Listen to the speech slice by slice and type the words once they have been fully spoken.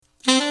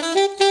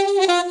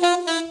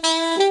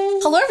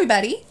Hello,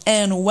 everybody,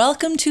 and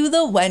welcome to the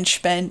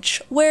Wench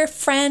Bench, where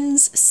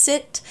friends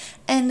sit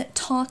and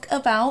talk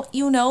about,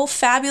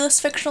 fabulous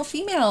fictional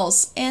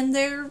females and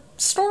their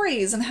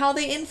stories and how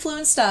they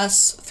influenced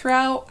us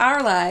throughout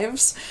our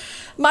lives.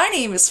 My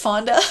name is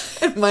Fonda.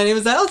 My name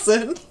is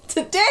Allison.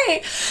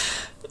 Today,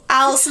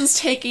 Allison is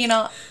taking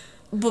us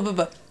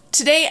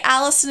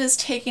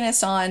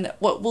on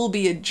what will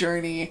be a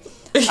journey.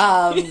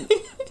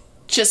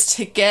 Just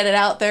to get it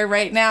out there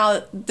right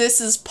now,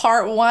 this is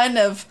part 1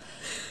 of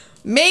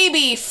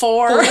maybe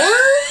 4.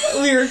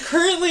 We are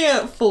currently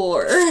at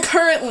 4.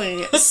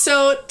 Currently.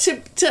 So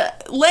to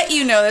let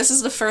you know, this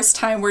is the first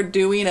time we're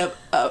doing a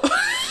not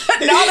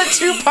a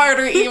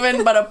 2-parter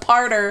even, but a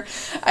parter,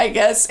 I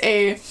guess,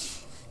 a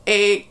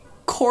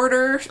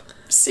quarter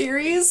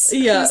series.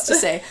 Yeah. Who's to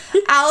say?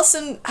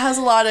 Allison has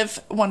a lot of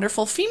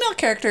wonderful female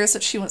characters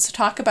that she wants to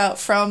talk about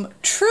from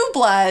True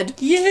Blood.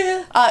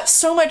 Yeah.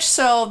 So much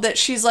so that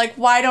she's like,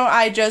 why don't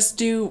I just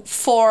do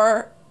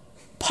 4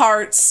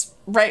 parts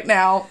right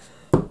now?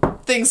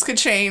 Things could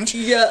change.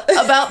 Yeah.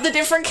 About the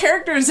different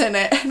characters in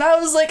it. And I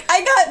was like,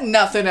 I got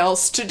nothing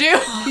else to do.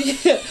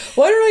 Yeah.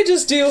 Why don't I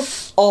just do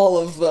all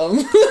of them?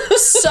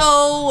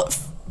 So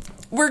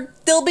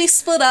they'll be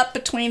split up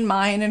between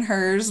mine and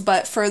hers,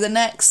 but for the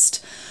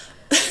next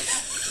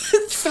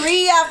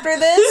 3 after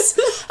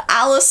this,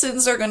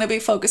 Allison's are going to be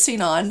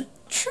focusing on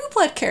True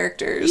Blood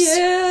characters.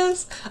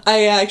 Yes.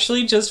 I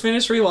actually just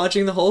finished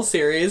rewatching the whole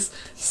series,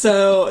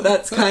 so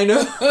that's kind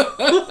of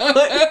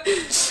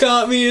what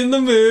got me in the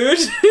mood.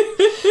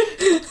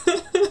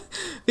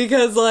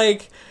 Because,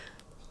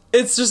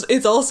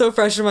 it's all so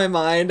fresh in my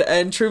mind,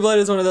 and True Blood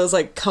is one of those,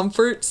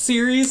 comfort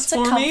series for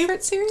me. It's a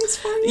comfort series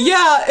for you?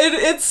 Yeah,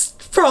 it's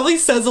probably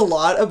says a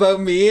lot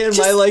about me and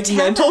my,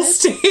 mental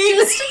state.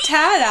 Just a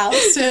tad,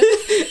 Allison.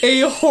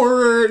 A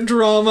horror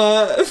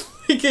drama,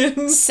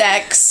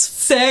 Sex,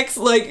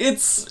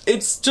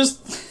 it's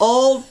just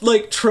all,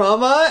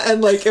 trauma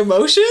and,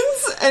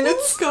 emotions, and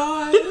it's...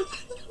 God.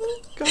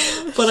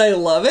 But I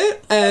love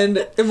it,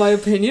 and in my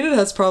opinion, it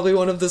has probably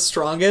one of the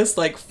strongest,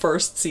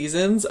 first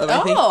seasons of,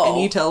 I think,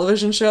 any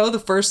television show. The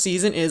first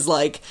season is,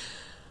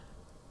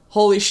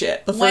 holy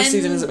shit. The first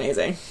season is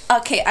amazing.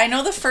 Okay, I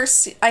know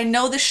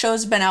the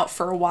show's been out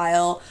for a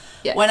while.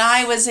 Yes. When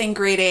I was in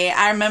grade 8,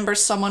 I remember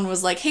someone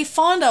was like, hey,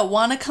 Fonda,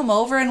 want to come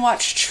over and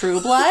watch True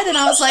Blood? And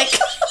I was like,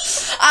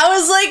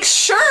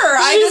 sure.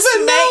 I just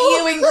met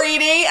you in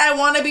grade 8. I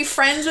want to be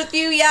friends with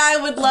you. Yeah, I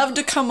would love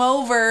to come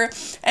over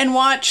and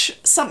watch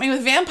something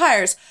with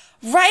vampires.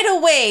 Right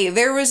away,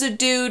 there was a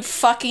dude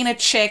fucking a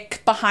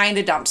chick behind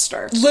a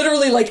dumpster.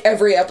 Literally,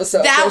 every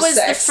episode. That was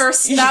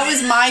that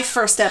was my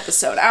first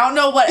episode. I don't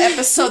know what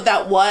episode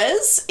that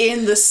was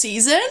in the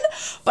season,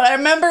 but I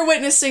remember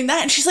witnessing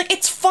that, and she's like,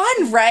 it's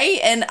fun, right?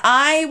 And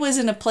I was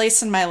in a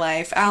place in my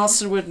life,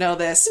 Allison would know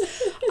this,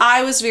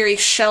 I was very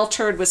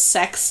sheltered with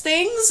sex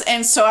things,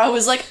 and so I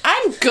was like,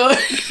 I'm good.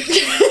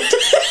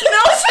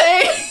 No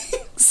thanks.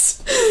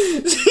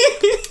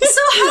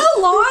 So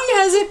how long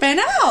has it been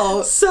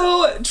out?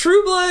 So,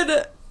 True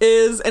Blood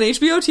is an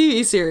HBO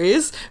TV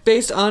series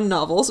based on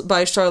novels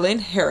by Charlaine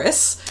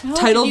Harris,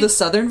 titled The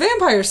Southern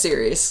Vampire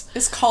Series.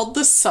 It's called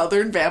The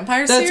Southern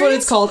Vampire Series? That's what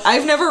it's called.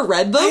 I've never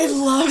read them. I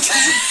loved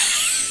it.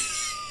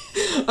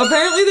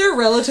 Apparently they're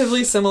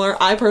relatively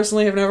similar. I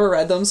personally have never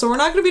read them, so we're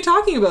not going to be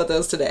talking about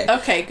those today.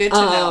 Okay, good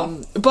to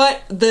know.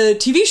 But the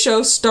TV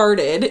show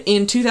started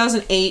in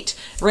 2008,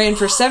 ran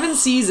for 7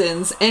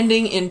 seasons,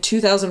 ending in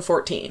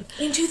 2014.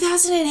 In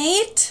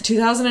 2008?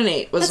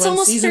 2008 was That's when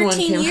almost season 1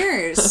 13 came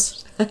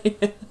years.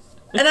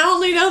 And I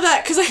only know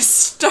that because I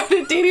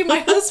started dating my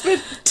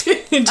husband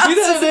in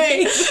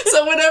 2008.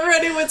 So whenever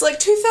anyone's like,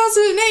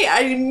 2008,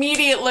 I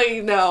immediately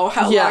know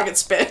how long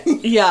it's been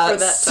for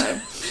that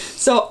time.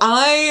 So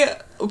I,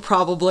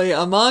 probably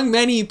among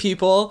many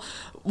people,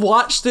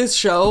 watched this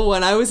show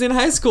when I was in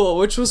high school,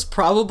 which was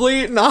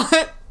probably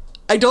not...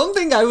 I don't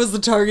think I was the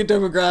target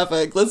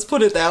demographic. Let's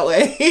put it that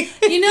way.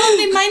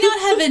 They might not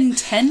have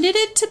intended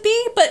it to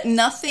be, but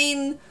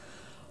nothing...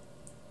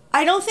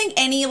 I don't think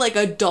any,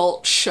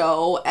 adult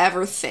show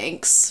ever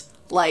thinks,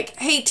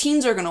 hey,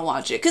 teens are gonna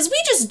watch it. Because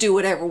we just do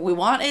whatever we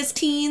want as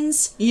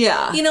teens.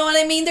 Yeah. You know what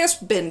I mean? There's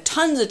been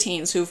tons of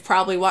teens who've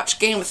probably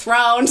watched Game of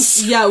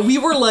Thrones. Yeah, we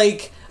were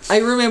I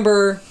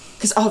remember...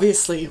 Because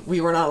obviously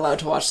we were not allowed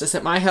to watch this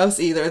at my house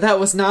either. That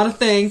was not a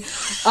thing.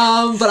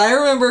 But I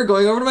remember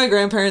going over to my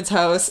grandparents'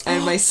 house,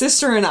 and my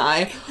sister and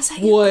I was that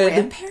your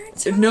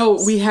grandparents' house?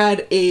 No, we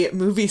had a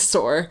movie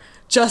store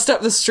just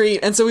up the street,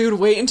 and so we would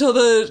wait until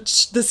the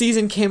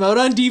season came out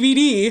on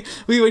DVD.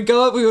 We would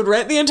go up, we would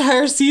rent the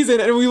entire season,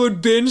 and we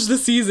would binge the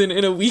season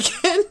in a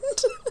weekend.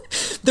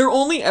 They're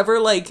only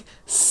ever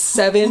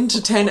 7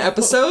 to 10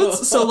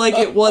 episodes, so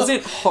it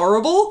wasn't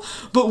horrible,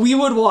 but we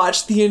would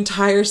watch the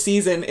entire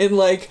season in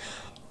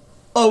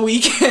a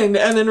weekend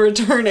and then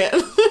return it.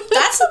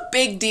 That's a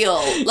big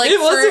deal. It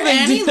was for a big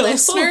any deal.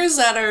 listeners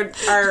that are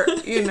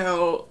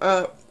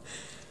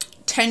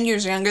 10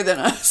 years younger than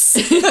us.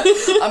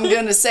 I'm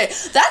gonna say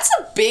that's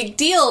a big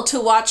deal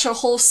to watch a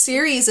whole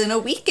series in a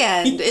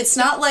weekend. It's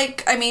not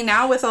like, I mean,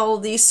 now with all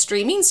these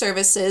streaming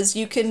services,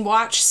 you can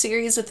watch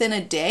series within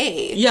a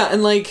day. Yeah,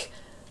 and like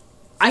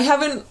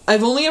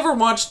I've only ever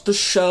watched the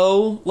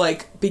show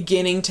like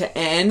beginning to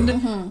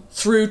end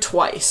through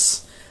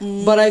twice.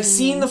 But I've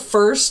seen the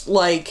first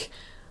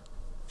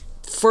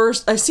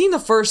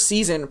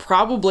season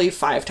probably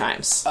 5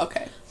 times.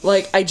 Okay.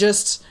 Like,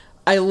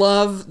 I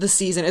love the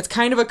season. It's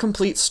kind of a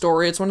complete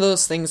story. It's one of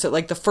those things that,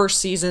 like, the first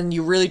season,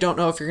 you really don't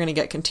know if you're going to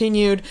get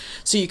continued.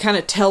 So you kind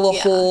of tell a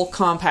whole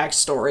compact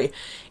story.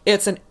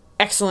 It's an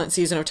excellent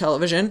season of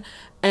television.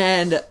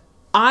 And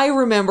I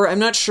remember, I'm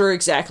not sure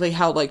exactly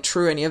how, like,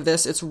 true any of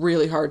this. It's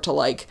really hard to,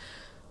 like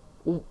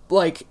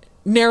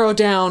narrow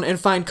down and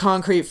find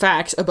concrete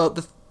facts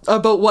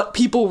about what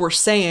people were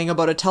saying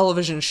about a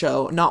television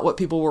show, not what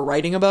people were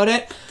writing about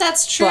it.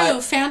 That's true. But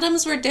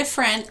fandoms were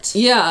different.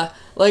 Yeah.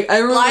 Like, I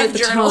remember at the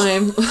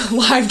time,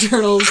 live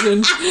journals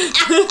and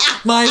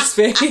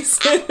MySpace.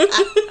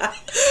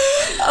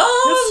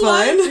 Oh, it's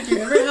fine. Did you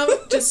ever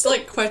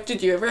have,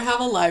 did you ever have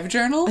a live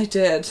journal? I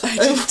did. I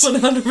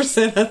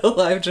 100% had a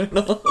live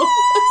journal.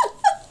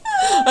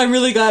 I'm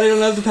really glad I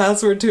don't have the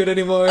password to it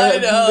anymore. I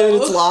know.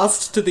 That it's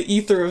lost to the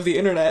ether of the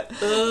internet.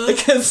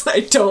 Because I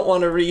don't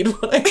want to read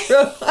what I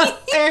wrote on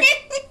there.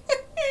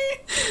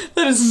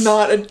 That is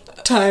not a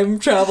time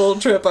travel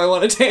trip I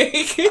want to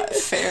take.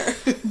 Fair.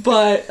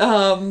 But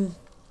kind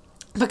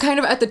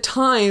of at the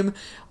time,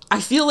 I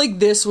feel like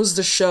this was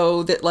the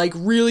show that, like,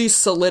 really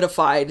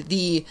solidified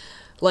the,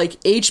 like,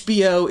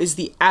 HBO is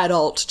the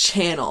adult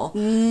channel.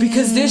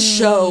 Because this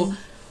show,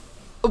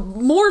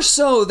 more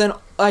so than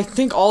I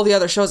think all the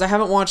other shows, I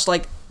haven't watched,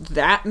 like,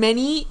 that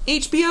many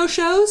HBO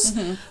shows,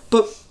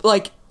 but,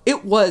 like,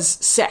 it was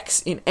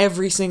sex in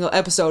every single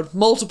episode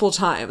multiple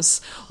times.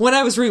 When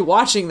I was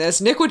rewatching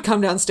this, Nick would come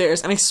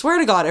downstairs, and I swear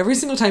to God, every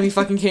single time he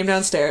fucking came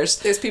downstairs,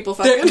 there's people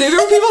fucking. There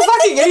were people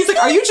fucking, and he's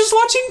like, "Are you just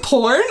watching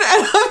porn?"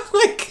 And I'm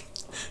like,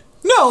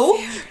 "No,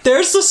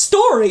 there's a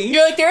story."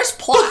 You're like, "There's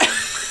plot,"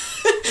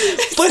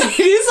 but it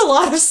is a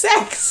lot of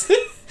sex.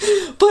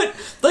 But,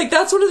 like,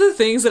 that's one of the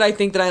things that I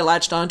think that I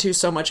latched onto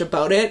so much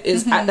about it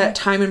is at that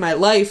time in my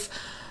life,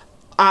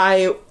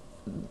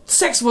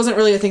 sex wasn't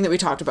really a thing that we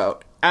talked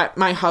about at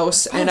my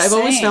house, and I've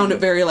always found it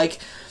very, like,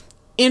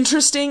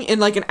 interesting in,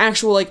 like, an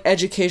actual, like,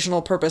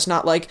 educational purpose,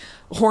 not, like,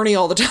 horny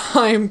all the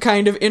time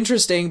kind of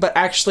interesting, but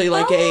actually,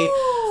 like,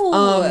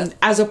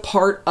 as a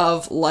part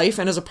of life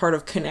and as a part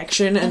of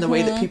connection and the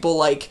way that people,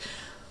 like,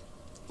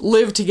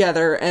 live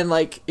together and,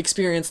 like,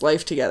 experience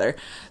life together.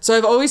 So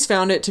I've always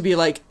found it to be,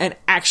 like, an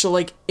actual,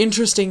 like,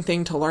 interesting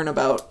thing to learn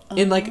about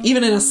in, like,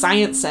 even in a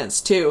science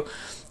sense, too.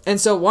 And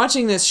so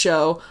watching this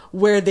show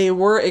where they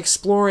were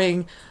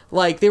exploring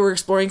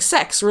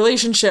sex,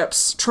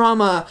 relationships,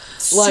 trauma,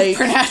 like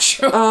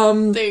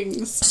supernatural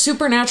things,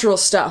 supernatural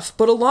stuff.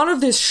 But a lot of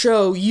this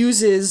show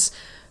uses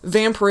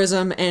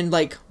vampirism and,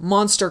 like,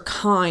 monster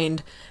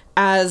kind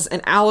as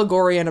an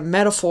allegory and a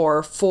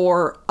metaphor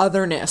for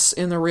otherness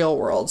in the real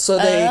world. So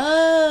they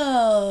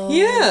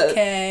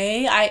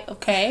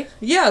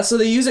so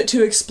they use it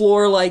to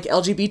explore, like,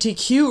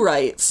 LGBTQ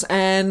rights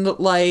and,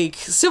 like,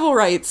 civil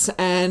rights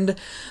and,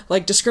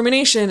 like,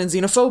 discrimination and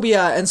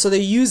xenophobia, and so they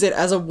use it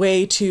as a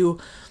way to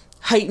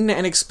heighten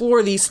and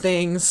explore these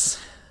things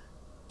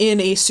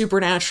in a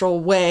supernatural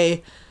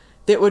way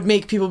that would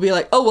make people be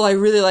like, "Oh, well, I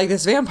really like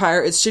this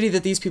vampire. It's shitty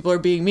that these people are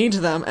being mean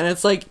to them." And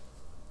it's like,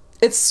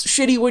 it's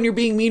shitty when you're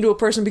being mean to a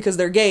person because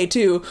they're gay,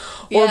 too.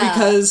 Or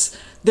because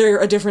they're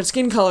a different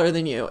skin color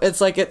than you.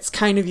 It's like, it's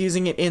kind of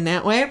using it in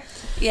that way.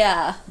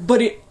 Yeah.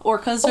 But it... Or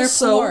because they're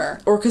poor.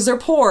 Or because they're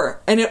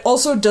poor. And it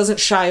also doesn't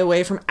shy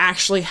away from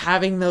actually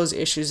having those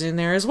issues in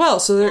there as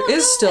well. So there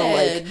is still,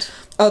 like,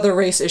 other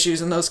race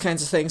issues and those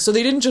kinds of things. So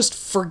they didn't just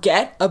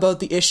forget about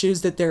the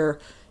issues that they're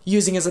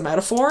using as a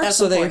metaphor. That's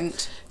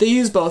important. They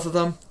use both of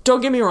them.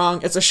 Don't get me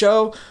wrong. It's a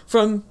show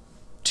from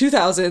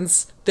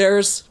 2000s.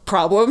 There's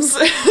problems.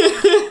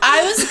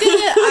 I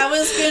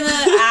was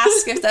gonna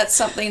ask if that's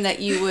something that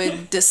you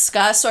would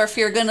discuss, or if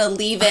you're gonna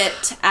leave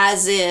it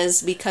as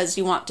is because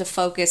you want to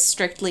focus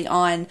strictly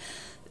on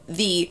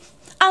the...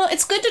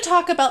 it's good to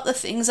talk about the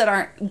things that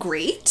aren't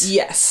great.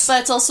 Yes.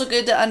 But it's also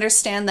good to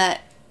understand that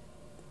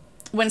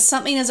when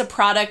something is a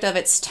product of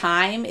its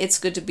time, it's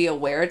good to be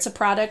aware it's a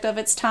product of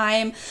its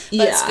time.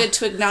 But it's good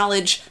to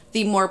acknowledge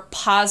the more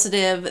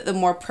positive, the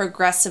more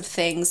progressive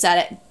things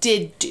that it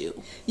did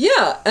do.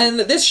 Yeah,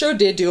 and this show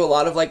did do a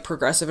lot of, like,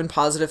 progressive and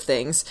positive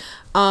things.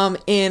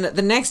 In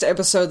the next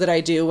episode that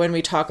I do, when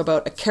we talk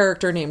about a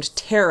character named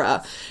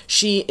Tara,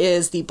 she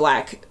is the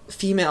black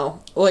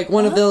female, like,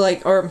 one of the,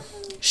 like, or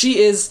she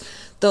is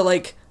the,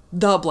 like,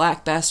 the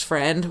black best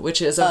friend,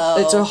 which is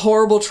it's a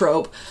horrible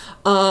trope.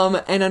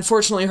 And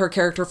unfortunately her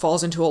character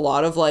falls into a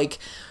lot of, like,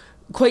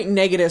 quite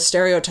negative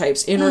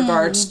stereotypes in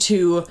regards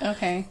to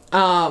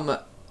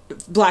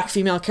black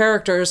female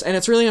characters, and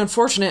it's really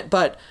unfortunate,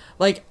 but,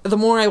 like, the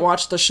more I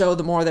watched the show,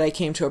 the more that I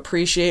came to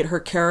appreciate her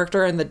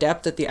character and the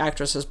depth that the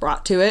actress has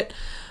brought to it.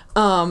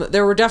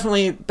 There were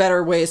definitely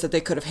better ways that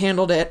they could have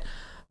handled it.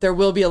 There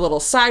will be a little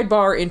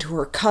sidebar into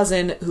her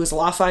cousin, who's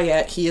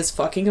Lafayette. He is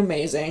fucking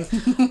amazing.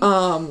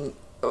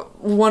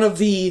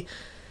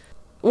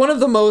 One of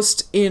the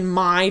most, in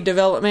my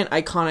development,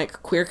 iconic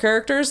queer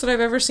characters that I've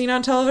ever seen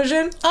on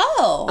television.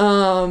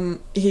 Oh.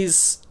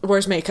 He's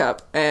wears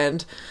makeup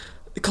and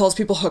calls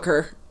people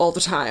hooker all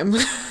the time.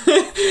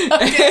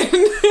 Okay.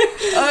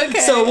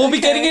 So we'll be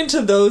getting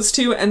into those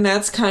two, and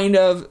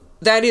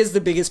that is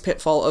the biggest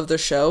pitfall of the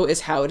show,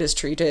 is how it has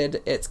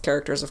treated its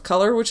characters of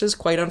color, which is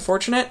quite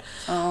unfortunate.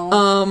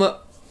 Oh.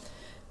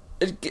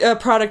 A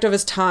product of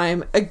its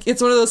time.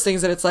 It's one of those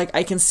things that it's like,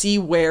 I can see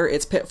where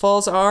its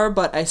pitfalls are,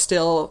 but I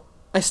still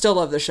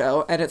love the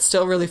show, and it's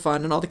still really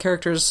fun, and all the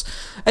characters,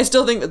 I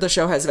still think that the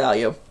show has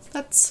value.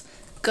 That's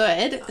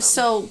good.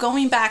 So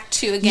going back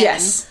to, again,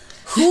 yes.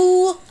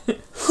 who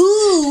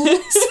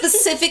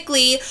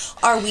specifically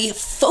are we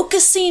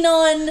focusing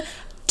on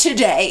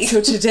today?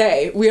 So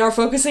today, we are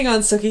focusing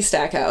on Sookie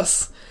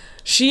Stackhouse.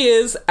 She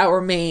is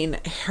our main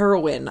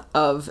heroine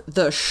of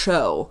the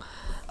show.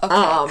 Okay.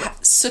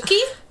 Sookie?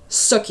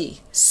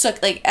 Sookie.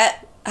 Like,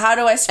 how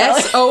do I spell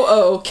it?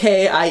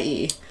 Sookie.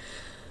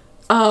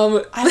 I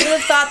would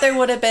have thought there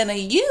would have been a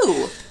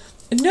U.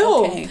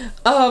 No. Okay.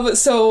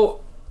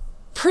 So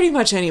pretty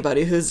much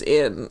anybody who's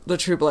in the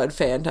True Blood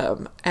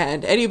fandom,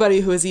 and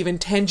anybody who is even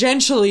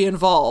tangentially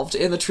involved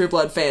in the True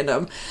Blood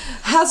fandom,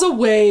 has a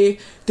way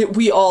that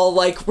we all,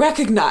 like,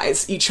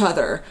 recognize each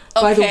other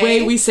by the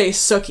way we say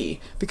Sookie.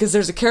 Because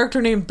there's a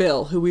character named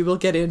Bill, who we will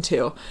get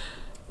into,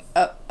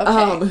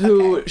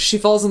 who she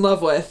falls in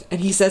love with, and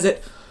he says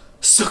it,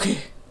 Sookie.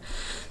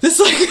 This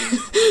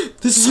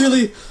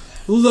really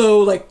low,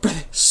 like,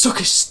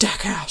 Sookie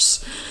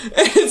Stackhouse.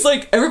 And it's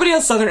like, everybody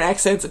has southern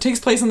accents. It takes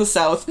place in the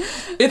South.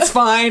 It's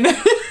fine.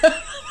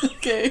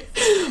 Okay.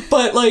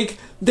 But, like,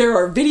 there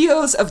are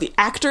videos of the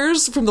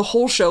actors from the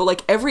whole show.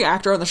 Like, every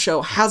actor on the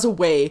show has a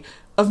way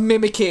of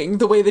mimicking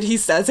the way that he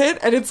says it.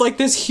 And it's like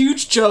this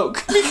huge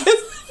joke.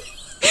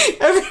 Because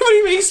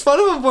everybody makes fun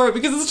of him for it,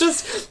 because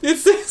he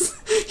doesn't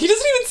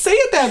even say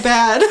it that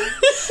bad.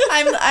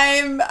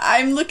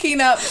 I'm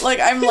looking up, like,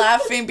 I'm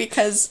laughing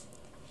because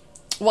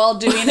while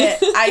doing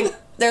it,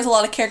 there's a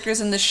lot of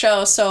characters in the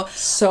show, so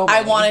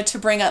I wanted to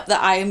bring up the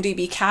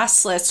IMDb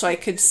cast list so I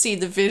could see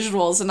the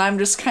visuals, and I'm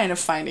just kind of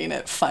finding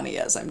it funny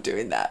as I'm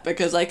doing that,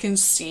 because I can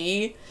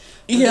see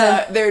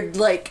they're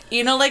like,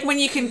 you know, like when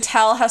you can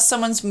tell how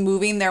someone's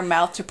moving their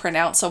mouth to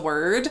pronounce a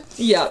word.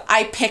 Yeah.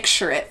 I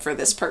picture it for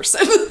this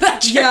person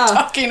that you're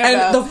talking about.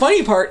 And the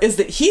funny part is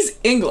that he's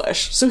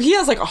English, so he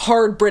has like a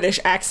hard British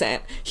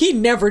accent. He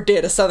never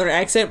did a southern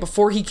accent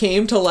before he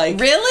came to, like,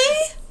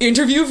 really?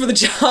 Interview for the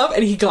job,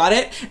 and he got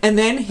it. And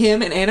then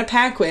him and Anna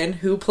Paquin,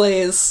 who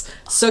plays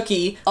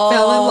Sookie, fell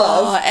in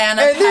love.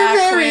 Anna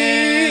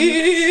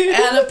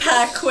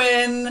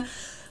Paquin.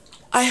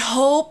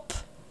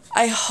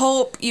 I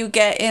hope you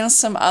get in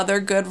some other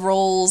good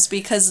roles,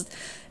 because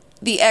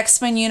the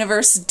X-Men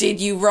universe did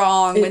you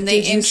wrong when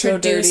they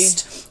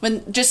introduced...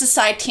 just a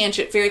side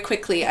tangent very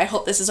quickly, I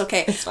hope this is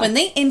okay. When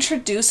they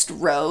introduced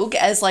Rogue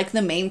as, like,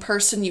 the main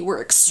person you were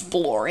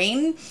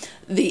exploring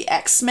the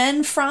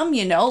X-Men from,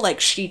 you know,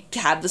 like, she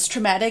had this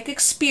traumatic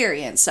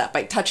experience that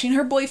by touching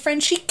her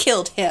boyfriend, she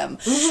killed him.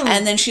 Mm-hmm.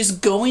 And then she's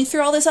going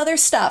through all this other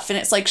stuff, and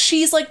it's like,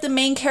 she's, like, the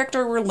main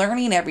character we're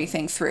learning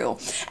everything through.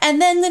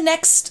 And then the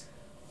next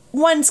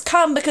ones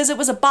come because it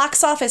was a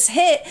box office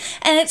hit,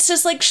 and it's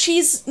just like,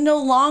 she's no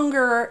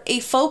longer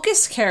a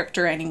focus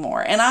character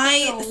anymore, and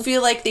I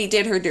feel like they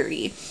did her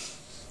dirty.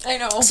 I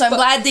know. So I'm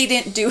glad they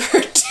didn't do her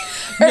dirty.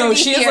 No,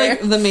 she is,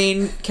 like, the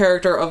main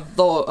character of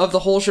the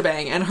whole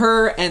shebang, and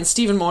her and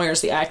Stephen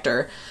Moyers, the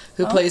actor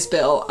who plays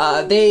Bill,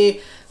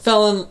 they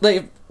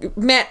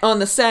met on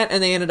the set,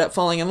 and they ended up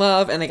falling in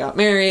love, and they got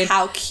married.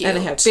 How cute. And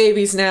they have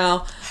babies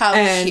now. How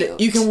and cute.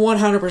 You can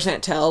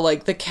 100% tell,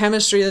 like, the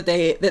chemistry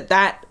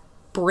that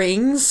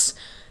brings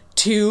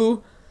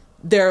to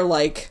their,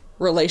 like,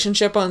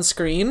 relationship on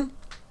screen.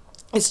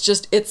 It's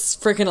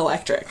freaking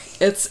electric.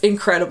 It's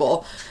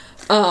incredible.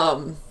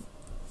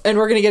 And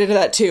we're gonna get into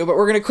that too, but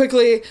we're gonna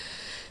quickly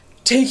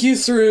take you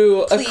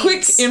through a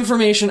quick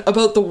information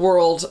about the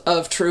world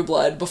of True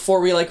Blood before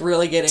we, like,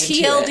 really get into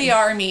it.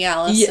 TLDR me,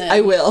 Allison. Yeah, I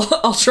will.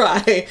 I'll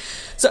try.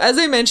 So, as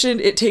I mentioned,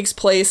 it takes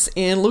place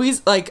in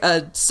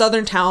a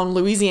southern town,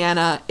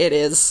 Louisiana. It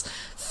is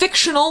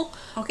fictional,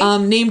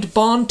 named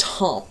Bon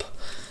Temps.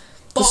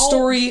 The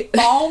story...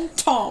 Bon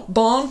Temps.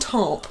 Bon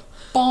Temps.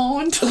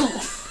 Bon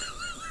Temps.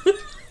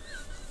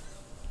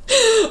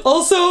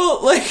 Also,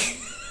 like...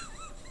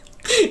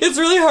 It's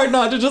really hard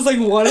not to just, like,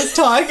 want to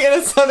talk in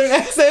a southern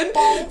accent,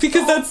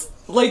 because that's,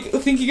 like,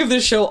 thinking of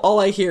this show, all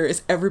I hear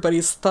is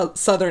everybody's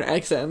southern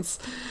accents.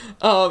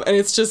 And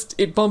it's just,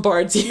 it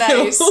bombards you.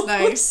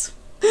 Nice.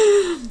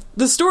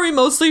 The story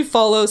mostly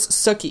follows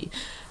Sookie,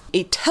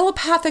 a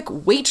telepathic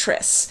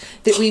waitress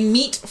that we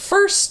meet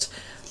first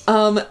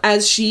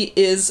as she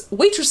is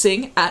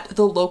waitressing at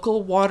the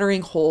local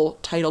watering hole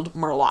titled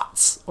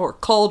Merlot's, or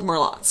called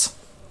Merlot's.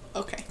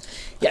 Okay.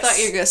 Yes. I thought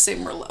you were going to say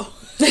Merlot.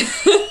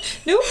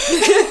 Nope.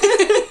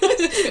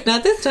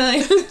 Not this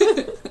time.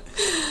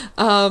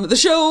 The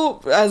show,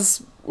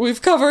 as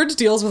we've covered,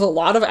 deals with a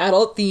lot of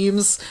adult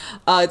themes.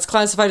 It's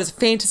classified as a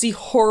fantasy,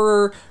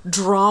 horror,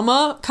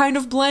 drama kind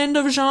of blend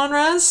of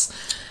genres.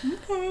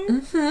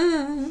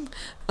 Okay.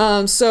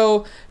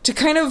 So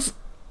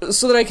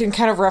that I can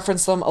kind of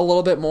reference them a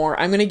little bit more,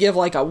 I'm going to give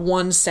like a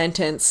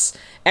 1-sentence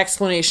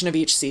explanation of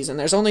each season.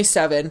 There's only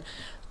 7,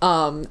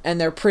 and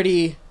they're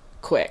pretty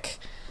quick.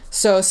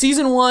 So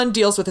season 1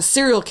 deals with a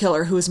serial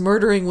killer who is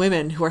murdering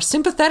women who are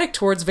sympathetic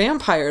towards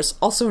vampires,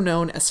 also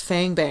known as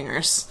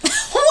fangbangers.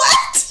 What?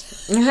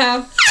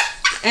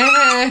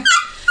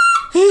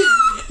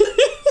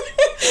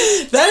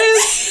 That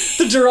is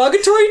the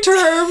derogatory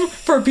term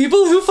for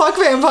people who fuck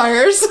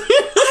vampires.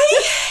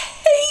 I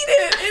hate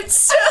it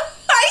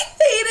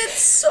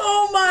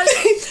so much.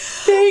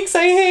 Thanks,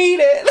 I hate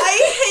it.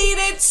 I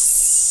hate it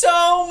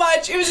so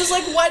much. It was just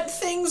like, what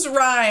things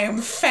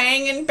rhyme?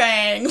 Fang and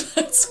bang.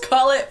 Let's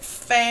call it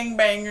fang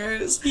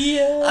bangers.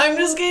 Yeah. I'm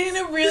just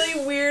getting a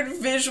really weird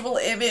visual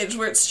image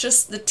where it's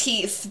just the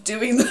teeth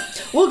doing the...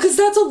 Well, because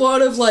that's a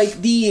lot of,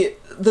 like, the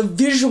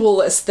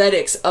visual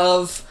aesthetics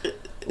of,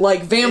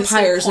 like,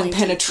 vampires and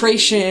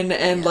penetration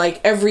and,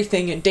 like,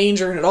 everything and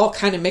danger, and it all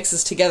kind of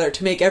mixes together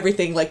to make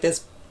everything, like,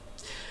 this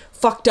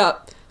fucked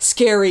up,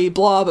 scary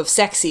blob of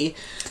sexy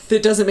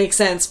that doesn't make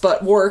sense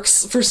but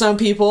works for some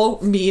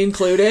people, me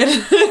included.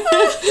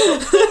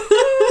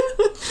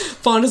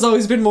 Fonda's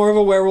always been more of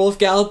a werewolf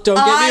gal, don't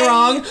get me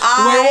wrong.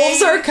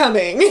 Werewolves are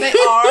coming. They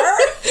are?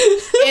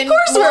 In of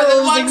course more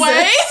than werewolves one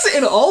way? exist.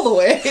 In all the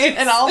ways.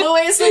 In all the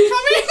ways they're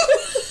coming?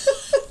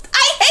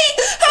 I hate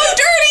how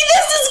dirty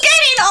this is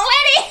getting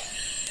already!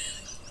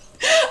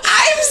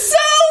 I'm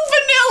so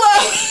vanilla!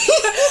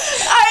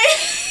 I'm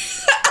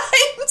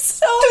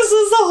so... This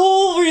is the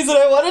whole reason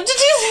I wanted to do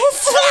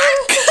this.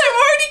 Fuck! I'm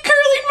already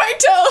curling my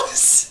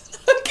toes.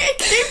 Okay,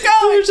 keep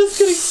going. We're just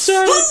getting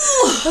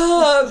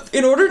started.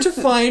 In order to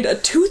find a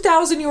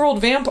 2,000-year-old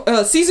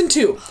vampire... Season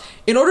 2.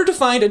 In order to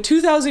find a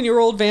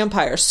 2,000-year-old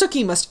vampire,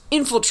 Sookie must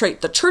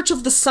infiltrate the Church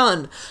of the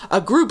Sun, a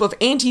group of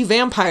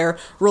anti-vampire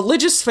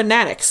religious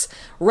fanatics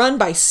run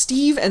by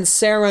Steve and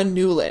Sarah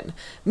Newlin.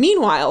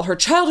 Meanwhile, her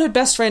childhood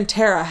best friend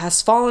Tara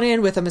has fallen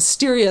in with a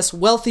mysterious,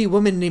 wealthy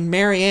woman named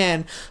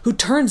Marianne, who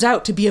turns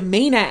out to be a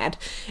Maenad,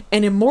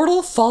 an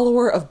immortal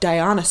follower of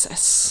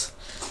Dionysus.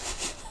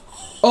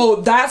 Oh,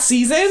 that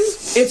season?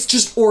 It's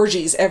just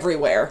orgies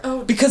everywhere.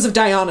 Oh. Because of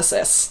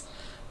Dionysus.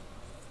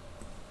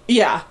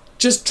 Yeah.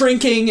 Just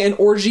drinking and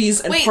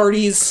orgies and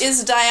parties.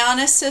 Is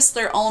Dionysus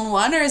their own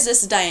one, or is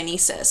this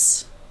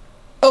Dionysus?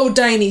 Oh,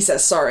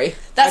 Dionysus, sorry.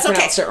 That's I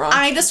pronounced okay. it wrong.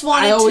 I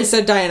always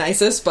said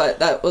Dionysus, but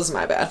that was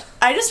my bad.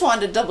 I just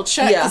wanted to double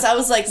check, because I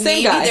was like, Same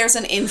maybe guy. there's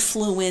an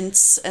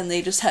influence, and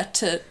they just had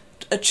to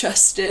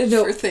adjust it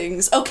for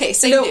things. Okay,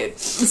 same dude.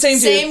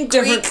 Same Greek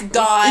different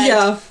god.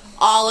 Yeah.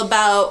 All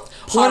about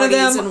parties One of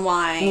them and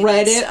wine. read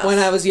and it stuff. when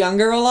I was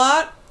younger a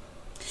lot.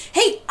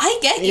 Hey, I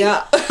get you.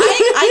 Yeah.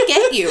 I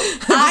get you.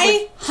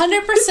 I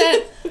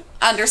 100%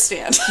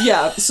 understand.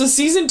 Yeah, so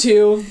season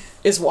 2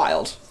 is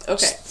wild.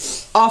 Okay.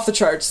 Off the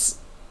charts.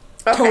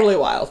 Okay. Totally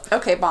wild.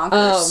 Okay,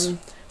 bonkers.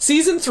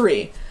 Season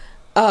 3.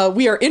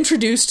 We are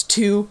introduced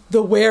to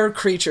the were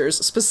creatures,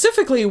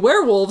 specifically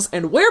werewolves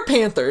and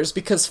werepanthers,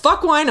 because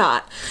fuck, why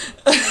not?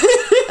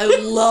 I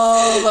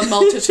love a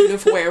multitude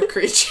of were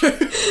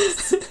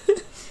creatures.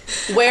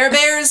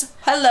 Werebears,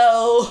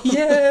 hello.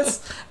 Yes.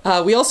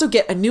 We also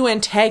get a new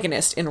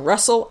antagonist in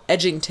Russell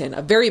Edgington,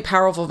 a very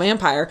powerful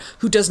vampire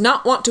who does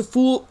not want to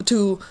follow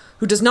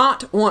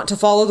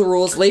the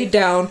rules laid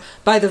down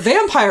by the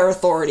Vampire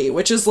Authority,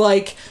 which is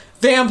like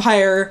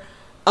vampire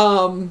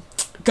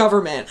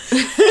government.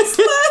 His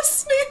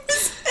last name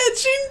is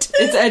Edgington.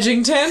 It's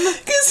Edgington.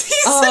 Because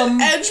he's an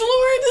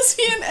edgelord. Is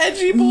he an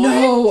edgy boy?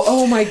 No.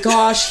 Oh my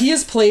gosh. He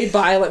is played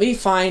by, let me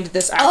find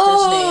this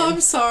actor's name.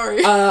 I'm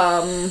sorry.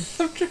 I'm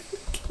trying to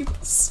keep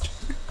it straight.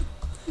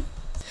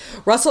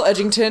 Russell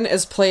Edgington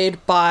is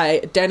played by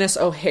Dennis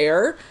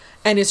O'Hare,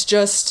 and it's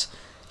just,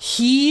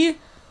 he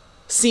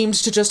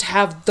seems to just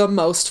have the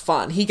most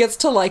fun. He gets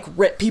to, like,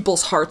 rip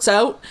people's hearts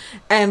out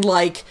and,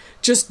 like,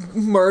 just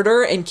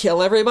murder and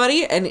kill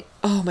everybody, and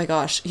oh my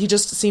gosh, he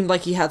just seemed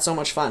like he had so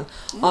much fun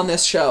on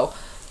this show.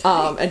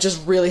 And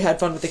just really had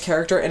fun with the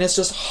character, and it's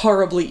just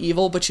horribly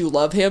evil, but you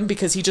love him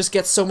because he just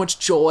gets so much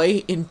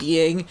joy in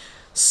being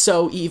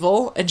so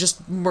evil and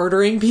just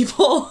murdering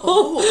people.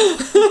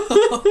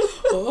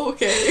 Oh,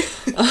 okay.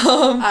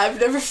 I've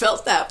never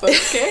felt that, but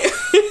okay.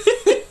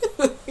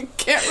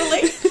 Can't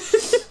relate.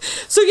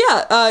 So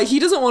yeah, he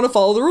doesn't want to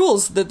follow the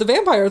rules that the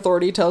Vampire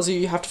Authority tells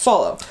you have to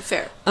follow.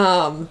 Fair.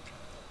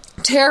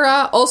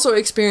 Tara also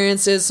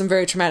experiences some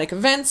very traumatic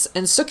events,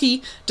 and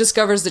Sookie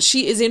discovers that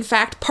she is in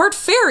fact part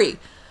fairy,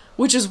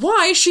 which is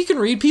why she can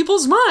read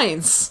people's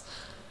minds.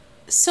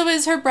 So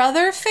is her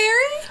brother a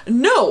fairy?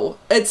 No,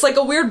 it's like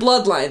a weird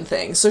bloodline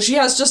thing. So she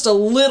has just a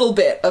little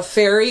bit of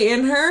fairy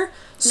in her.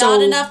 So,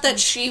 not enough that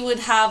she would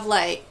have,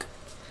 like,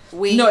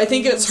 wings? No, I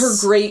think it's her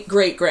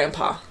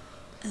great-great-grandpa.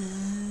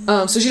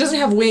 So she doesn't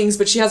have wings,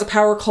 but she has a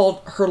power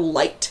called her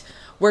light,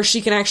 where she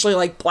can actually,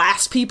 like,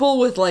 blast people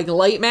with, like,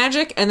 light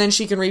magic, and then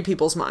she can read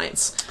people's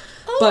minds.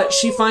 But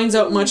she finds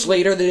out much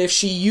later that if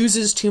she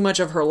uses too much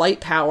of her light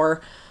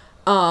power,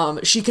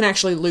 she can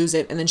actually lose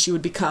it, and then she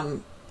would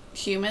become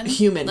human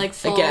like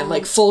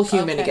full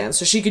human again.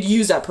 So she could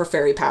use up her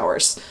fairy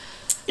powers.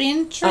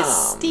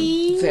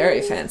 Interesting.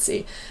 Very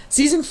fancy.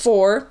 Season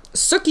 4,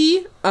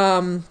 Sookie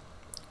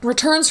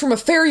returns from a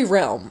fairy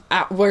realm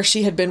where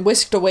she had been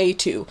whisked away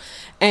to.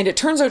 And it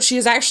turns out she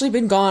has actually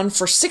been gone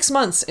for 6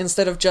 months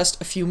instead of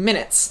just a few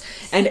minutes.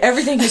 And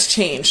everything has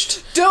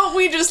changed. Don't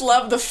we just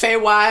love the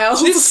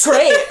Feywilds? It's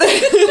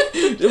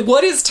great.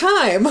 What is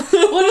time?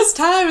 What is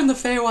time in the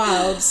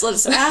Feywilds?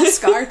 Let's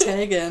ask our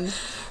Tegan.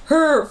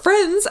 Her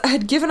friends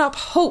had given up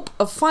hope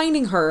of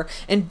finding her,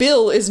 and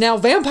Bill is now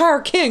Vampire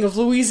King of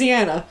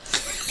Louisiana.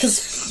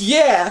 Because,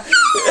 yeah.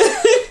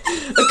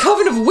 A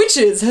coven of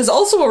witches has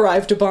also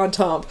arrived to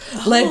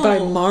Bontemps, led by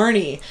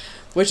Marnie,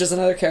 which is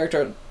another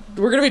character.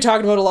 We're going to be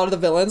talking about a lot of the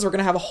villains. We're going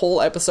to have a whole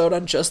episode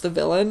on just the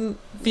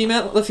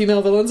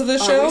female villains of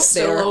this show. Are we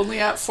still only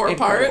at 4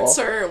 parts?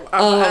 Or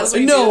as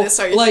we do this,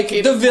 are you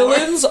thinking the more?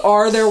 villains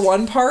are their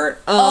one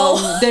part.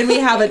 Then we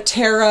have a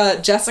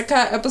Tara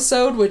Jessica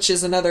episode, which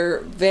is another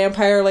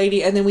vampire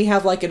lady. And then we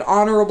have like an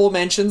honorable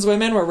mentions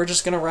women, where we're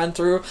just going to run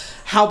through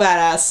how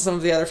badass some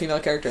of the other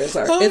female characters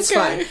are. Okay. It's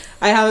fine.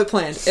 I have it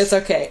planned. It's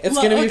okay. It's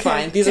going to be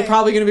fine. These are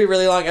probably going to be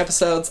really long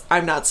episodes.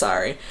 I'm not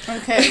sorry.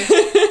 Okay.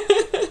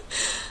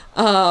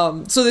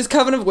 So this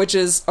coven of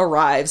witches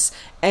arrives,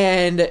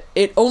 and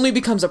it only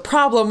becomes a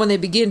problem when they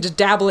begin to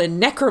dabble in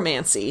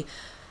necromancy.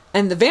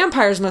 And the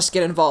vampires must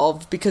get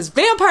involved, because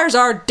vampires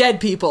are dead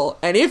people,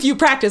 and if you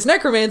practice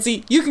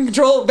necromancy, you can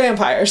control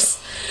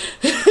vampires.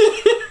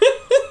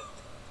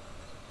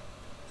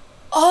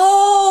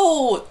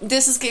 Oh,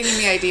 this is giving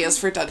me ideas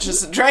for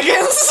Dungeons and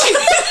Dragons.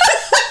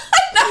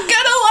 Not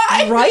gonna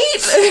lie. Right?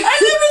 I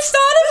never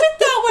thought of it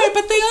that way,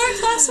 but they are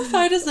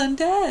classified as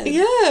undead.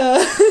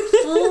 Yeah.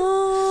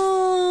 Well.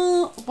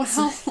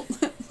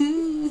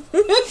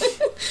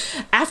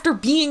 After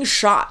being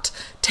shot,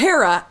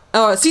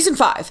 season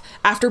 5,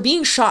 after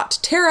being shot,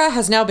 Tara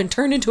has now been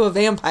turned into a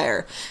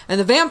vampire, and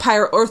the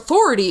vampire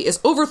authority is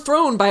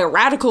overthrown by a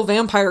radical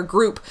vampire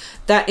group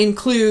that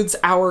includes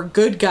our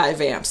good guy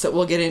vamps that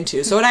we'll get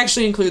into. So it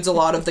actually includes a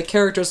lot of the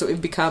characters that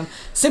we've become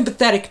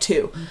sympathetic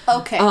to.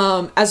 Okay.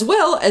 As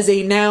well as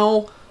a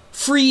now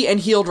free and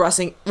healed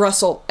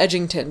Russell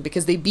Edgington,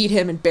 because they beat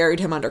him and buried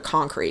him under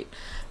concrete.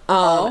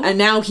 And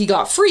now he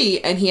got free,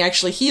 and he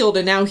actually healed,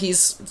 and now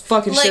he's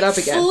fucking shit up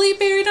again. Fully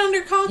buried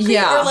under concrete?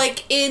 Yeah. Or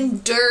like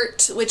in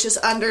dirt, which is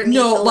underneath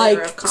a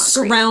layer of concrete?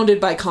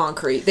 Surrounded by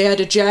concrete. They had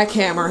to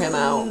jackhammer him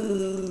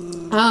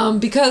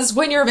out. Because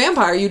when you're a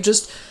vampire, you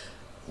just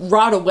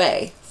rot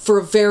away for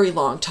a very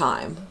long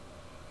time.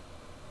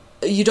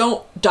 You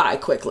don't die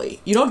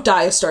quickly. You don't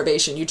die of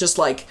starvation. You just,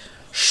 like,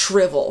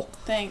 shrivel.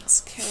 Thanks,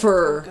 Kate.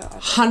 For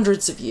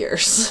hundreds of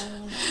years.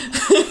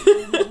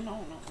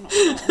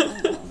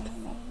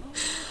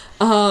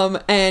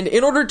 And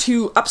in order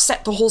to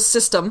upset the whole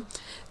system,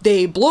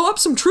 they blow up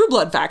some True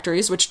Blood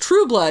factories, which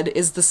True Blood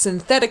is the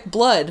synthetic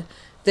blood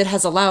that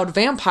has allowed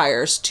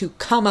vampires to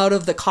come out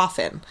of the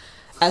coffin,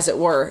 as it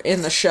were,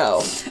 in the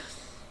show.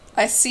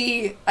 I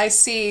see.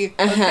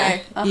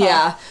 Okay.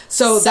 Yeah.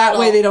 So that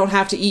way they don't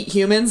have to eat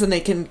humans and they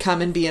can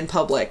come and be in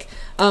public.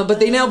 But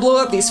they now blow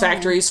up these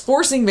factories,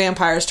 forcing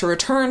vampires to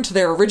return to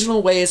their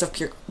original ways of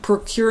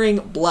procuring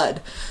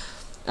blood.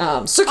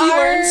 Sookie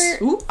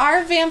learns...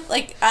 Our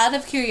out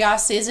of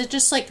curiosity, is it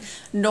just, like,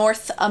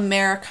 North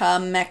America,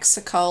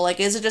 Mexico? Like,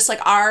 is it just, like,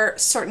 our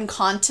certain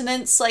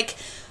continents, like,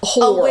 the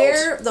whole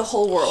world? The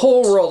whole world.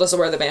 Whole world is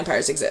aware the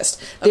vampires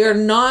exist. Okay. They are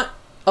not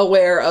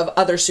aware of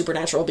other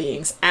supernatural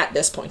beings at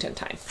this point in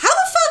time. How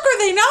the fuck are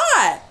they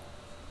not?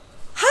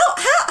 How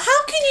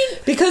can you...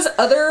 Because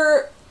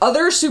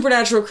other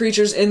supernatural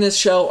creatures in this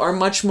show are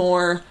much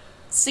more...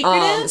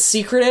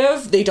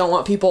 secretive. They don't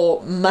want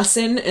people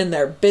mussing in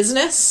their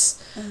business.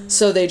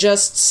 So they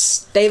just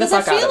stay the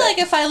fuck out of it. I feel like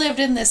if I lived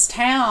in this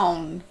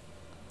town,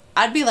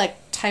 I'd be like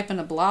typing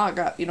a blog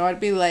up. You know, I'd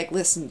be like,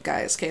 listen,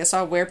 guys, okay, I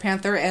saw a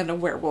werepanther and a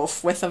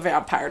werewolf with a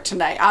vampire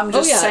tonight. I'm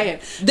just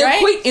saying. They're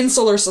quite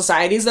insular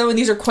societies, though, and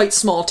these are quite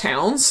small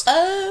towns.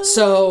 Oh,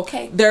 so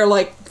they're,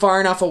 like, far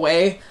enough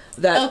away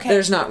that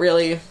there's not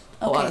really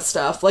a lot of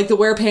stuff. Like, the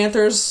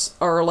werepanthers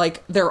are,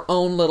 like, their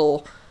own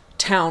little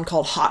town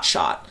called Hot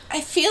Shot.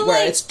 I feel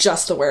where it's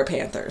just the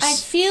werepanthers. I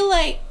feel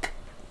like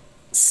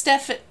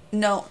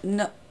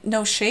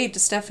no shade to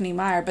Stephanie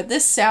Meyer, but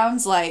this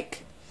sounds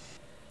like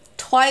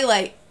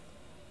Twilight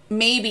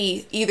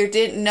maybe either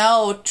didn't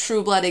know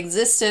True Blood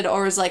existed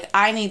or was like,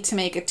 I need to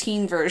make a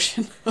teen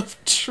version of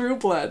True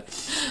Blood.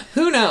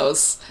 Who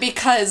knows?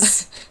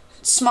 Because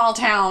small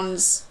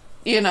towns,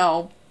 you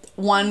know,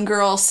 one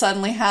girl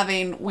suddenly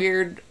having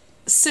weird,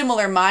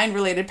 similar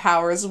mind-related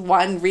powers.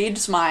 One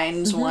reads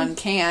minds, one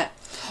can't.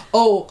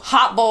 Oh,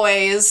 hot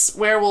boys,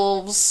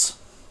 werewolves.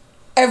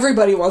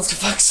 Everybody wants to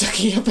fuck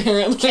Sookie,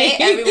 apparently. Okay,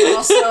 everyone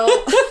also...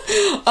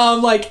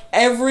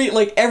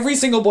 every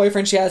single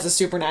boyfriend she has is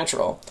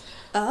supernatural.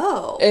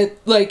 Oh. It,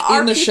 like,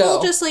 in the show. Are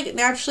people just, like,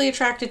 naturally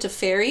attracted to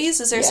fairies?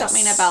 Is there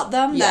something about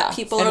them that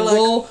people and are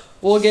like...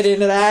 We'll get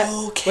into that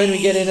when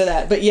we get into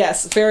that. But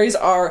yes, fairies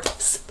are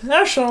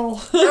special.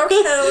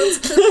 Okay, let's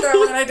keep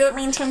going. I didn't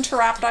mean to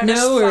interrupt. I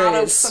just thought of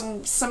worries.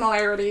 some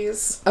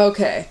similarities.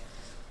 Okay.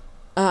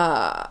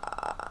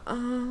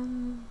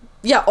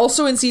 Yeah,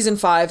 also in season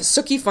 5,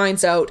 Sookie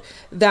finds out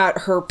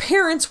that her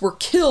parents were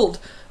killed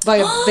by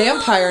a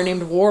vampire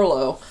named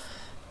Warlow.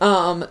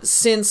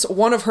 Since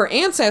one of her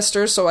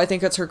ancestors, so I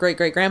think it's her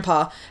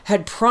great-great-grandpa,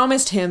 had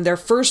promised him their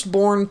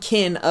firstborn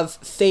kin of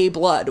fae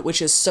blood,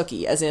 which is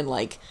Sookie, as in,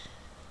 like,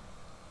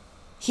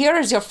 here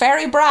is your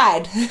fairy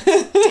bride.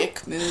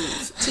 Dick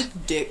move. It's a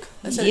dick.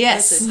 That's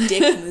a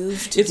dick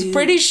move to It's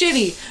pretty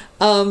shitty.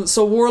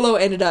 So Warlow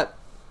ended up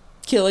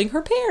killing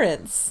her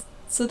parents.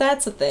 So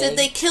that's a thing. Did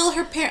they kill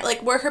her parents?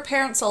 Like, were her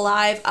parents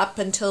alive up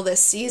until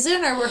this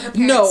season, or were her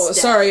parents dead?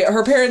 Sorry.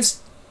 Her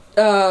parents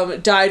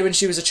died when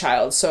she was a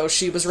child, so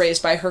she was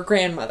raised by her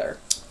grandmother.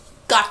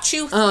 Got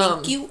you.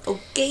 Thank you.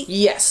 Okay.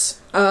 Yes.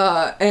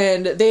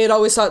 And they had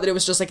always thought that it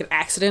was just like an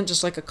accident,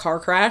 just like a car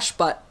crash,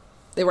 but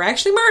they were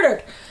actually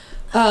murdered.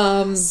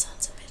 Sons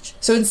of bitches.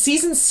 So in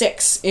season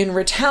 6, in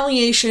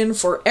retaliation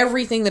for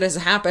everything that has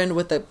happened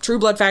with the True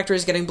Blood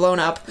factories getting blown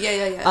up,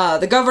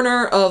 the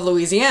governor of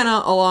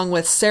Louisiana, along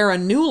with Sarah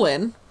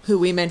Newlin, who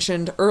we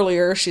mentioned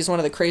earlier, she's one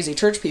of the crazy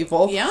church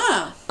people,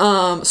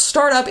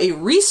 start up a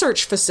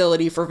research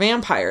facility for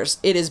vampires.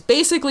 It is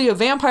basically a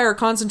vampire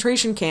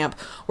concentration camp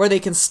where they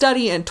can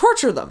study and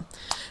torture them.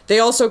 They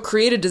also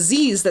create a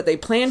disease that they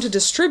plan to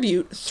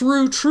distribute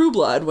through True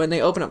Blood. When they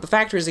open up the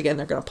factories again,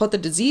 they're going to put the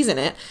disease in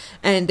it,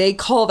 and they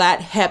call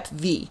that Hep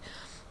V.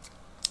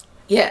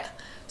 Yeah.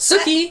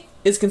 Sookie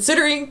is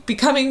considering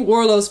becoming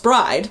Warlow's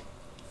bride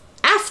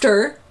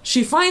after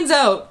she finds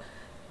out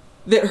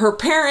that her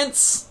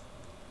parents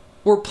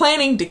were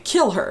planning to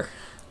kill her.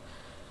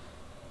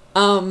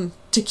 To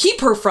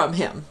keep her from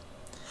him.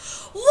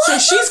 What? So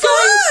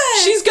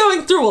she's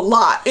going through a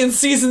lot in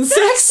season 6.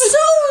 That's so...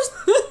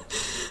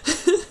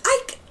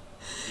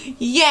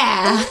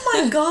 Yeah.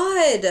 Oh my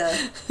god.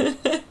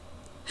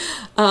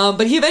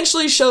 But he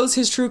eventually shows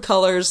his true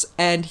colors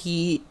and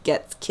he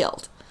gets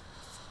killed,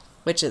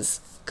 which is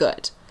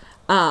good.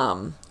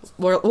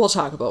 We'll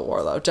talk about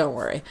Warlow, don't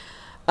worry.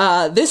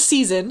 This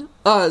season,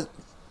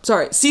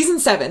 season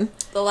 7.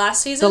 The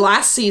last season? The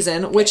last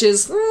season, okay. Which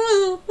is,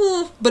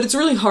 but it's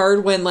really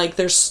hard when, like,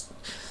 there's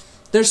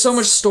so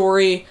much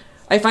story.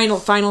 I find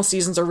final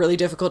seasons are really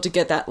difficult to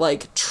get that,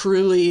 like,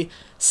 truly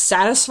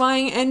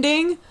satisfying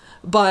ending,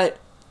 but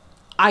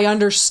I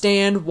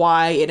understand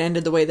why it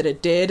ended the way that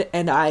it did,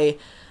 and I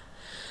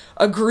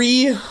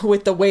agree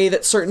with the way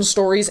that certain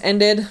stories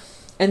ended,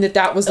 and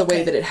that was the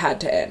way that it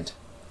had to end.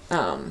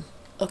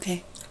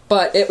 Okay.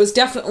 But it was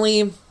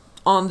definitely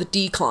on the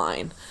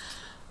decline,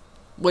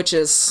 which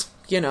is,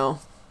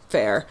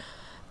 fair.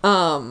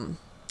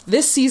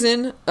 This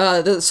season,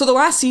 the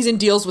last season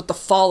deals with the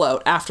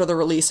fallout after the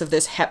release of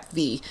this Hep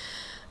V.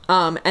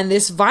 And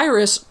this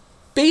virus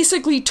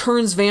basically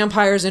turns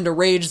vampires into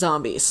rage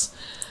zombies.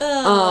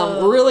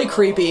 Really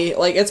creepy.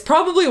 Like, it's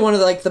probably one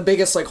of the, like, the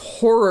biggest, like,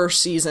 horror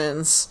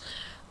seasons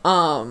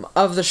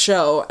of the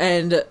show,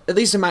 and at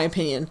least in my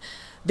opinion,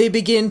 they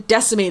begin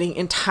decimating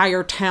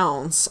entire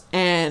towns.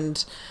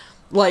 And,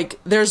 like,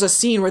 there's a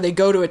scene where they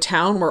go to a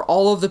town where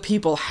all of the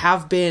people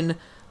have been,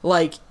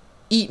 like,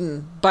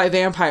 eaten by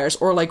vampires,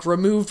 or, like,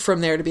 removed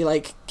from there to be,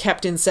 like,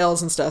 kept in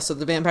cells and stuff so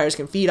the vampires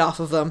can feed off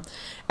of them.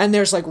 And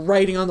there's, like,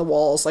 writing on the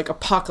walls, like,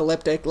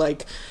 apocalyptic,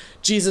 like,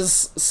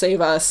 Jesus save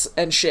us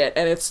and shit,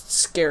 and it's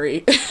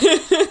scary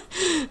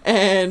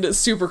and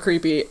super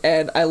creepy,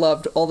 and I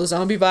loved all the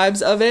zombie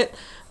vibes of it.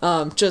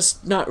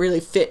 Just not really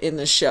fit in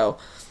this show.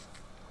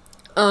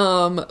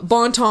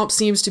 Bontemps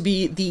seems to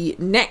be the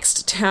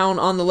next town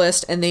on the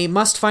list, and they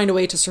must find a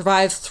way to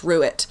survive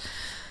through it.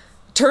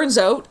 Turns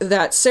out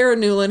that Sarah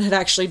Newlin had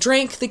actually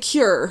drank the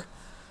cure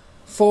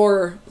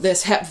for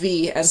this Hep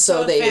V, and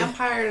so they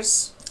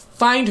vampires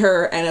find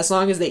her, and as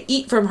long as they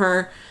eat from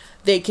her,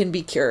 they can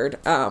be cured.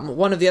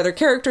 One of the other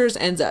characters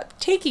ends up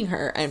taking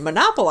her and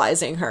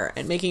monopolizing her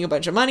and making a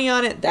bunch of money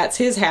on it. That's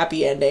his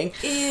happy ending.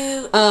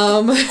 Ew.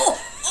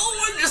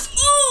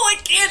 I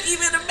can't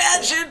even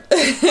imagine.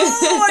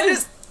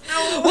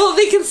 No. Well,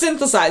 they can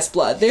synthesize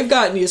blood. They've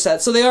gotten used to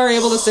that. So they are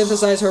able to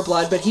synthesize her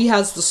blood, but he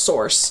has the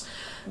source.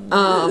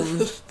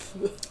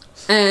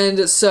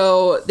 And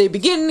so they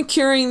begin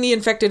curing the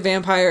infected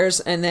vampires,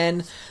 and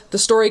then the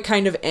story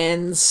kind of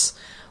ends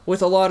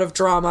with a lot of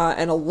drama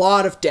and a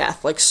lot of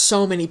death. Like,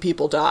 so many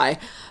people die.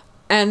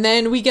 And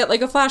then we get,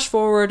 like, a flash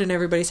forward, and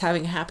everybody's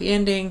having a happy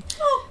ending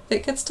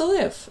that gets to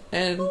live.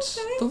 And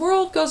the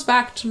world goes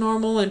back to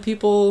normal, and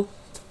people...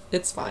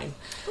 It's fine.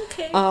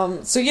 Okay.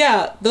 So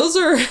yeah, those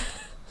are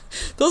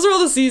all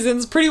the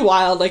seasons. Pretty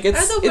wild. Like,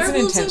 it's an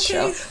intense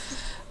show.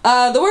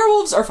 The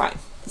werewolves are fine.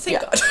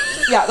 Thank God.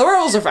 Yeah, the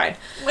werewolves are fine.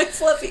 My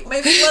fluffy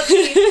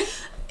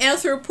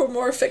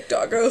anthropomorphic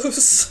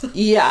doggos.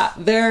 Yeah,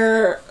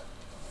 they're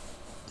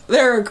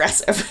they're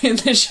aggressive in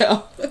the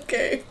show.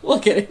 Okay. We'll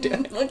get into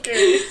it.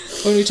 Okay.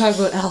 When we talk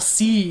about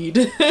Alcide,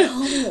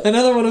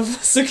 another one of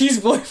Sookie's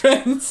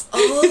boyfriends.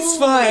 Oh. It's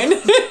fine.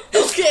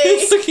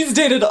 Okay. Sookie's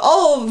dated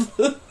all of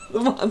the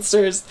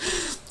monsters.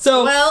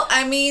 So well,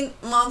 I mean,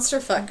 monster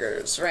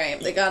fuckers, right?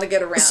 They gotta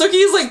get around.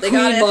 Sookie's like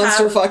queen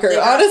monster fucker,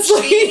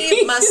 honestly.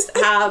 She must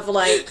have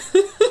like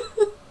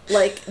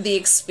the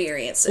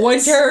experiences.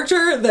 One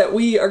character that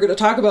we are going to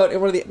talk about in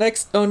one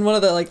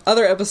of the like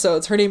other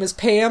episodes. Her name is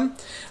Pam.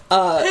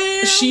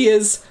 Pam. She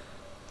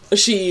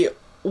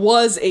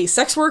was a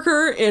sex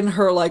worker in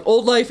her like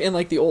old life in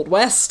like the old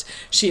west.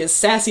 She is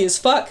sassy as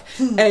fuck,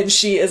 and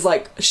she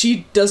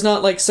does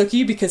not like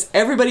Sookie because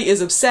everybody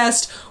is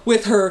obsessed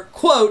with her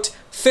quote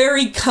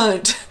fairy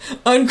cunt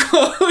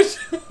unquote.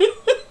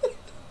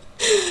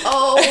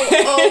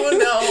 Oh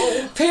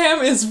no.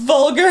 Pam is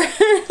vulgar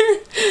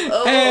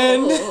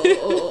and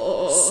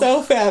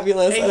so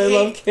fabulous, and I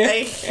love Pam. I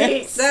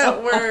hate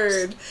that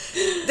word.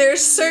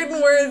 There's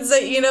certain words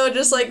that,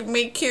 just like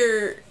make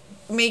you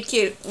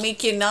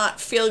not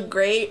feel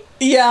great.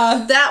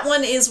 Yeah. That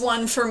one is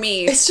one for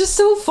me. It's just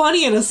so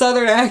funny in a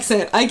southern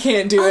accent. I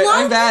can't do it.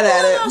 I'm bad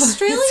at it. In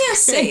Australia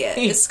say it.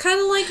 It's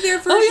kind of like their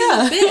version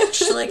of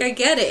bitch. Like, I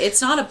get it.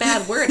 It's not a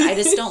bad word. I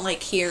just don't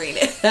like hearing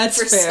it.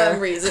 That's for fair. some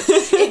reason.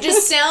 It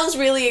just sounds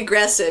really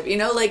aggressive.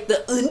 Like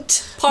the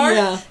part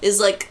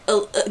is like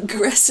a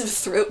aggressive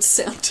throat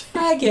sound.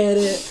 I get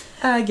it.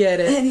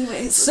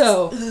 Anyways.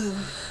 So,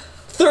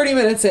 30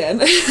 minutes in.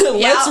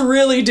 Let's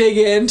really dig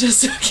into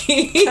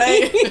Sookie.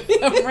 Okay,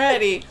 I'm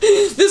ready.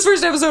 This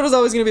first episode was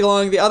always going to be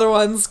long. The other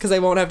ones, because I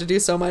won't have to do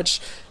so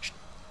much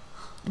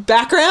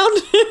background,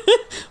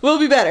 will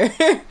be better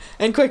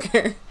and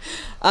quicker.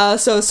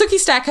 So Sookie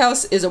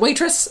Stackhouse is a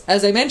waitress,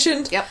 as I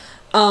mentioned. Yep.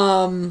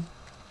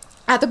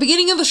 At the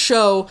beginning of the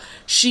show,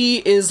 she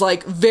is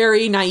like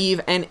very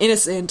naive and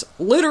innocent,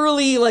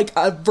 literally like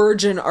a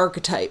virgin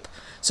archetype.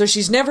 So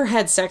she's never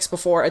had sex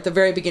before at the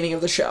very beginning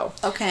of the show.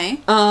 Okay.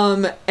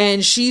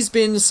 And she's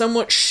been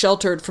somewhat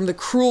sheltered from the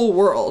cruel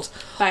world.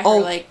 By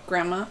her,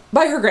 grandma?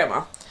 By her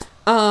grandma.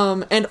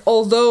 And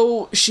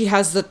although she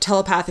has the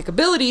telepathic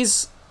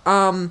abilities,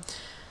 and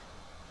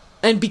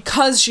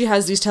because she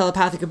has these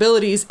telepathic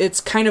abilities, it's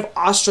kind of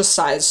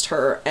ostracized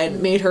her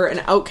and made her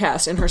an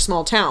outcast in her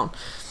small town.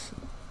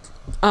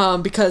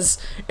 Because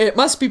it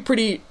must be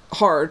pretty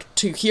hard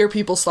to hear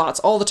people's thoughts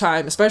all the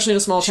time, especially in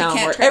a small town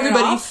where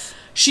everybody...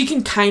 She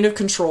can kind of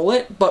control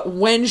it, but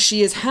when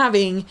she is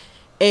having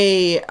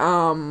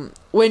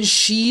when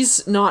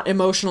she's not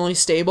emotionally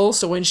stable,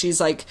 so when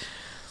she's like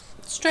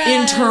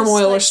in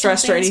turmoil or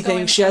stressed or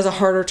anything, she has a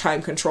harder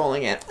time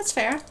controlling it. That's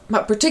fair.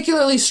 But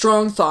particularly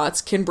strong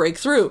thoughts can break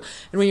through.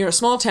 And when you're a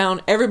small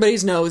town,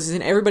 everybody's nose is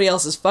in everybody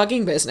else's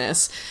fucking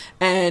business.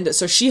 And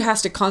so she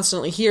has to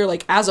constantly hear,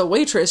 like, as a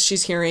waitress,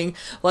 she's hearing,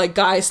 like,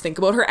 guys think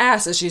about her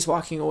ass as she's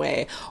walking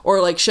away. Or,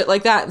 like, shit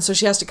like that. And so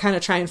she has to kind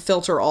of try and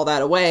filter all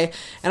that away.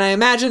 And I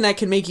imagine that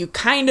can make you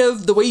kind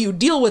of, the way you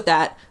deal with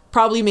that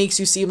probably makes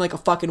you seem like a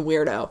fucking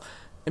weirdo.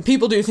 And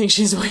people do think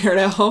she's a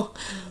weirdo.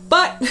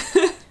 But...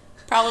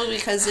 Probably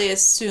because they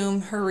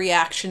assume her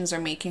reactions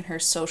are making her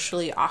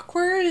socially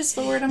awkward, is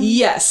the word I'm...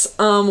 Yes.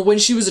 When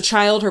she was a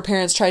child, her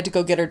parents tried to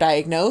go get her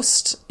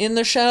diagnosed in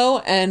the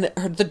show, and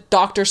the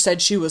doctor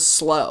said she was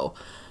slow.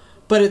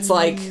 But it's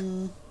like,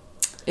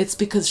 it's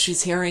because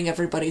she's hearing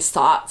everybody's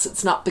thoughts.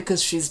 It's not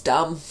because she's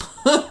dumb.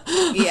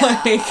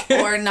 Yeah.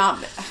 Or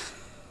not...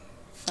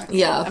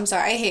 Yeah. I'm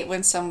sorry, I hate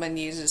when someone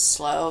uses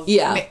slow.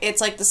 Yeah.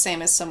 It's like the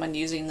same as someone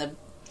using the...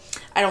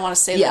 I don't want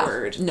to say the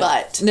word,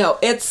 but... No,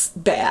 it's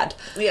bad.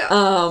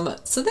 Yeah.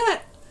 So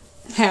that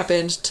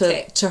happened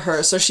to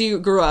her. So she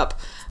grew up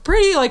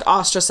pretty, like,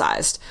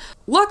 ostracized.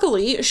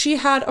 Luckily, she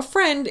had a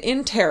friend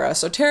in Tara.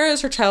 So Tara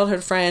is her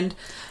childhood friend.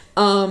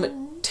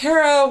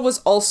 Tara was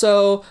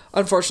also,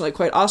 unfortunately,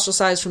 quite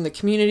ostracized from the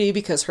community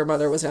because her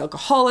mother was an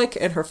alcoholic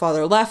and her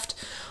father left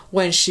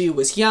when she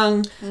was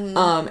young,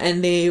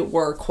 and they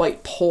were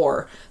quite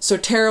poor. So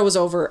Tara was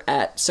over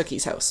at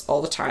Sookie's house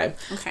all the time.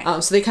 Okay.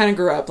 So they kind of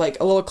grew up, like,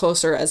 a little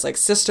closer as, like,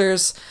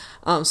 sisters.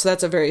 So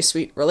that's a very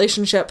sweet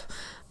relationship.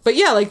 But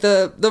yeah, like,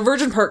 the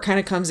virgin part kind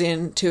of comes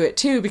into it,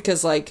 too,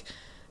 because, like,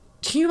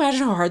 can you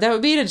imagine how hard that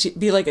would be to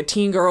be, like, a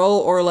teen girl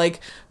or, like,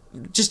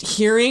 just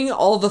hearing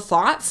all the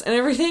thoughts and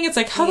everything? It's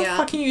like, how the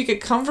fuck can you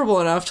get comfortable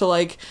enough to,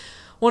 like...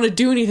 want to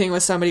do anything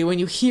with somebody when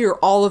you hear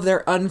all of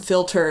their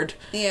unfiltered,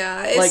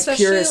 like,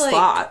 purest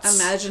thoughts.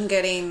 Imagine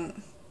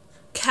getting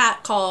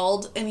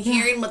catcalled and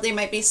hearing what they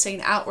might be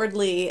saying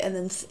outwardly, and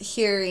then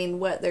hearing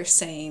what they're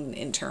saying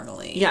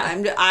internally.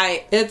 Yeah,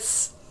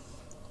 it's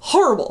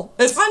horrible.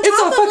 It's a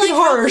of, fucking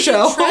horror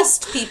show. You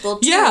trust people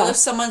too. If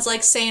someone's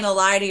like saying a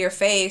lie to your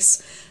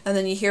face, and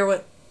then you hear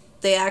what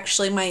they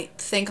actually might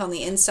think on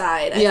the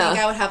inside. I think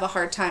I would have a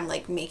hard time,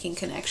 like, making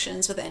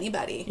connections with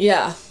anybody.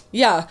 Yeah.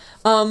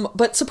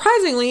 But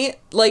surprisingly,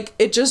 like,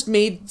 it just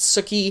made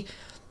Sookie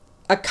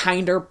a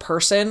kinder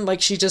person.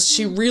 Like, she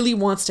really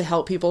wants to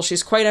help people.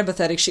 She's quite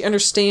empathetic. She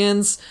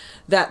understands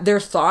that their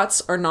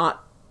thoughts are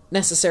not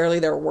necessarily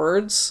their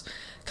words,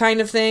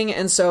 kind of thing.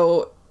 And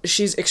so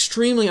she's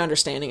extremely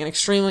understanding and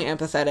extremely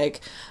empathetic,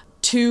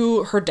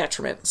 to her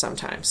detriment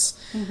sometimes.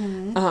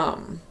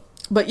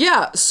 But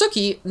yeah,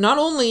 Sookie, not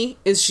only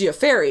is she a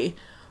fairy,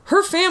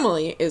 her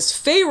family is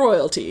fae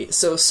royalty.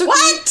 So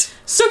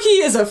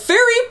Sookie is a fairy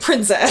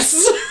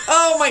princess.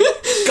 Oh my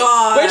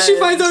god. When she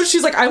finds out,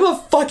 she's like, I'm a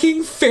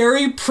fucking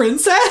fairy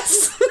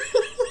princess.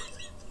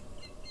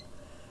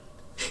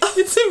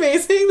 It's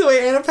amazing the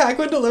way Anna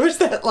Paquin delivers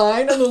that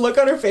line and the look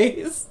on her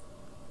face.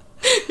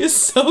 It's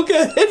so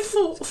good. Okay.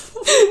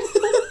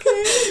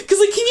 Because,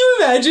 like, can you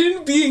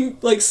imagine being,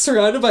 like,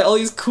 surrounded by all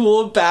these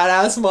cool,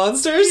 badass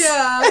monsters?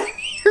 Yeah. And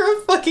you're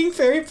a fucking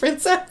fairy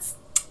princess.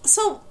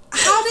 So,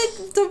 how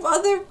did the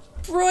other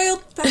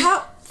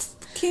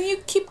can you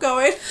keep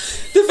going?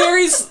 The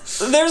fairies,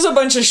 there's a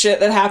bunch of shit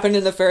that happened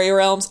in the fairy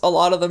realms. A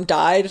lot of them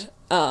died,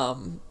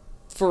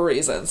 for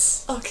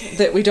reasons. Okay.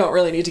 That we don't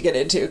really need to get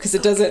into, because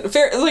it doesn't,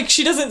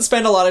 she doesn't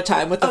spend a lot of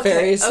time with the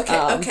fairies. Okay.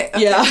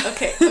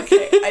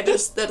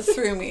 That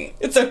threw me.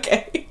 It's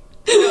okay.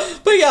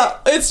 But yeah,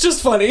 it's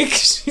just funny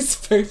because she's a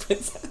fairy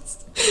princess.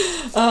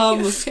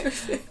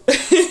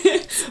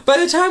 By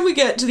the time we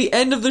get to the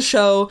end of the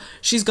show,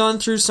 she's gone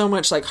through so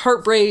much, like,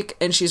 heartbreak,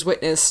 and she's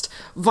witnessed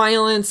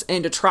violence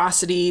and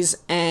atrocities,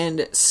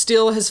 and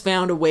still has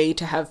found a way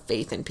to have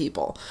faith in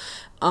people.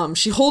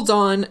 She holds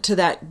on to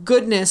that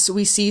goodness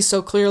we see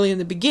so clearly in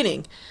the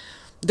beginning.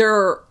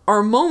 There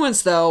are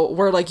moments, though,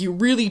 where, like, you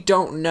really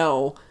don't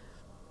know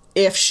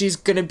if she's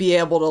gonna be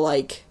able to,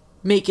 like,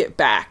 make it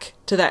back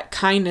to that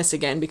kindness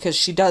again, because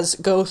she does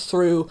go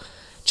through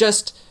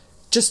just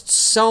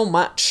so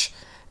much.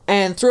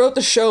 And throughout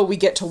the show, we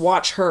get to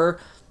watch her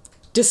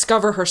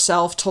discover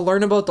herself, to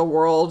learn about the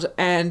world,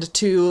 and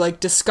to, like,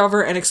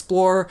 discover and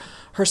explore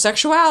her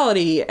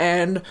sexuality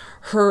and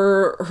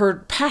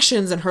her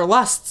passions and her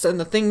lusts and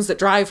the things that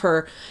drive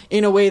her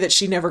in a way that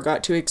she never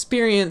got to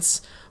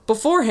experience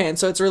beforehand.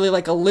 So it's really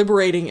like a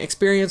liberating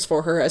experience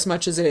for her as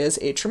much as it is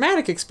a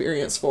traumatic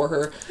experience for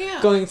her,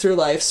 going through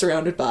life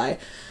surrounded by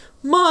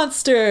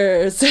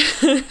monsters.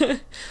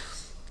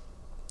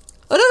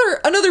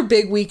 Another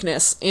big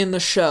weakness in the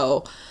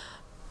show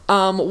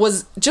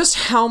was just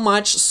how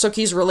much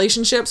Sookie's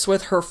relationships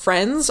with her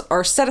friends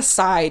are set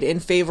aside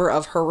in favor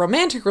of her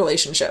romantic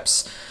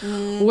relationships,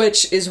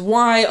 which is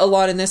why a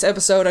lot in this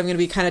episode I'm going to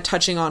be kind of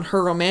touching on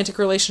her romantic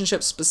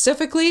relationships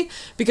specifically,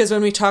 because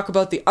when we talk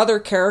about the other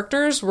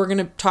characters, we're going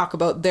to talk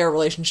about their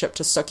relationship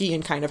to Sookie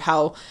and kind of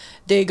how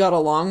they got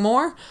along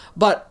more.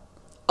 But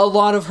a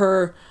lot of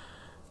her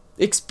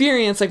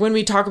experience, like when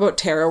we talk about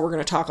Tara, we're going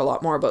to talk a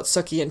lot more about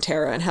Sookie and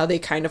Tara and how they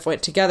kind of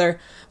went together.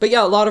 But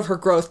yeah, a lot of her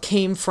growth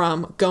came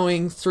from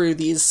going through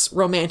these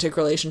romantic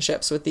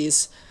relationships with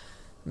these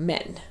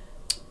men.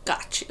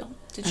 Got you.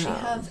 Did she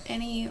have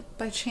any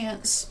by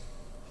chance?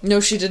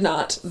 No, she did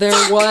not. There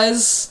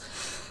was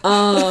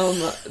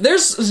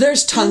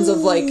there's tons of,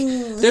 like,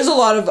 there's a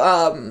lot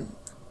of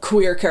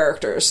queer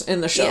characters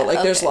in the show.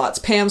 There's lots.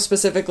 Pam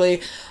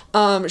specifically.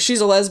 She's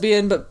a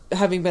lesbian, but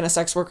having been a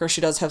sex worker,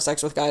 she does have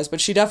sex with guys,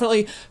 but she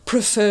definitely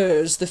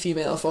prefers the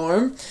female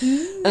form,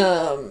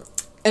 and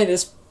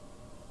is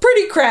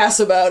pretty crass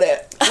about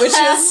it, which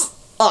is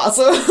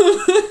awesome.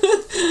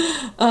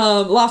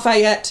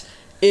 Lafayette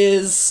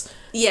is,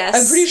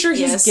 I'm pretty sure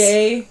he's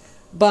gay,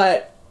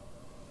 but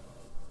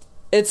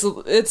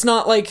it's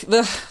not like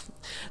that's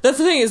the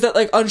thing, is that,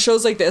 like, on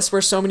shows like this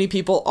where so many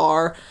people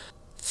are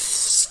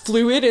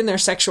fluid in their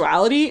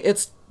sexuality,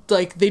 it's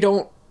like they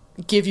don't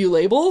give you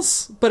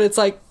labels, but it's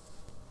like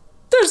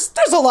there's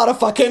a lot of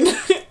fucking and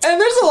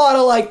there's a lot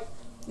of, like,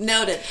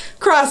 noted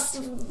cross.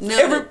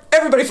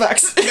 Everybody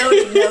fucks.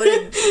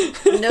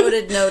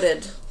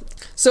 Noted.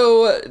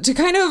 So to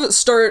kind of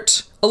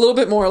start a little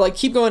bit more, like,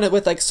 keep going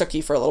with, like,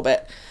 Sookie for a little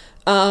bit.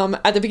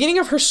 At the beginning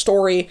of her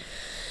story,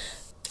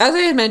 as I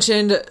had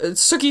mentioned,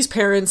 Sookie's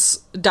parents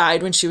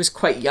died when she was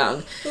quite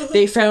young.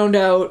 They found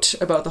out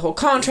about the whole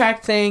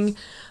contract thing.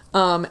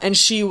 And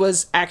she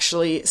was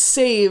actually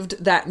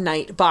saved that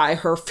night by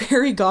her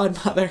fairy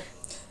godmother.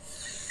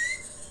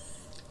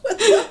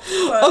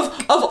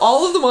 Of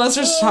all of the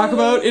monsters to talk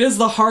about, it is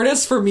the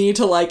hardest for me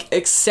to, like,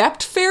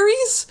 accept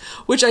fairies,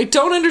 which I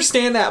don't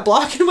understand that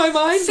block in my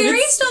mind.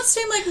 Fairies don't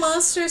seem like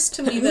monsters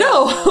to me, though.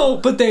 No,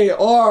 but they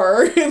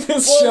are in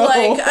this show.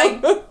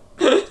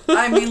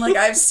 I mean, like,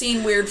 I've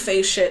seen weird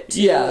face shit,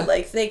 too. Yeah.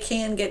 Like, they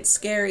can get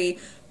scary,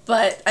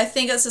 but I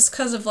think it's just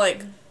because of,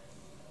 like,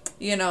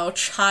 you know,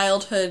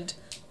 childhood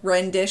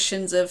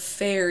renditions of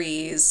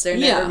fairies. They're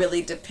never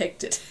really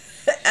depicted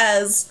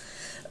as,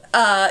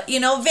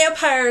 you know,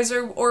 vampires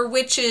or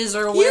witches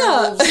or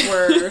werewolves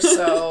were,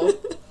 so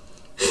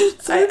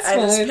I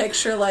just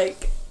picture,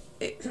 like,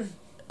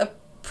 a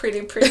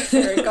pretty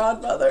fairy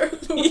godmother.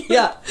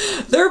 Yeah,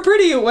 they're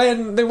pretty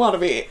when they want to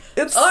be.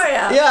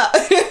 Yeah.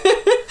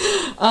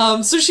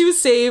 So she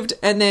was saved,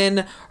 and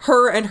then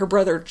her and her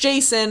brother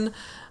Jason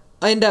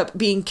end up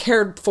being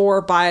cared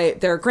for by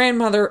their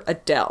grandmother,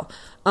 Adele.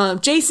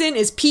 Jason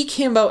is peak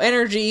himbo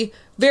energy,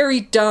 very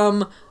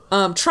dumb,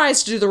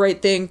 tries to do the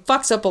right thing,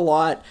 fucks up a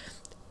lot,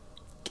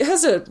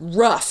 has a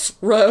rough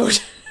road,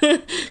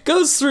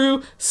 goes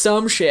through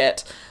some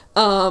shit.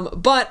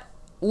 But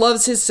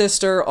loves his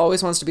sister,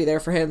 always wants to be there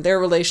for him. Their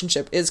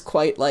relationship is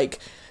quite, like,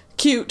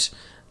 cute,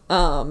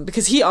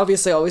 because he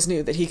obviously always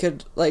knew that he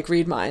could, like,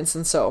 read minds,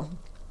 and so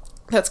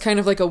that's kind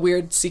of like a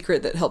weird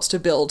secret that helps to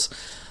build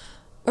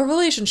a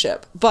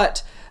relationship.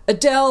 But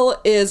Adele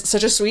is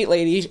such a sweet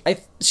lady.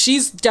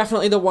 She's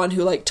definitely the one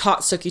who, like,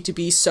 taught Sookie to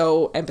be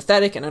so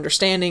empathetic and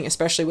understanding,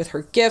 especially with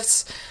her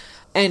gifts.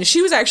 And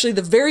she was actually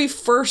the very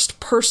first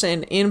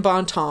person in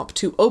Bontemps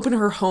to open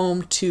her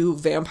home to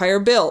Vampire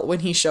Bill when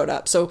he showed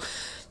up. So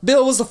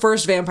Bill was the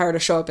first vampire to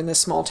show up in this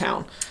small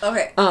town.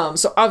 Okay.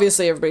 So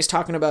obviously everybody's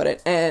talking about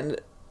it.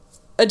 And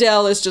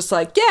Adele is just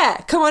like, yeah,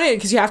 come on in,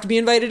 because you have to be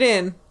invited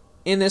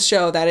in this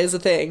show. That is a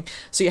thing.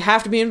 So you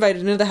have to be invited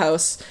into the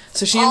house.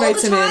 So she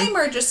invites him in. All the time,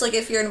 or just like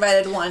if you're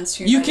invited once,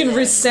 you can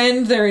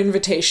rescind their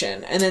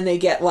invitation, and then they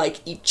get,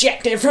 like,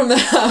 ejected from the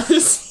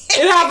house.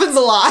 It happens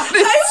a lot.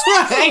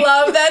 I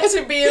love that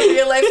to be a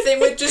real life thing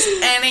with just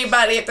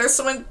anybody. If there's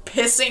someone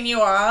pissing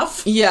you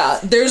off. Yeah,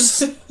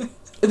 there's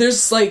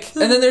like,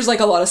 and then there's, like,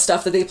 a lot of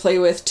stuff that they play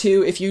with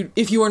too. If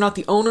you are not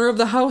the owner of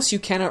the house, you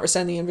cannot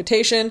rescind the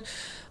invitation,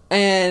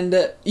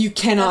 and you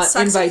cannot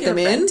invite them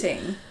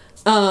in.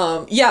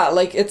 Yeah,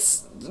 like,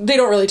 they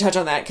don't really touch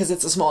on that because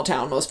it's a small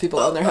town. Most people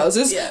own their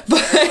houses. Yeah.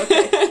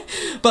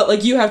 But,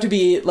 like, you have to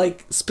be,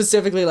 like,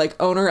 specifically, like,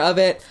 owner of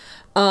it.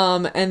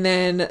 And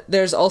then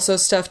there's also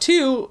stuff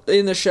too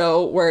in the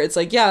show where it's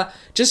like, yeah,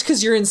 just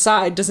because you're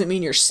inside doesn't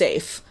mean you're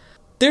safe.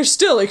 They're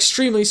still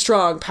extremely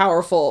strong,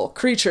 powerful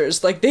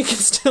creatures. Like, they can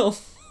still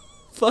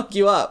fuck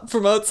you up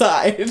from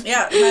outside.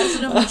 Yeah,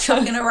 imagine them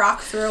chucking a rock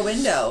through a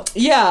window.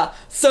 Yeah,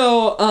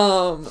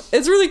 so,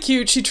 it's really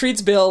cute. She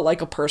treats Bill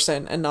like a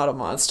person and not a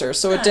monster.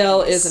 So nice.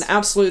 Adele is an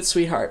absolute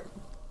sweetheart.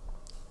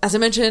 As I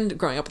mentioned,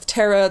 growing up with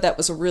Tara, that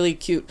was a really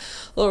cute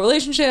little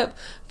relationship.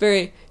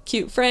 Very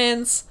cute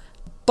friends.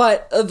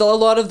 But a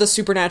lot of the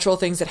supernatural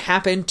things that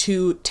happened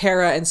to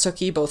Tara and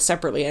Sookie, both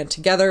separately and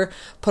together,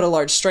 put a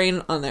large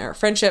strain on their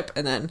friendship,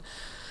 and then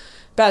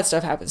bad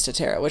stuff happens to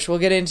Tara, which we'll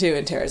get into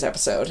in Tara's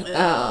episode.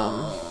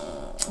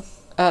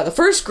 The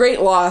first great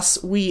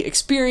loss we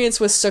experience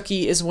with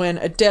Sookie is when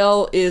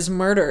Adele is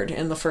murdered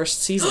in the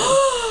first season.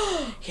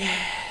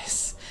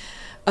 Yes.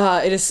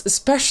 It is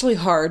especially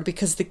hard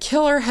because the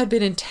killer had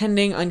been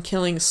intending on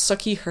killing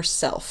Sookie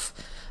herself,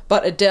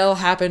 but Adele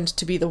happened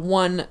to be the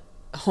one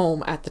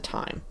home at the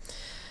time.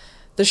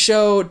 The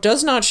show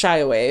does not shy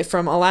away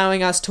from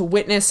allowing us to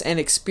witness and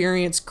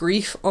experience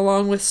grief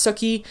along with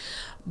Sookie.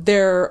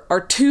 There are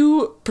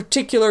two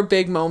particular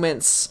big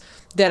moments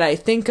that I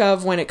think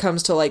of when it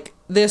comes to, like,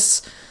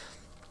 this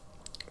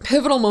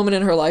pivotal moment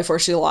in her life where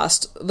she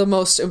lost the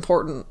most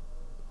important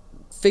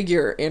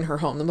figure in her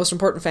home, the most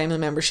important family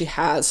member she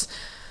has,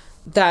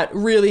 that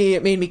really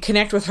made me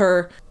connect with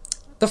her.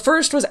 The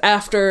first was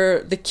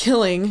after the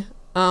killing.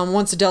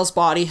 Once Adele's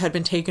body had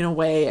been taken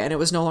away and it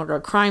was no longer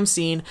a crime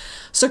scene,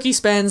 Sookie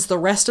spends the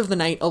rest of the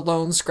night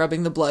alone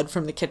scrubbing the blood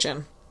from the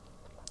kitchen.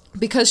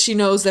 Because she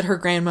knows that her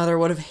grandmother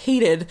would have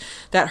hated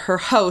that her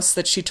house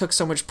that she took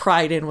so much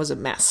pride in was a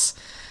mess.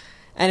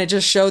 And it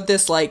just showed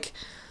this, like,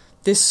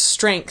 this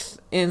strength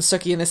in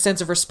Sookie and this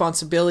sense of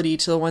responsibility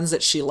to the ones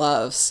that she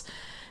loves.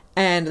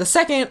 And the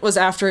second was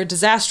after a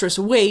disastrous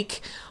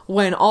wake,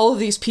 when all of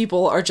these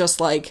people are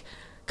just, like,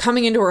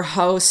 coming into her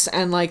house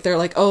and, like, they're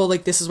like, oh,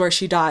 like, this is where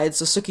she died.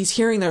 So Sookie's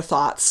hearing their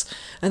thoughts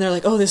and they're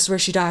like, oh, this is where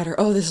she died, or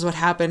oh, this is what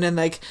happened. And,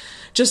 like,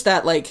 just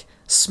that, like,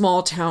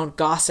 small town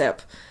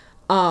gossip.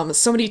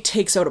 Somebody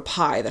takes out a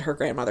pie that her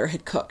grandmother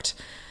had cooked,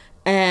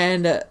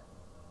 and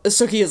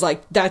Sookie is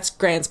like, that's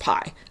Gran's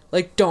pie,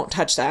 like, don't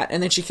touch that.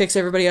 And then she kicks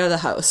everybody out of the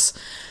house.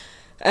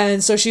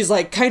 And so she's,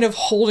 like, kind of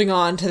holding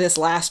on to this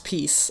last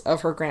piece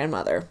of her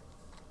grandmother.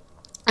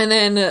 And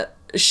then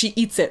she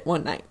eats it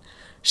one night.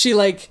 She,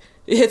 like,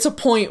 hits a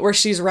point where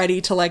she's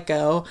ready to let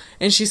go,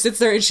 and she sits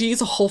there and she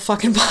eats a whole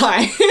fucking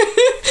pie.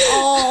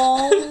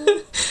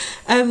 Aww.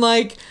 And,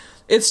 like,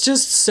 it's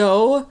just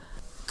so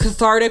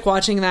cathartic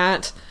watching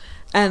that,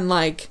 and,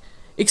 like,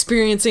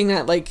 experiencing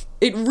that. Like,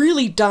 it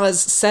really does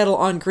settle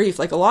on grief.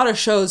 Like, a lot of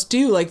shows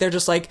do, like, they're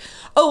just like,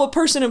 oh, a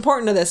person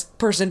important to this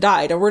person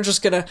died, and we're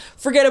just gonna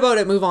forget about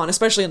it, move on.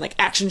 Especially in, like,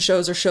 action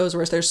shows or shows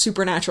where there's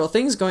supernatural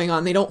things going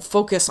on, they don't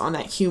focus on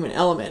that human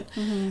element.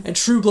 Mm-hmm. And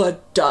True Blood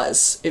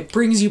does. It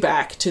brings you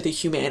back to the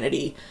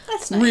humanity.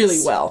 That's nice.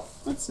 Really well.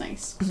 That's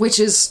nice. Which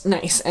is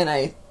nice, and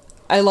I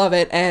love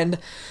it. And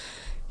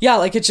yeah,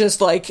 like, it's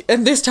just, like,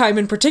 and this time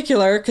in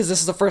particular, because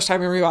this is the first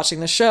time I'm rewatching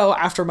the show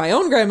after my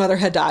own grandmother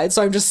had died,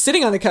 so I'm just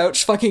sitting on the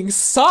couch fucking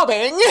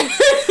sobbing.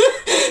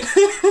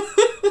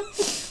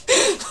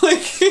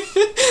 like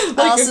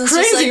a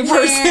crazy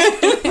person.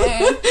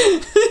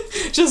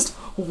 Just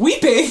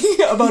weeping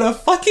about a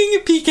fucking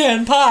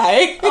pecan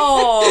pie.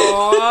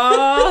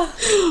 Aww.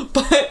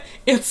 But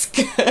it's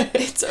good.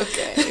 It's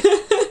okay.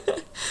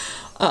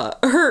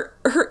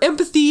 Her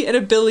empathy and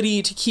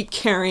ability to keep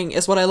caring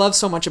is what I love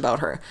so much about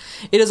her.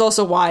 It is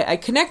also why I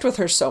connect with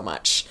her so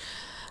much.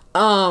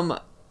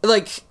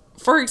 Like,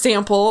 for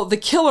example, the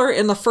killer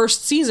in the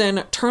first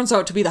season turns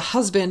out to be the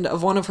husband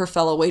of one of her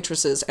fellow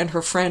waitresses and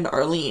her friend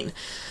Arlene.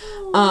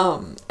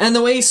 And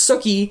the way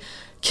Sookie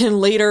can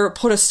later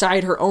put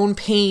aside her own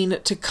pain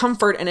to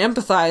comfort and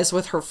empathize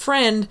with her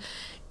friend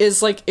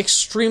is, like,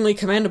 extremely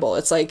commendable.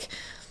 It's like,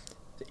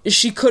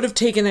 she could have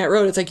taken that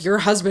road. It's like, your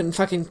husband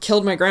fucking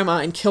killed my grandma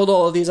and killed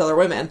all of these other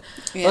women.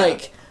 Yeah.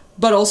 Like,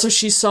 but also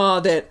she saw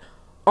that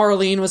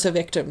Arlene was a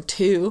victim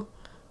too,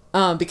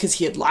 because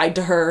he had lied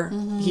to her.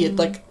 Mm-hmm. He had,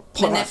 like,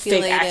 put on a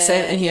fake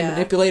accent and he had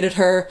manipulated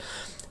her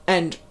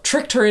and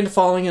tricked her into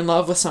falling in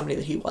love with somebody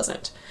that he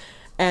wasn't.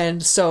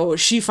 And so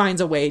she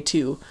finds a way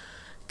to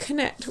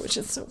connect, which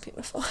is so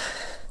beautiful.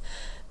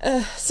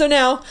 So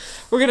now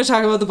we're going to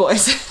talk about the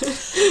boys.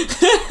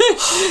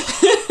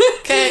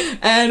 Okay.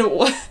 And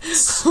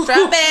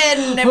strap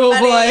in, everybody.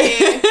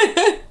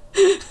 Oh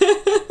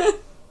boy.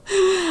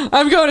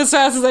 I'm going as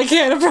fast as I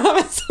can, I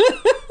promise.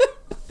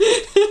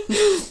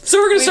 So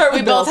we're going to start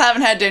with Bill. We both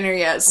haven't had dinner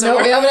yet. So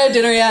no, we haven't had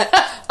dinner yet.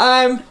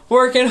 I'm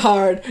working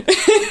hard.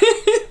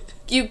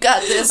 You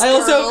got this, girl. I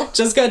also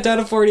just got done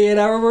a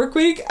 48-hour work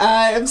week.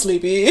 I am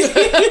sleepy.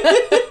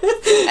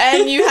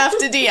 And you have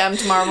to DM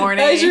tomorrow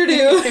morning. I sure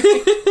do.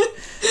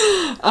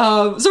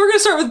 So we're going to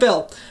start with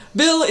Bill.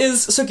 Bill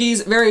is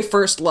Sookie's very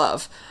first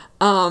love.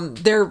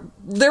 Their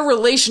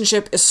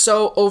relationship is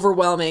so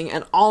overwhelming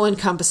and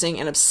all-encompassing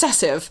and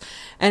obsessive,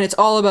 and it's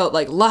all about,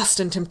 like, lust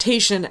and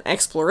temptation and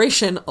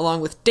exploration along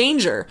with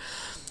danger.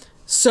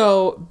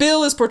 So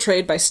Bill is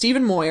portrayed by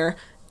Stephen Moyer,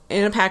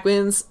 Anna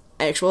Paquin's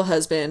actual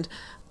husband.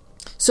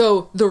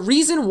 So the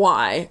reason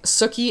why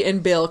Sookie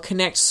and Bill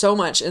connect so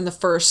much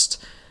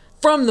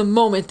from the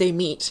moment they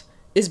meet,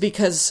 is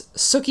because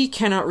Sookie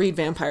cannot read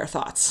vampire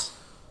thoughts.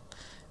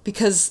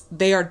 Because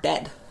they are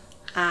dead.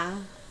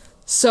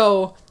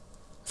 So,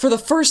 for the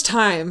first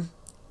time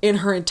in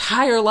her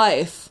entire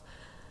life,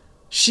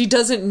 she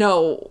doesn't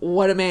know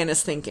what a man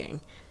is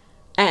thinking.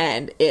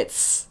 And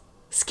it's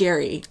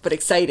scary, but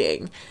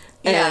exciting.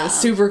 And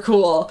super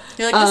cool.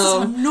 You're like, this is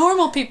how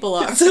normal people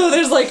are. So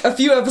there's, like, a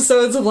few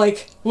episodes of,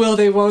 like, will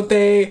they, won't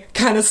they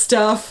kind of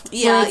stuff.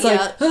 Yeah, where it's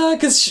like,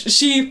 because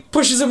she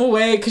pushes him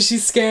away because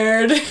she's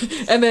scared.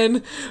 And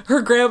then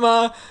her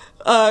grandma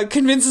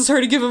convinces her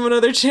to give him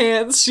another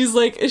chance. She's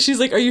like,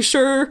 are you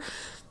sure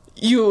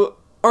you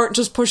aren't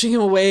just pushing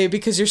him away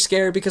because you're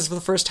scared because for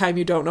the first time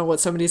you don't know what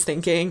somebody's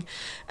thinking?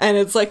 And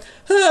it's like,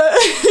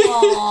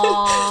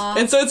 Aww.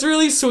 And so it's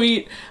really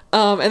sweet.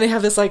 And they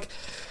have this, like,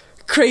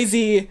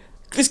 crazy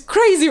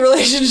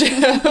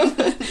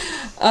relationship.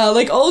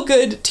 Like all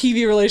good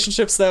TV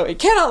relationships, though, it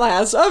cannot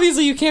last.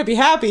 Obviously, you can't be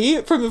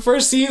happy from the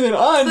first season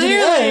on to the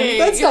end.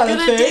 That's not a thing.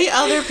 You're gonna date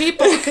other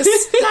people because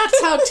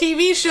that's how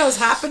TV shows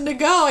happen to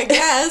go, I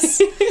guess.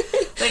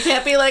 They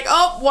can't be like,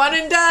 oh, one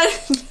and done.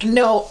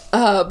 No,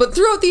 but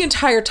throughout the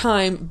entire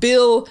time,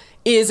 Bill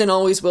is and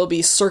always will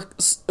be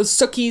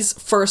Sookie's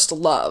first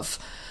love.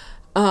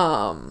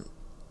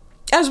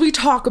 As we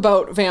talk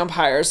about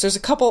vampires, there's a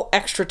couple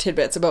extra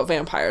tidbits about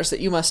vampires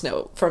that you must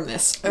know from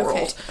this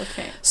world.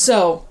 Okay.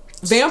 So,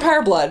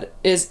 vampire blood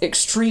has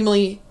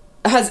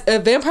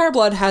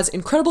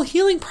incredible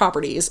healing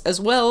properties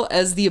as well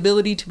as the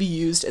ability to be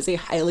used as a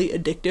highly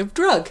addictive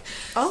drug.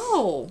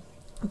 Oh.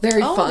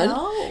 Very fun.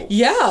 No.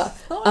 Yeah.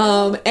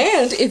 Oh.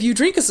 And if you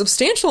drink a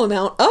substantial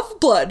amount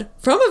of blood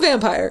from a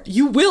vampire,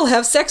 you will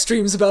have sex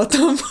dreams about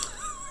them.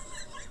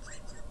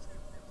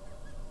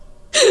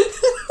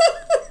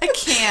 I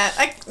can't.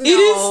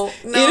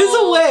 It is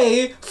a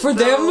way for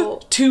them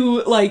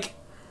to, like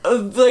kind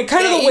of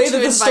the way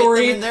that the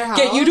story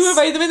get you to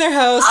invite them in their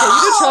house, get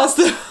you to trust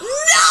them.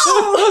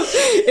 No!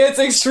 It's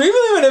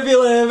extremely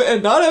manipulative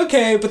and not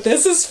okay, but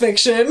this is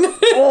fiction.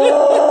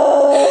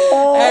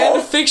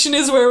 And fiction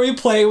is where we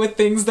play with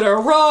things that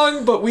are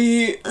wrong, but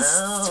we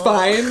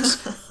find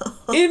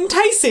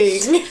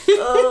enticing.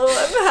 Oh,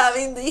 I'm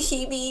having the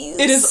heebies.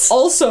 It is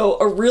also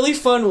a really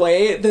fun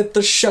way that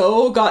the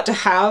show got to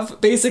have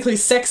basically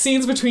sex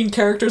scenes between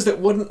characters that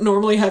wouldn't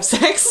normally have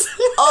sex.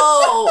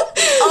 Oh,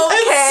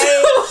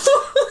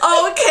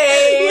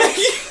 okay.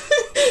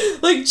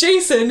 Like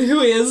Jason, who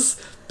is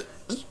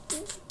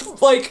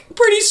like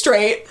pretty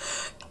straight,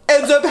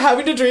 ends up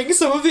having to drink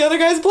some of the other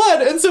guy's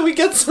blood, and so we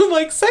get some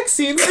like sex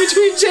scenes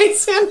between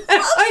Jason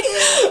and like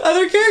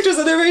other characters,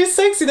 and they're very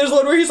sexy. There's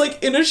one where he's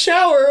like in a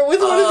shower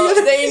with one of the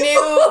other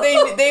people.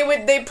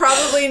 They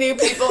probably knew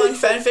people on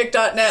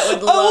fanfic.net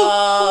would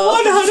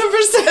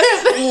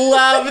 100%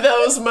 love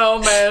those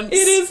moments.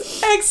 It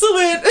is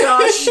excellent.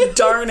 Gosh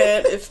darn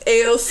it! If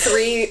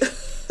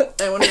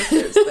AO3, I wonder if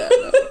there's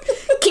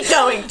that. Keep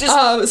going.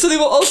 So they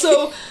will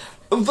also.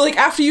 Like,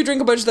 after you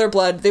drink a bunch of their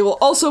blood, they will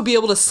also be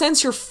able to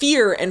sense your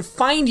fear and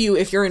find you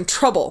if you're in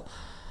trouble.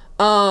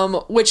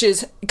 Which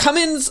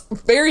comes in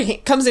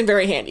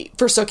very handy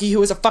for Sookie,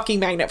 who is a fucking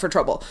magnet for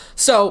trouble.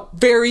 So,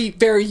 very,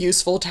 very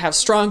useful to have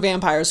strong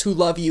vampires who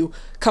love you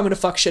coming to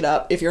fuck shit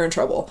up if you're in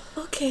trouble.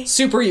 Okay.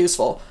 Super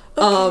useful.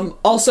 Okay.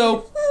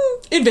 Also,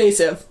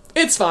 invasive.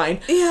 It's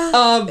fine.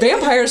 Yeah.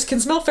 Vampires can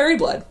smell fairy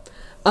blood.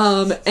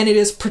 And it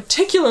is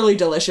particularly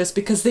delicious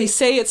because they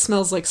say it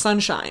smells like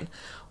sunshine,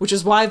 which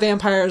is why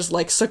vampires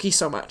like Sookie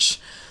so much.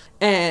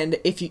 And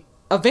if you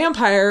a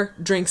vampire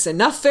drinks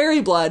enough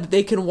fairy blood,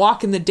 they can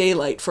walk in the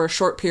daylight for a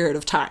short period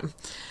of time.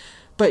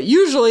 But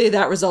usually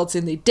that results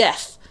in the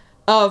death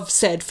of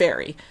said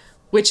fairy,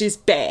 which is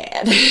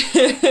bad.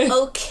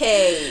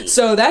 Okay.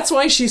 So that's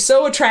why she's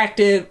so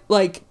attractive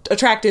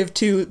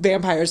to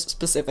vampires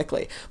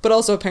specifically, but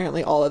also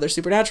apparently all other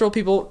supernatural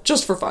people,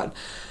 just for fun.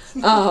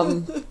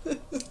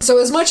 So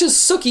as much as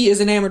Sookie is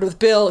enamored with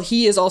Bill,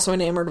 he is also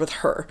enamored with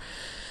her.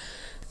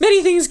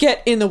 Many things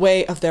get in the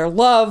way of their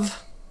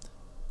love,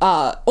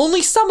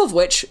 only some of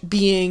which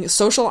being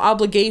social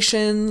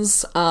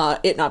obligations,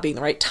 it not being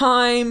the right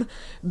time,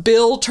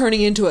 Bill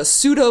turning into a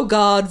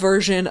pseudo-god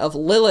version of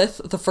Lilith,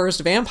 the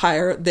first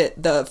vampire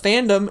that the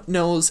fandom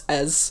knows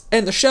as,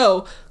 and the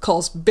show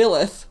calls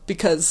Billith,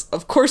 because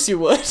of course you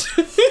would.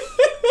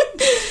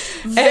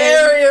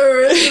 Very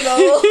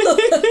original.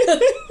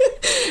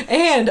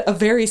 And a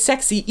very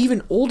sexy,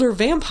 even older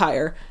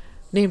vampire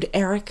named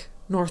Eric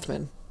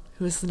Northman,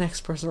 who is the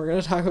next person we're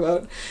going to talk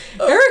about.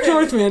 Okay. Eric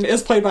Northman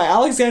is played by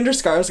Alexander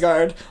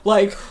Skarsgård,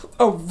 like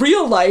a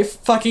real life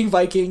fucking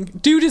Viking.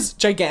 Dude is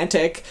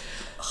gigantic,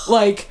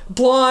 like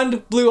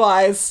blonde, blue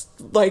eyes,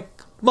 like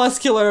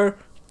muscular,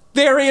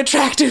 very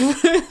attractive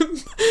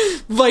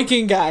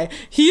Viking guy.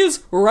 He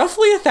is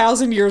roughly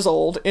 1,000 years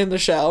old in the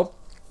show.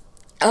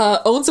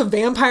 Owns a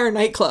vampire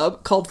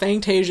nightclub called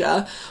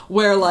Fangtasia,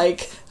 where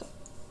like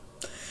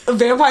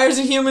vampires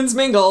and humans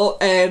mingle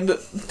and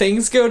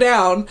things go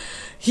down.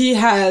 He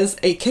has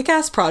a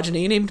kick-ass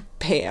progeny named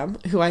Pam,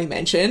 who I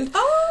mentioned.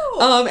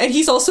 Oh. And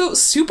he's also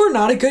super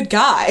not a good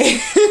guy.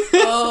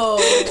 Oh,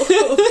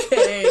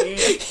 okay.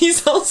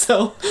 He's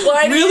also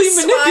Why really do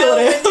you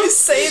manipulative. Smile when you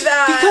say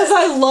that? Because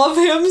I love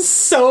him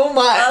so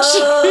much.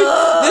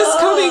 This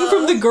coming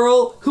from the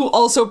girl who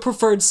also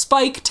preferred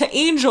Spike to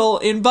Angel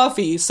in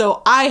Buffy,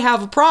 so I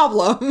have a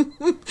problem.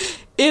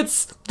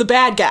 It's the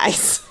bad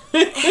guys.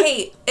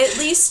 Hey, at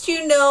least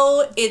you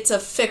know it's a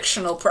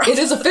fictional problem.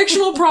 It is a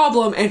fictional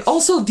problem, and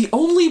also the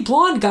only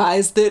blonde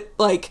guys that,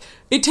 like,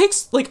 it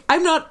takes, like,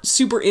 I'm not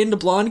super into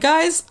blonde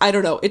guys. I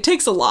don't know. It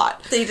takes a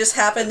lot. They just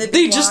happen to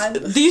be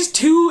blonde. These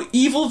two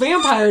evil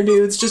vampire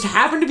dudes just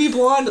happen to be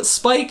blonde.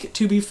 Spike,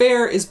 to be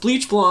fair, is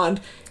bleach blonde.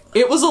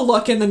 It was a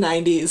look in the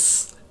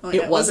 90s. Oh,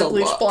 yeah. It was a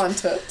bleach look. Blonde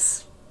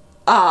tips?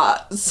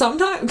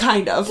 Sometimes,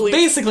 kind of.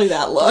 Basically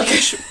that look.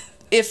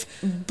 If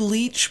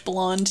bleach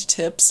blonde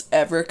tips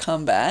ever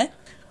come back,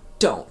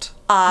 don't.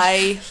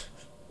 I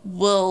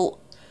will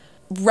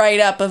write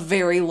up a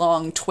very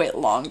long twit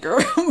longer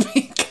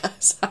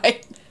because I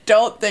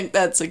don't think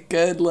that's a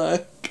good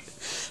look.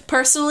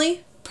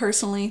 Personally,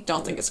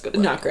 don't think it's a good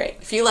look. Not great.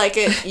 If you like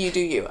it, you do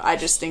you. I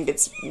just think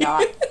it's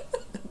not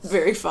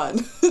very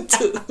fun.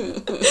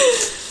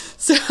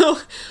 So,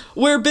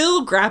 where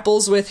Bill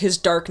grapples with his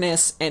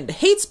darkness and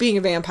hates being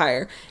a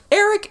vampire,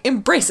 Eric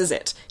embraces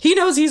it. He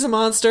knows he's a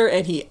monster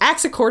and he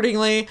acts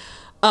accordingly.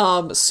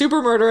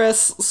 Super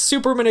murderous,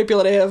 super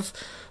manipulative,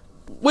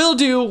 will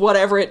do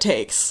whatever it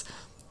takes.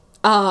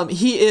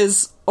 He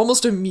is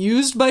almost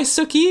amused by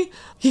Sookie.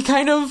 He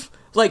kind of,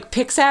 like,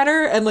 picks at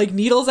her and, like,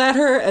 needles at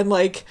her and,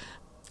 like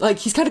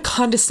he's kind of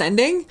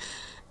condescending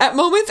at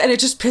moments, and it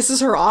just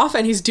pisses her off,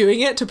 and he's doing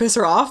it to piss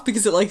her off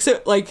because it likes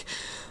it, like...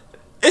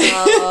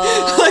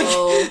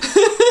 Oh.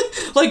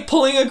 like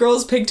pulling a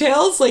girl's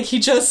pigtails, like he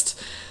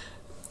just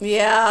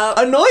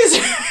annoys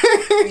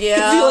her.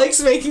 Yeah, he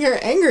likes making her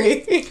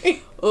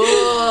angry.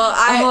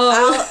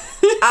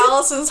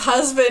 Allison's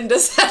husband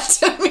does that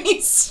to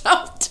me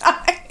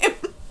sometimes.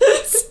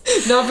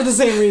 Not for the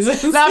same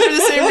reasons. Not for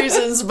the same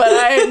reasons, but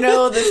I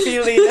know the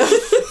feeling of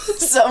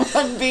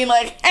someone being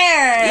like,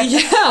 I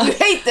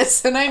hate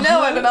this, and I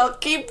know it, and I'll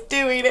keep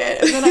doing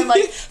it. And then I'm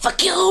like,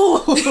 fuck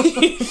you!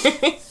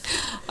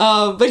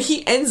 But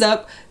he ends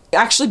up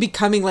actually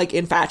becoming, like,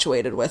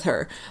 infatuated with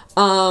her,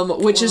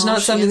 which is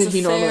not something that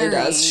he normally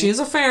does. She is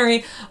a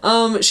fairy.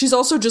 She's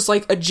also just,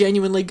 like, a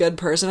genuinely good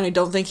person. I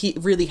don't think he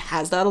really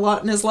has that a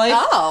lot in his life.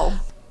 Oh.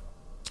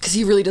 Because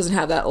he really doesn't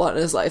have that a lot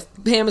in his life.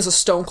 Pam is a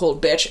stone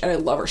cold bitch, and I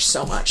love her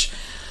so much.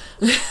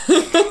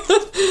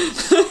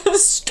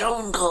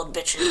 Stone cold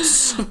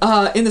bitches.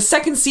 In the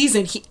second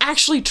season, he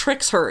actually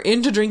tricks her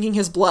into drinking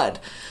his blood.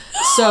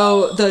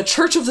 So the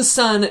Church of the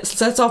Sun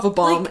sets off a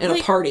bomb in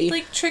a party.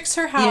 Like tricks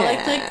her how?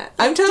 Yeah. Like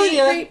I'm telling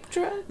you. Rape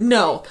drug?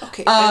 No.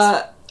 Okay.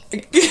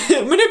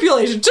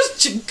 Manipulation.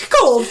 Just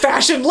good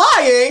old-fashioned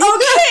lying. Okay,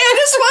 I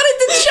just wanted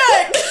to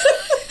check.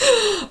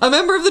 A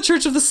member of the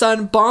Church of the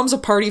Sun bombs a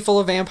party full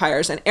of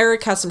vampires, and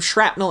Eric has some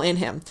shrapnel in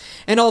him.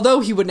 And although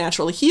he would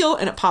naturally heal,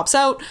 and it pops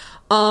out,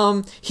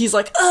 he's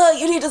like,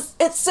 you need to,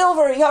 it's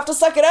silver, you have to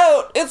suck it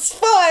out, it's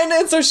fine.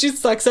 And so she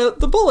sucks out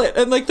the bullet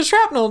and, like, the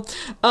shrapnel,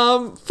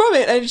 from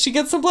it, and she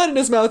gets some blood in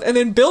his mouth, and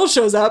then Bill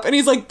shows up, and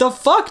he's like, the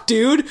fuck,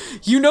 dude?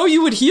 You know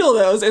you would heal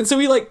those. And so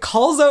he, like,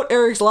 calls out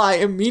Eric's lie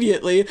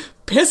immediately,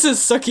 pisses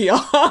Sookie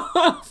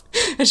off,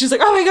 and she's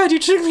like, oh my god, you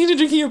tricked me into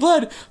drinking your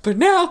blood. But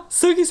now,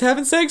 Sookie's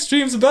having sex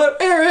dreams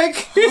about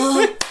Eric.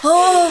 Yeah!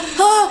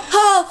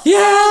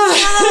 Yeah!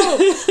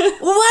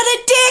 What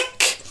a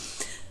dick!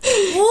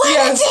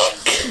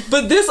 Yes.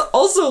 But this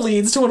also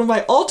leads to one of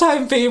my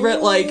all-time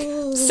favorite, like,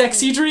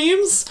 sexy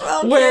dreams,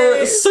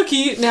 where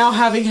Sookie, now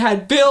having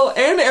had Bill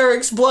and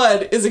Eric's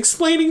blood, is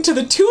explaining to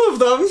the two of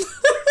them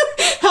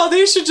how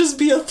they should just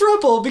be a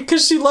throuple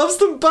because she loves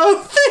them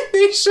both and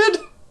they should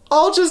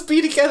all just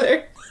be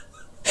together.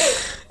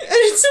 And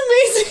it's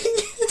amazing.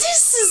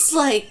 This is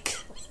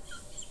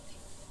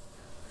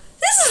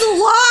a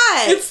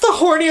lot. It's the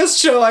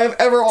horniest show I've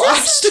ever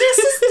watched. This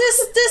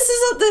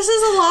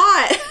is a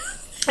lot.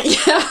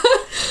 Yeah.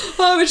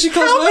 Oh, but she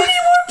calls How many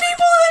more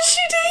people has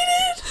she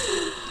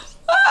dated?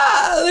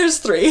 There's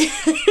 3.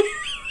 5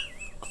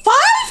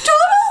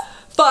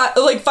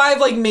 total? 5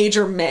 like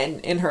major men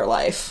in her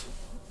life.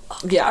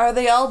 Okay. Yeah. Are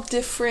they all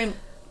different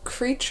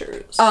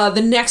creatures?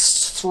 The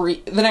next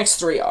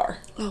 3 are.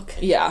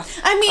 Okay. Yeah.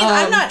 I mean,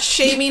 I'm not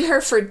shaming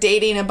her for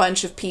dating a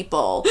bunch of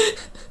people.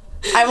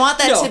 I want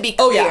that to be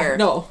clear. Oh yeah,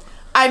 no.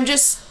 I'm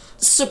just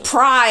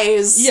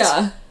surprised.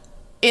 Yeah.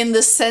 In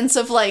the sense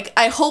of, like,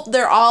 I hope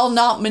they're all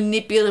not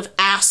manipulative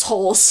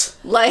assholes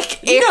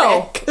like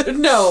Eric.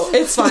 No,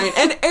 it's fine.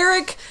 And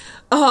Eric,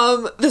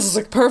 this is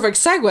a perfect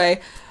segue.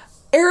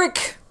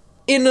 Eric,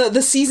 in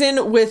the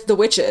season with the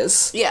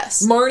witches,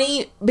 yes,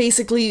 Marnie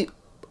basically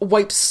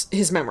wipes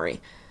his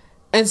memory.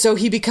 And so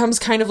he becomes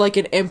kind of like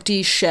an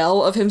empty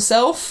shell of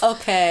himself.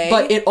 Okay.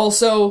 But it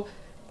also,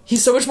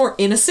 he's so much more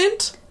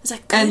innocent. Is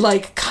that good? And,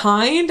 like,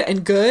 kind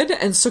and good,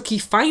 and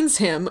Sookie finds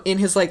him in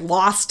his, like,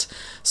 lost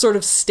sort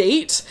of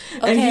state,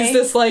 and he's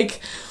this,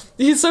 like,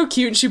 he's so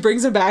cute, and she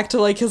brings him back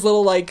to, like, his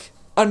little, like,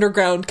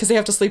 underground, because they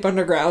have to sleep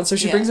underground, so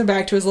she brings him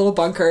back to his little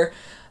bunker,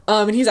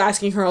 and he's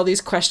asking her all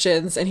these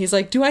questions, and he's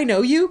like, do I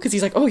know you? Because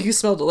he's like, oh, you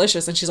smell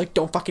delicious, and she's like,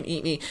 don't fucking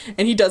eat me,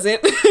 and he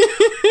doesn't.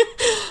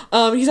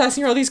 He's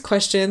asking her all these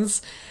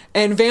questions,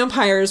 and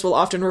vampires will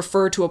often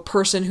refer to a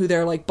person who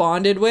they're, like,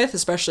 bonded with,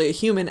 especially a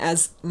human,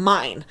 as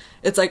mine.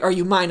 It's like, are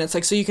you mine? It's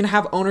like, so you can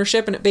have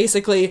ownership, and it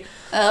basically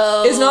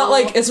is not,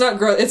 like, it's not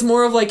gross. It's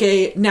more of, like,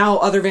 a now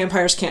other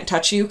vampires can't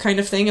touch you kind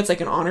of thing. It's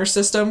like an honor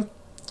system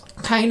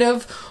kind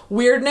of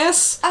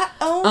weirdness.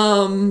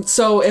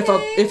 So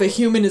if a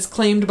human is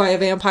claimed by a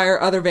vampire,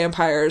 other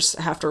vampires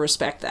have to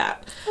respect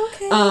that.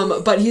 Okay.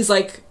 But he's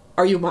like,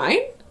 are you mine?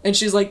 And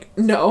she's like,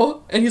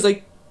 no. And he's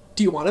like,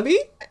 do you want to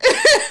be?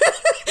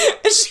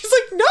 And she's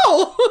like,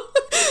 no.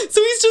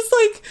 So he's just,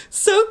 like,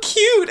 so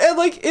cute and,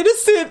 like,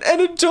 innocent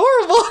and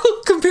adorable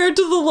compared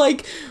to the,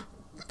 like,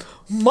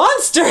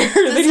 monster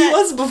that he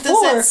was before.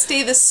 Does that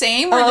stay the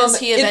same, or does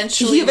he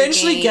eventually he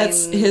eventually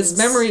gets his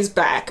memories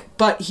back,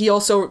 but he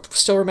also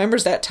still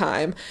remembers that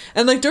time.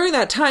 And, like, during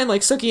that time,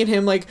 like, Sookie and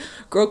him, like,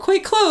 grow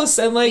quite close,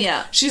 and, like,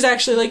 she's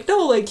actually like,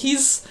 no, like,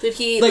 he's... Did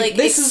he, like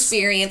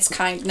experience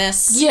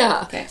kindness?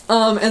 Yeah. Okay.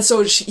 And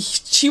so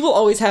she will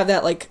always have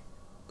that, like,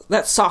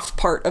 that soft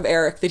part of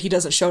Eric that he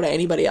doesn't show to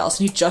anybody else,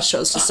 and he just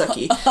shows to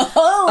Sookie.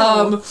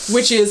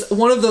 Which is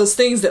one of those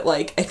things that,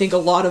 like, I think a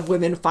lot of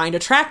women find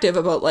attractive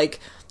about,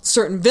 like,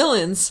 certain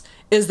villains,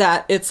 is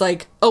that it's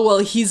like, oh, well,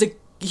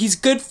 he's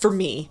good for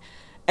me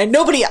and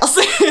nobody else.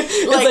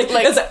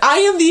 It's like, I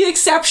am the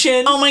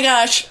exception. Oh my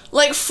gosh.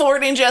 Like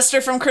Ford and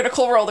Jester from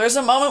Critical Role. There's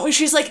a moment where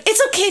she's like,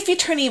 it's okay if you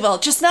turn evil,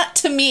 just not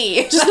to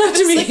me. Just not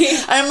to me.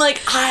 I'm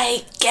like,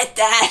 I get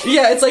that.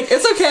 Yeah, it's like,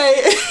 it's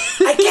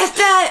okay. I get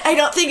that. I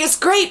don't think it's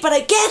great, but I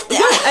get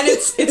that. Yeah, and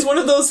it's one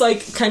of those,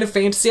 like, kind of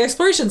fantasy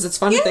explorations. It's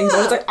fun things.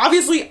 But it's like,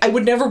 obviously, I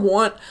would never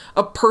want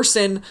a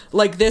person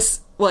like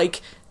this,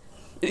 like,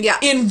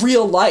 in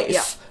real life.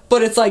 Yeah.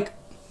 But it's like,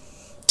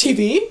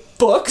 TV,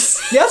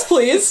 books, yes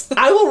please.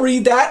 I will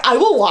read that. I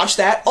will watch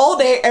that all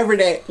day, every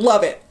day.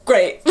 Love it.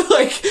 Great.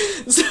 Like,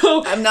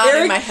 so I'm not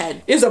Eric in my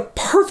head. Is a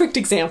perfect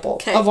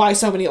example of why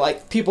so many,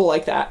 like, people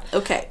like that.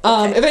 Okay.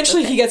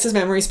 Eventually he gets his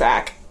memories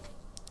back.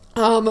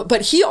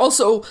 But he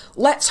also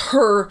lets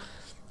her,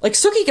 like,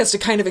 Sookie gets to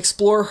kind of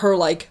explore her,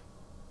 like,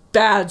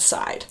 bad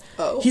side.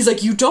 Oh. He's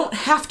like, you don't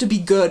have to be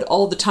good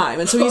all the time.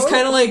 And so he's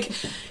kind of like,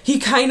 he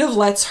kind of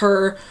lets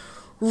her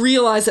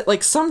realize that,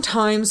 like,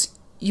 sometimes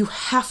you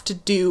have to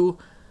do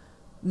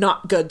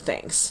not good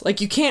things. Like,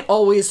 you can't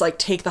always, like,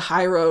 take the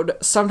high road.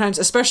 Sometimes,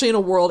 especially in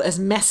a world as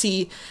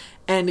messy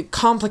and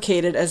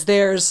complicated as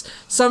theirs,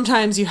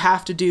 sometimes you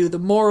have to do the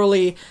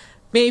morally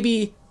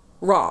maybe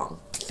wrong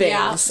things.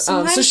 Yeah.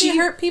 Sometimes so she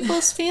hurt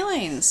people's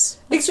feelings.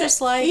 It's just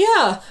like,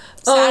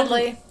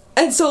 sadly.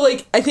 And so,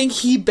 like, I think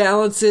he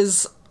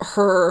balances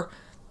her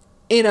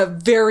in a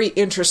very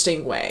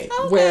interesting way.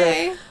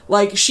 Where,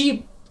 like,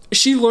 she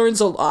learns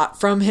a lot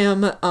from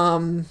him.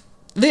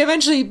 They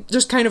eventually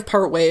just kind of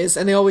part ways,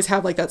 and they always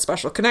have, like, that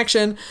special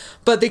connection,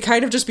 but they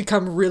kind of just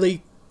become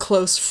really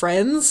close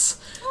friends.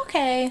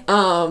 Okay.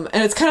 And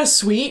it's kind of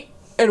sweet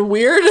and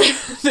weird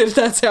that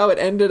that's how it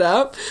ended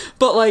up,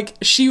 but, like,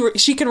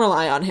 she can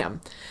rely on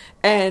him,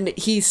 and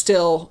he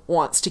still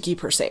wants to keep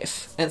her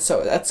safe, and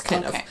so that's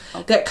kind of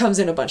that comes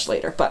in a bunch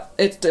later, but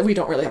we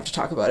don't really have to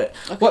talk about it.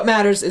 What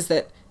matters is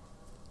that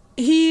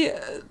he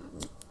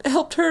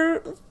helped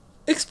her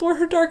explore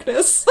her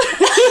darkness.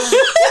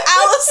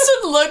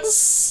 Allison looks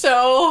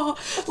so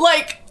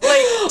like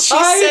she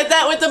said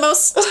that with the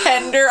most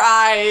tender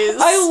eyes.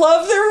 I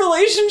love their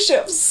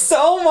relationship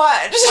so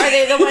much. Are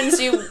they the ones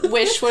you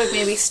wish would have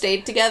maybe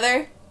stayed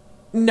together?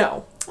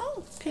 No.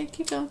 Oh, okay,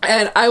 keep going.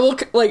 And I will,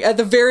 like, at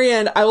the very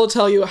end, I will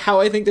tell you how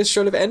I think this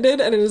should have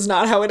ended, and it is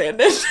not how it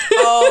ended.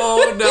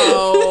 Oh,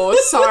 no.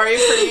 Sorry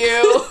for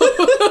you.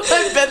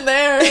 I've been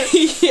there.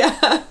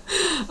 Yeah.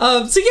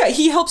 So, yeah,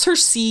 he helps her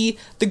see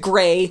the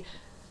gray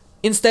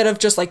instead of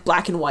just, like,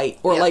 black and white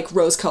or, like,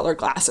 rose-colored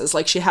glasses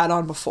like she had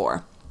on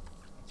before.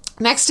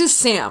 Next is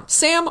Sam.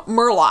 Sam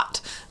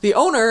Merlot, the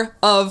owner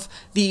of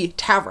the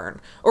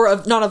tavern.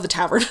 Or, not of the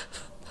tavern.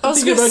 I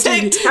was going to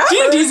say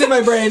D&D's in my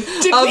brain.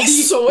 Did we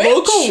switch?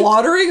 Local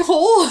watering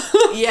hole.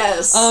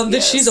 Yes.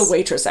 That she's a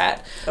waitress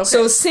at. Okay.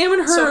 So Sam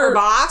and her... So her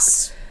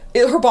boss?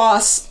 Her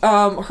boss,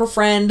 her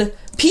friend,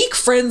 peak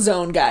friend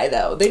zone guy,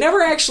 though. They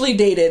never actually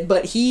dated,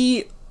 but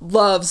he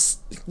loved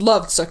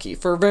Sookie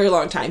for a very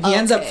long time. He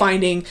ends up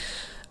finding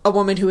a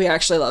woman who he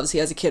actually loves. He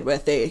has a kid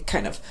with. They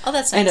kind of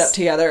end up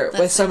together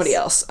with somebody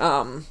else.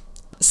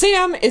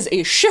 Sam is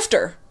a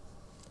shifter.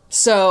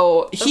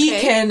 So he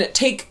can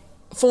take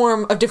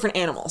form of different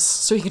animals.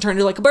 So he can turn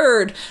into like a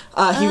bird.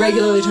 He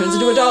regularly turns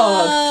into a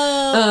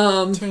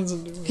dog.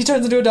 He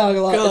turns into a dog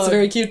a lot. It's a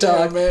very cute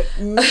dog. No,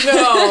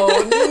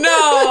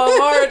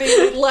 I'm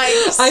already like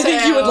Sam. I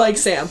think you would like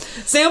Sam.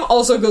 Sam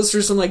also goes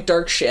through some like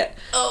dark shit.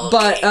 Okay.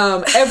 But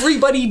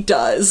everybody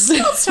does.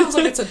 It sounds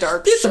like it's a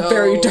dark show. It's a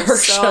very dark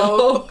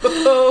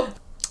show.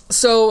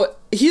 So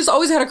he's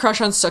always had a crush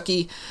on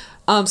Sookie.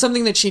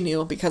 Something that she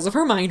knew because of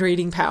her mind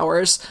reading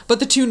powers, but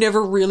the two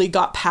never really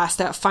got past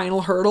that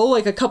final hurdle.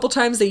 Like a couple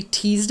times they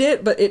teased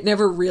it, but it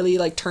never really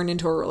like turned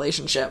into a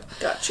relationship.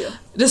 Gotcha.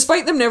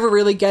 Despite them never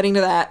really getting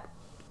to that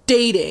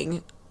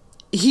dating,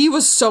 he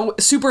was so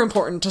super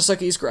important to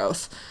Sookie's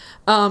growth.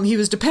 He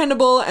was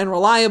dependable and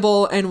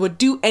reliable and would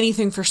do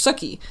anything for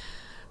Sookie.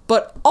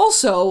 But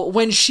also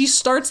when she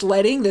starts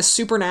letting this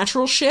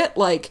supernatural shit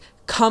like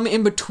come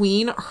in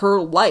between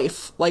her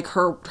life, like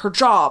her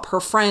job, her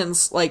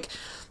friends, like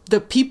the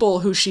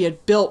people who she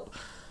had built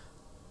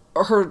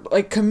her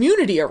like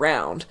community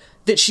around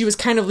that she was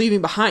kind of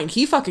leaving behind,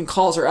 he fucking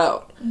calls her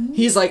out. Mm-hmm.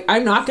 He's like,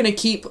 I'm not gonna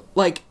keep,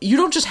 like, you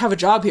don't just have a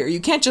job here. You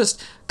can't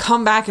just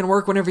come back and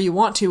work whenever you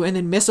want to and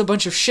then miss a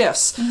bunch of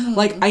shifts. Mm-hmm.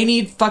 Like, I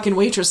need fucking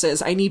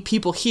waitresses. I need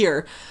people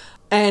here.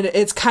 And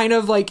it's kind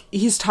of like,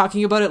 he's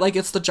talking about it like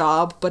it's the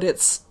job, but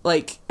it's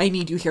like, I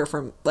need you here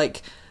from,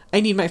 like, I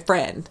need my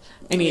friend.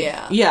 I need,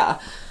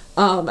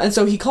 and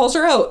so he calls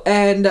her out,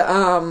 and,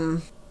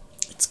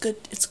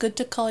 It's good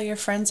to call your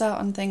friends out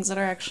on things that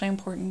are actually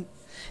important.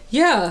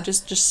 Yeah.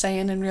 Just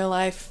saying in real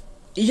life.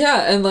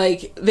 Yeah, and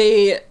like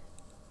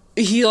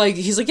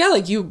he's like, yeah,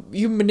 like you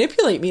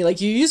manipulate me,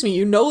 like you use me.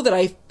 You know that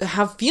I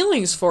have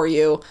feelings for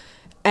you,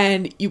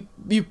 and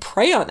you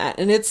prey on that.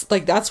 And it's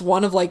like that's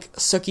one of like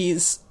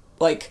Sookie's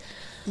like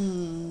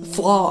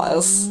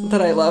flaws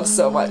that I love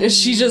so much. Is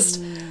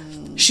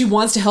she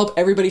wants to help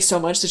everybody so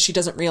much that she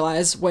doesn't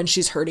realize when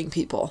she's hurting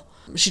people.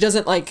 She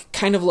doesn't like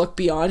kind of look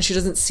beyond. She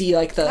doesn't see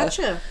like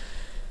the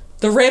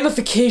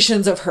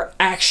ramifications of her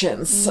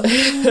actions. So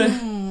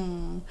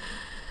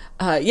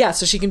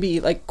she can be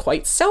like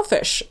quite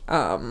selfish.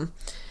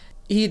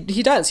 He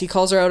does. He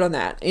calls her out on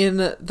that. In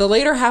the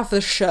later half of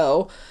the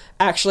show,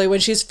 actually, when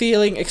she's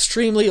feeling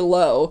extremely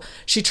low,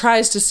 she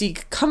tries to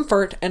seek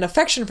comfort and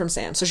affection from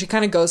Sam. So she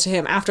kind of goes to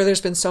him after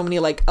there's been so many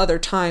like other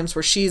times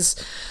where she's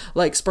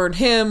like spurned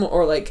him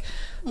or like,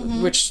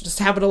 which just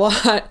happened a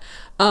lot.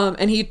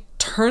 And he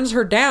turns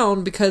her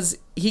down because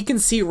he can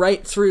see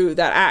right through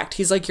that act.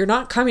 He's like, you're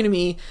not coming to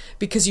me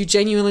because you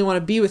genuinely want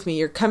to be with me.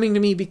 You're coming to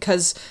me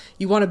because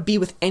you want to be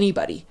with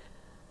anybody.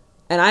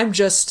 And I'm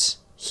just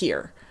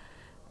here.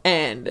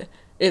 And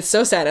it's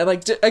so sad. And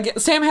like, again,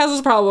 Sam has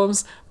his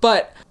problems,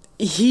 but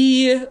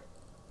he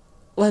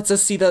lets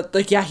us see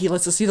he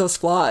lets us see those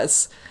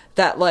flaws.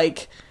 That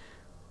like,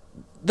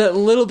 the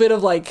little bit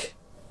of like,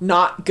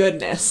 not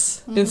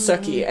goodness in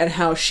Sookie and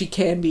how she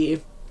can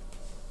be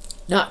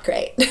not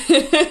great.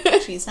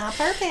 She's not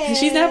perfect.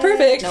 She's not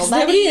perfect.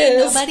 Nobody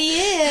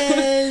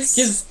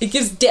is. It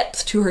gives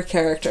depth to her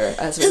character,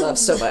 as we love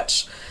so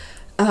much.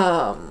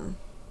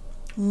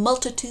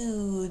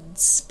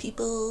 Multitudes.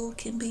 People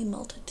can be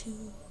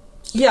multitudes.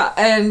 Yeah,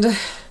 and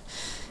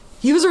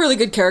he was a really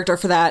good character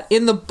for that.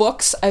 In the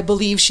books, I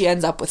believe she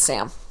ends up with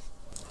Sam.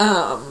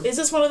 Is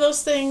this one of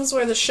those things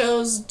where the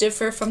shows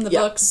differ from the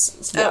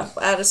books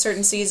at a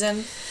certain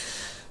season?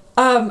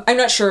 I'm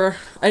not sure.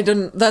 I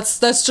didn't. That's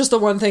just the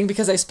one thing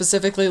because I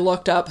specifically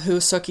looked up who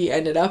Sookie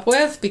ended up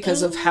with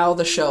because of how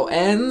the show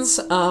ends.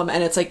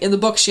 And it's like in the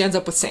book she ends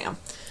up with Sam,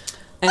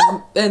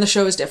 and the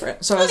show is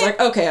different. So I was like,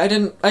 okay, I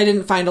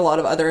didn't find a lot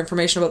of other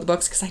information about the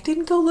books because I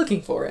didn't go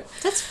looking for it.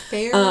 That's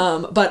fair.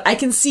 But I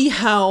can see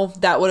how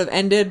that would have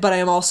ended. But I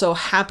am also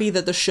happy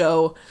that the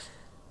show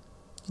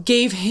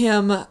gave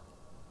him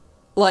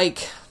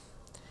like.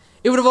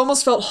 It would have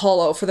almost felt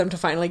hollow for them to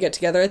finally get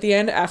together at the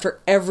end after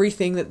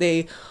everything that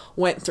they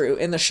went through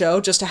in the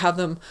show, just to have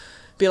them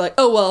be like,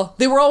 oh, well,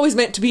 they were always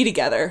meant to be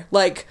together.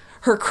 Like,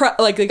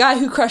 like, the guy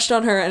who crushed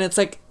on her, and it's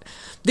like,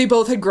 they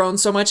both had grown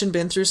so much and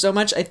been through so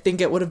much, I think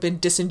it would have been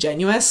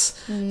disingenuous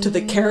to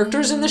the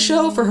characters in the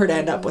show for her to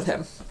end up with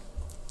him.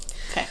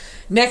 Okay.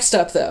 Next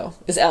up, though,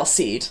 is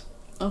Alcide.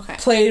 Okay.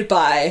 Played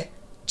by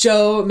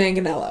Joe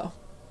Manganiello.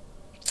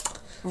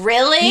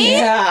 Really?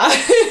 Yeah.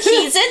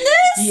 He's in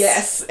this?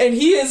 Yes. And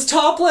he is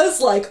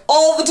topless, like,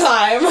 all the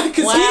time,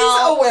 because he's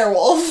a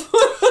werewolf.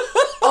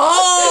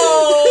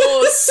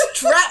 Oh,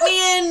 strap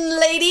me in,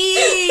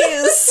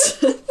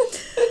 ladies.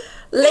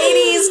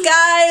 Ladies,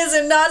 guys,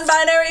 and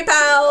non-binary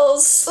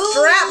pals,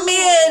 strap me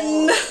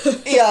in.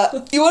 Yeah.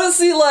 You want to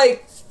see,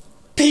 like,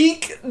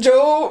 peak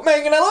Joe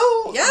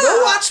Manganiello? Yeah.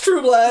 Go watch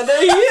True Blood.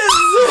 He is.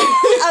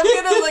 I'm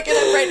gonna look it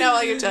up right now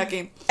while you're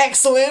talking.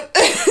 Excellent.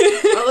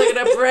 I'll look it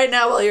up right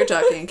now while you're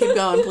talking. Keep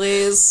going,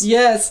 please.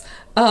 Yes.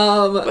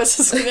 What's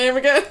his name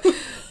again?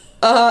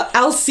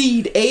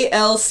 Alcide.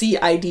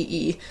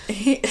 Alcide.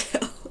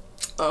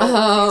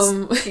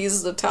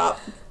 He's the top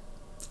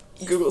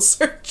Google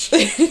search.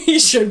 He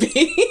should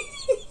be.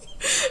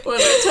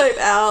 When I type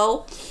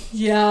Al.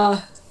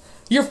 Yeah.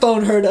 Your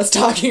phone heard us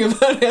talking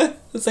about it.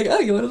 It's like, oh,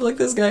 you want to look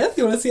this guy up?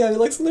 You want to see how he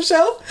looks on the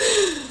show?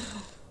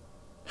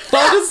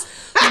 Bob is...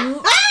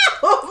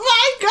 Oh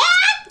my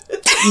god!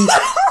 What the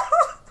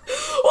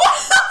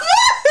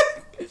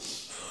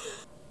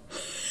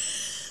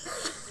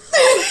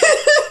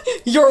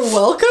fuck? You're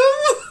welcome?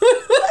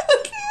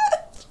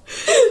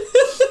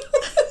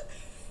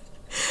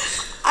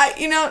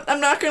 I'm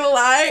not gonna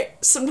lie,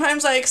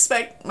 sometimes I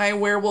expect my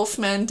werewolf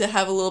men to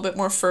have a little bit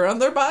more fur on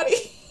their body.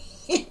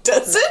 He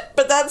doesn't,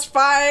 but that's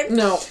fine.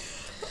 No.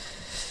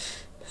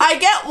 I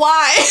get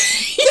why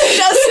he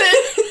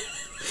doesn't.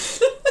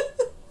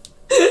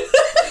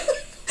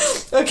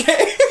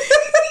 Okay.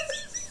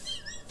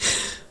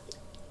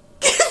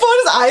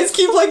 Fauna's eyes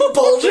keep, like,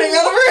 bulging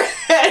out of her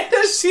head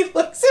as she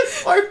looks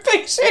at more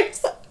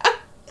pictures.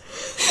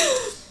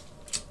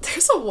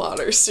 There's a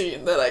water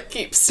scene that I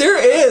keep seeing.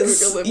 There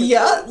is.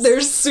 Yeah,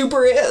 there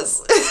super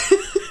is.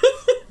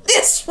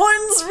 This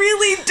one's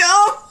really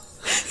dumb.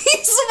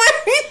 He's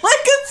wearing,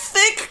 like, a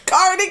thick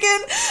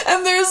cardigan,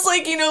 and there's,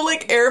 like,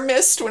 like, air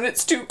mist when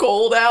it's too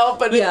cold out,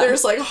 but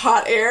there's, like,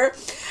 hot air,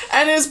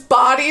 and his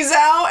body's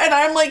out, and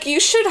I'm like, you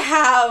should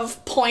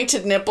have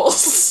pointed nipples,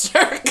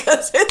 sir,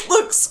 because it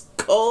looks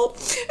cold,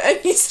 and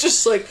he's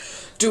just, like,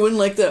 doing,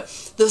 like, the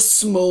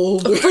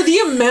smolder. For the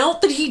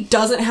amount that he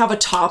doesn't have a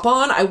top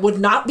on, I would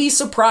not be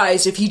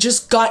surprised if he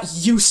just got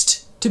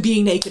used to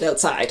being naked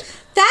outside.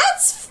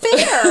 That's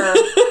fair.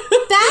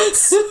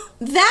 That's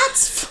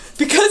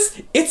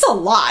because it's a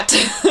lot.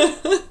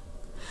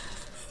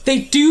 They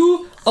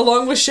do,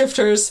 along with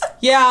shifters,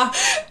 they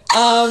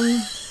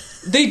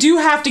do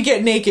have to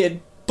get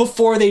naked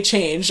before they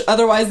change,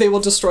 otherwise they will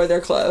destroy their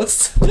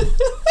clothes.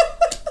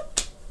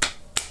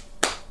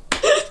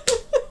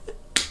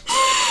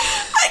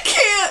 I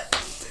can't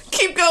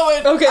keep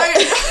going. Okay.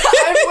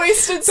 I've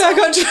wasted so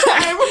much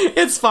time.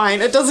 It's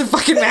fine. It doesn't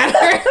fucking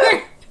matter.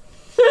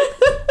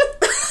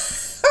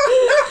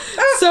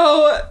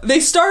 So they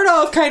start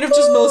off kind of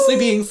just mostly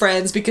being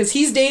friends because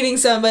he's dating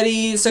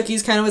somebody,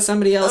 Sookie's kind of with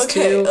somebody else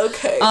too.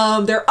 Okay.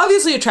 They're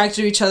obviously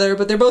attracted to each other,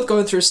 but they're both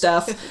going through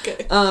stuff.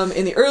 Okay.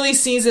 In the early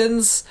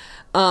seasons,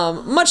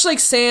 much like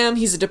Sam,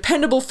 he's a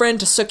dependable friend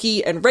to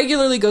Sookie and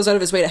regularly goes out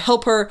of his way to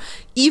help her,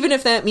 even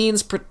if that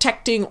means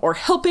protecting or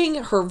helping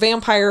her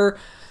vampire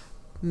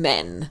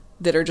men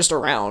that are just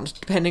around,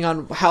 depending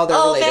on how they're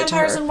related to her.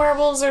 Vampires and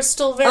werewolves are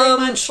still very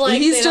much like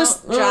they don't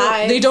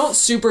jive. They don't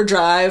super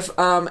drive,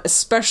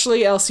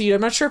 especially Alcide. I'm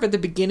not sure if at the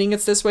beginning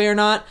it's this way or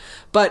not,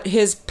 but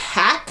his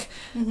pack,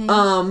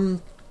 or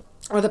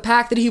the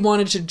pack that he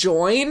wanted to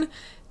join,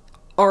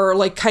 are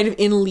like kind of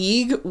in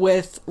league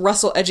with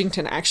Russell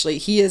Edgington. Actually,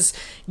 he is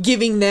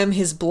giving them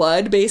his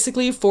blood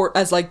basically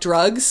as like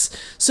drugs,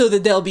 so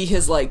that they'll be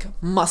his like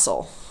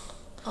muscle.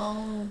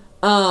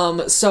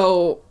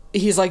 So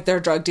he's like their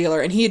drug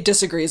dealer, and he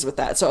disagrees with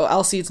that. So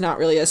Alcide's not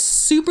really a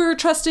super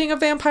trusting of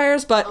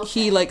vampires, but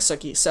he likes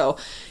Sookie. So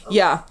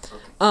yeah.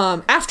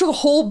 After the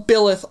whole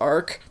Billith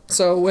arc,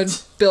 so when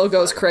Bill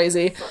goes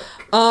crazy,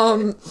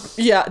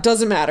 it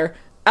doesn't matter.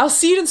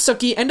 Alcide and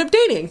Sookie end up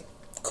dating.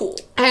 Cool.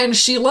 And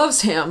she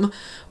loves him,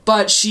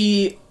 but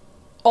she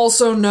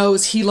also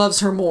knows he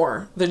loves her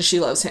more than she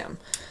loves him.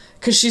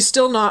 Because she's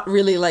still not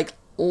really, like,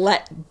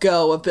 let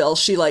go of Bill.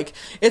 She, like,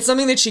 it's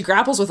something that she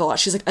grapples with a lot.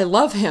 She's like, I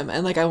love him,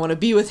 and, like, I want to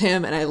be with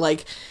him, and I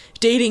like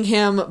dating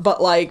him, but,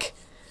 like,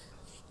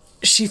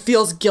 she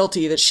feels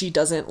guilty that she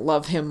doesn't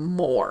love him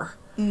more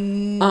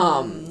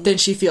than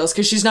she feels.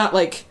 Because she's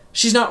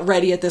not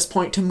ready at this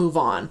point to move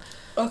on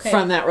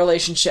from that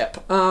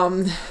relationship.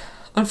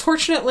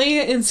 Unfortunately,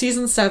 in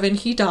season 7,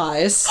 he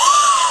dies,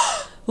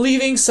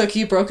 leaving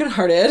Sookie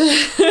brokenhearted.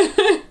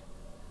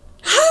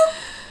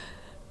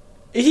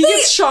 He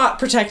gets shot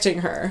protecting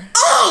her.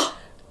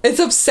 It's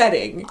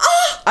upsetting.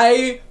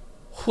 I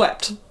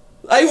wept.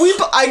 I weep.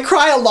 I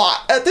cry a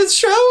lot at this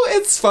show.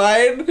 It's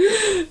fine.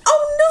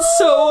 Oh no!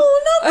 So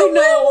not the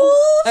werewolf.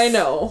 I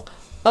know.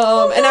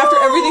 And after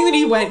everything that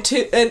he went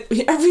to, and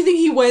everything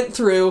he went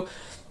through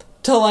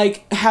to,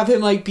 like, have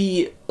him, like,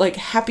 be, like,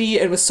 happy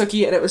and with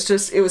Sookie, and it was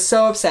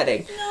so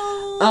upsetting.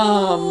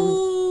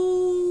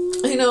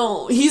 You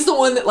know, he's the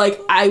one that, like,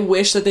 I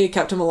wish that they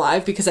kept him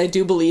alive, because I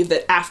do believe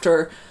that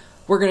after,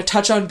 we're going to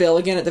touch on Bill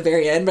again at the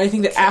very end, but I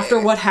think that after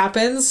what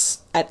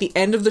happens at the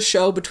end of the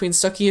show between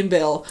Sookie and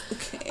Bill,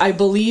 I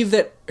believe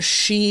that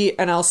she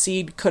and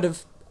Alcide could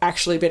have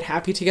actually been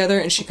happy together,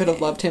 and she could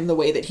have loved him the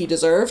way that he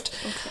deserved.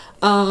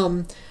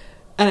 And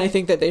I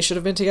think that they should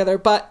have been together,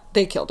 but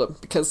they killed him,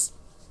 because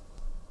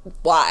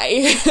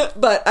why?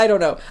 But I don't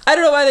know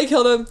why they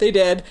killed him. They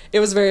did. It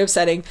was very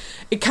upsetting.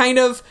 It kind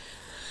of,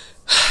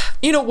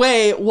 in a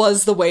way,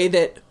 was the way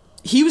that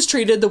he was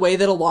treated, the way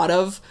that a lot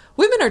of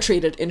women are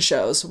treated in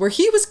shows, where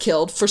he was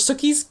killed for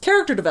Sookie's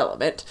character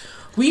development.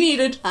 We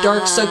needed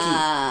Dark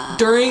Sookie.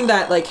 During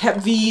that, like,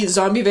 heavy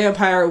zombie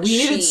vampire, we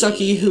needed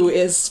Sookie, who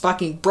is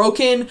fucking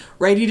broken,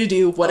 ready to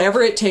do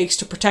whatever it takes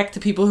to protect the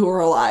people who are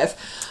alive.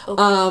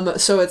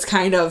 So it's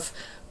kind of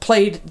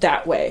played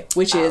that way,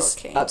 which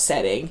is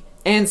upsetting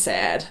and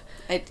sad.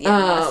 I'm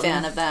not a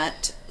fan of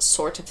that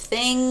sort of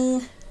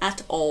thing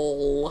at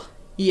all.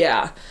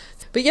 Yeah.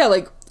 But yeah,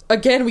 like,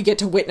 again, we get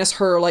to witness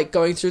her, like,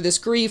 going through this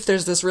grief.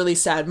 There's this really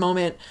sad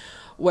moment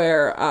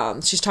where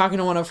she's talking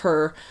to one of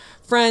her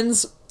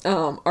friends,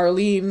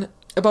 Arlene,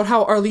 about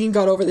how Arlene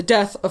got over the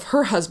death of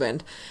her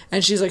husband.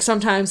 And she's like,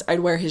 sometimes I'd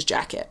wear his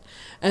jacket.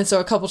 And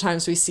so a couple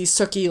times we see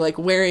Sookie, like,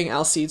 wearing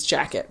Alcide's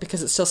jacket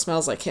because it still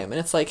smells like him. And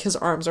it's like his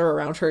arms are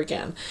around her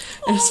again.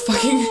 And it's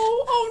fucking...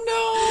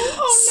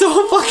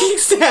 so fucking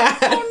sad.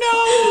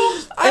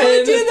 Oh no. I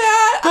would do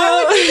that.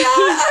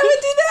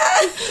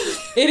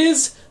 It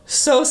is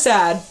so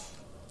sad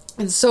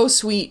and so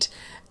sweet.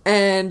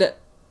 And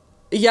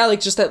yeah,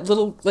 like, just that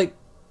little, like,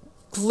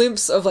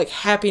 glimpse of, like,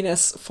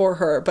 happiness for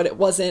her, but it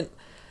wasn't,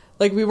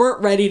 like, we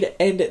weren't ready to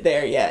end it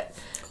there yet.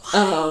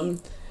 Why?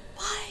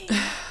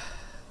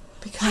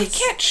 Because why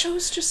can't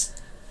shows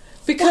just...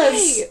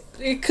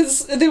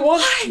 Because they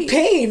want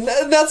pain.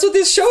 That's what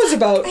this show is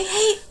about. I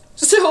hate...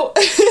 So...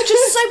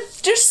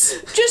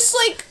 just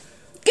like,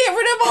 get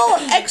rid of all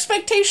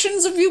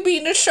expectations of you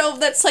being a show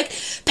that's like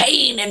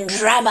pain and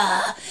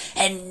drama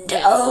and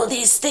all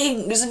these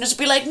things, and just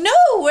be like, no,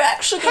 we're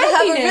actually gonna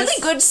have a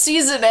really good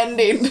season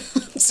ending.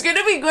 It's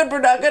gonna be good.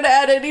 We're not gonna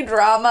add any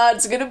drama.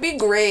 It's gonna be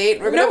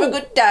great. We're gonna have a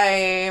good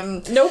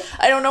time. Nope.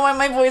 I don't know why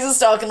my voice is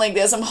talking like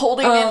this. I'm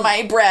holding in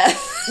my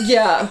breath.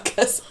 Yeah.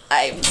 Because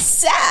I'm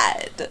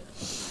sad.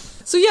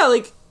 So yeah,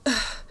 like,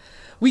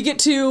 we get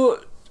to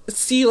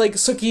see, like,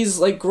 Sookie's,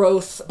 like,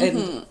 growth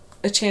and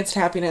a chance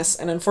at happiness,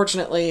 and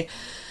unfortunately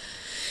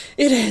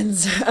it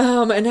ends.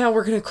 And now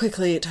we're gonna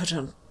quickly touch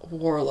on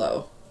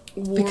Warlow.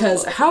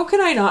 Because how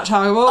can I not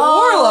talk about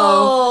Warlow?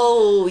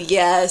 Oh,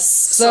 yes.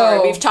 Sorry,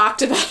 we've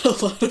talked about a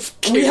lot of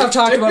characters. We have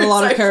talked about a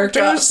lot of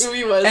characters. I forgot who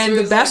he was. And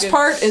the best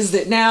part is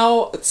that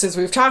now, since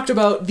we've talked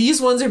about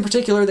these ones in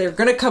particular, they're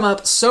going to come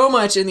up so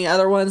much in the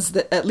other ones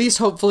that, at least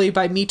hopefully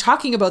by me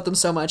talking about them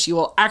so much, you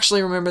will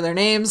actually remember their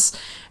names,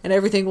 and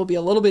everything will be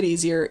a little bit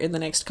easier in the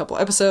next couple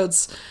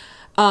episodes.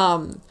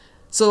 So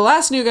the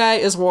last new guy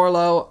is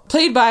Warlow,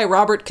 played by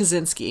Robert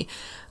Kaczynski.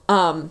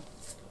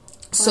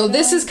 So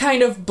this is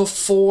kind of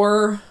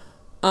before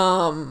her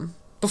and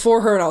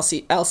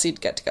Alcide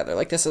get together.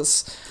 Like, this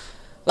is,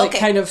 like,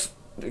 kind of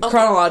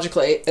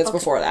chronologically, it's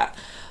before that.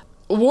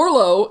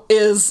 Warlow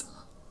is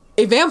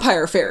a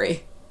vampire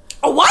fairy.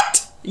 A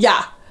what?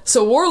 Yeah.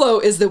 So Warlow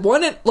is the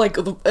one,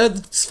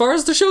 as far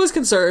as the show is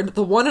concerned,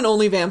 the one and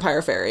only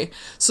vampire fairy.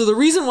 So the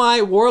reason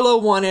why Warlow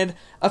wanted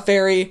a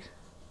fairy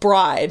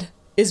bride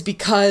is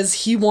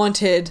because he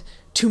wanted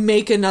to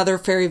make another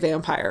fairy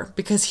vampire,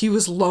 because he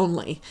was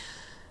lonely.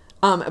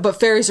 But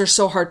fairies are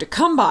so hard to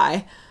come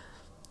by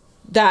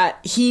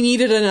that he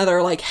needed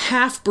another, like,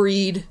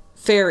 half-breed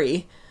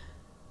fairy,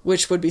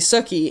 which would be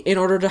Sookie, in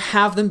order to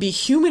have them be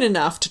human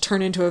enough to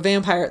turn into a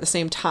vampire at the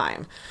same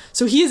time.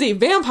 So he is a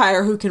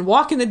vampire who can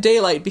walk in the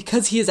daylight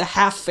because he is a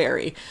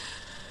half-fairy.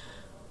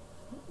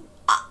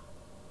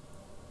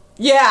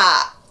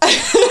 Yeah.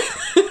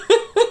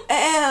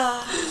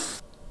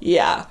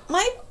 Yeah.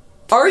 My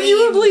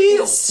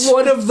arguably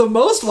one of the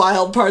most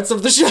wild parts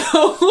of the show.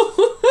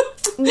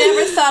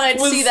 Never thought I'd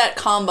see that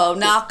combo,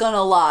 not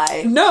gonna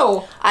lie.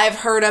 No. I've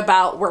heard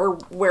about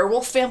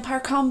werewolf vampire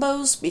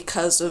combos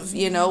because of,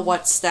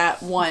 what's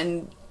that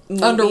one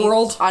movie?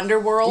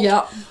 Underworld.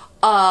 Yeah.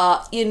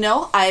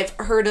 I've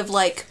heard of,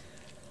 like,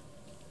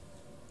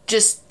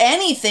 just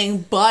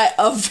anything but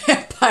a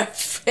vampire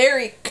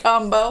fairy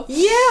combo.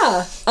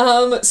 Yeah.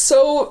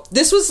 So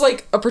this was,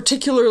 like, a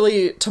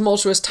particularly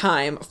tumultuous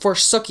time for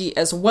Sookie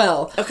as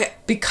well. Okay.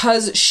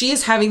 Because she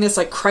is having this,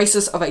 like,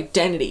 crisis of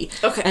identity.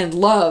 Okay. And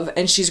love,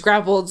 and she's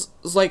grappled,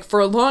 like, for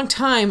a long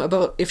time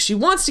about if she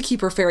wants to keep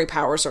her fairy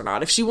powers or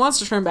not, if she wants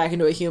to turn back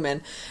into a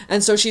human.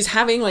 And so she's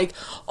having, like,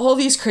 all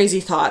these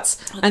crazy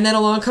thoughts. Okay. And then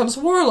along comes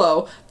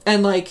Warlow,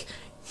 and, like,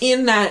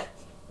 in that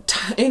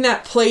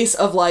place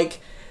of,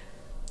 like,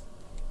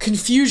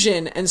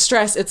 confusion and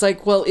stress, it's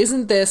like, well,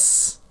 isn't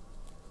this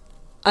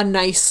a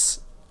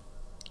nice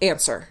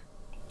answer?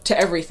 to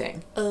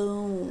everything.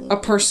 Oh. A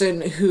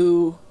person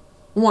who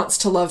wants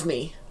to love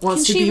me,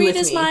 wants to be with me. Can she read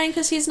his mind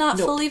because he's not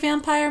fully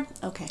vampire?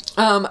 Okay.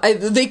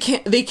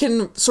 They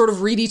can sort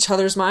of read each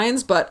other's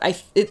minds, but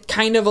it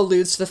kind of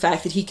alludes to the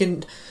fact that he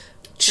can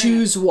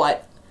choose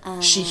what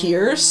she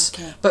hears,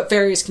 but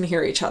fairies can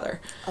hear each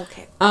other.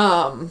 Okay.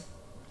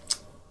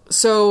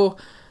 So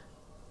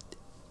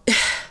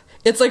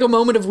it's like a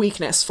moment of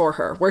weakness for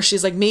her, where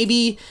she's like,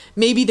 maybe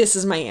this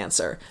is my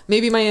answer.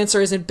 Maybe my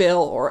answer isn't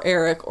Bill or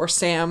Eric or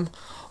Sam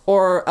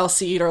or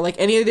Alcide or like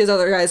any of these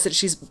other guys that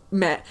she's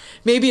met.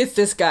 Maybe it's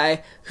this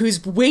guy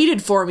who's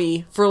waited for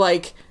me for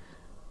like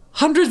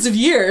hundreds of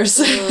years,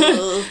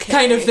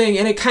 kind of thing.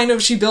 And it kind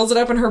of, she builds it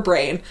up in her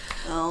brain,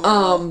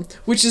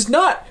 which is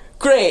not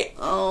great.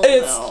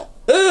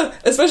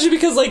 Especially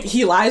because like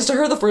he lies to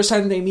her the first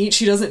time they meet.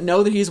 She doesn't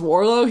know that he's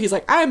Warlow. He's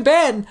like, I'm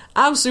Ben,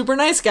 I'm super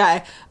nice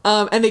guy.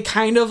 And they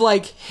kind of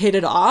like hit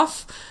it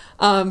off.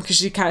 Because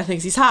she kind of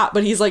thinks he's hot,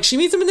 but he's like, she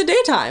meets him in the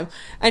daytime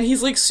and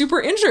he's like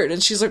super injured,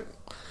 and she's like,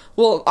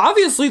 well,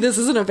 obviously this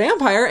isn't a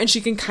vampire, and she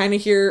can kind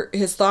of hear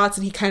his thoughts,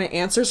 and he kind of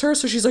answers her,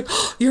 so she's like,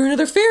 oh, you're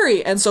another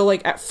fairy. And so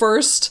like at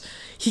first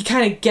he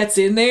kind of gets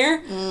in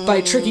there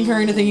by tricking her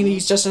into thinking that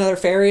he's just another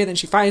fairy, and then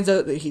she finds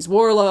out that he's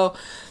Warlow,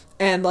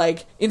 and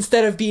like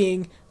instead of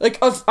being like,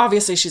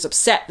 obviously she's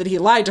upset that he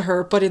lied to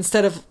her, but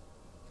instead of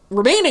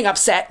remaining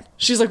upset,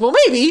 she's like, well,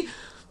 maybe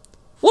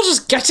we'll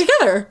just get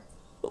together.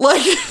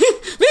 Like,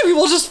 maybe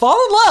we'll just fall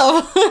in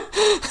love.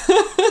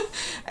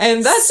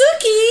 And that's...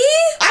 Sookie!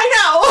 I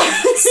know!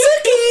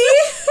 Sookie!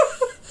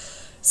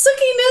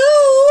 Sookie, no!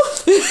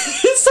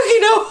 Sookie,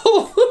 no!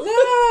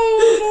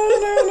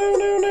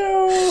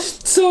 No.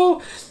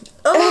 So...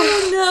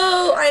 Oh,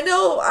 no. I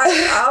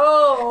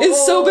know.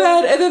 It's so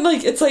bad. And then,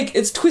 like,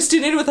 it's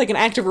twisted in with, like, an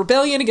act of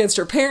rebellion against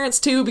her parents,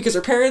 too, because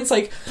her parents,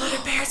 like,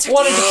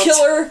 wanted to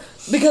kill her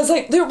because,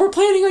 like, they were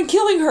planning on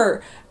killing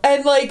her.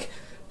 And, like...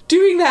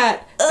 doing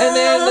that, and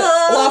then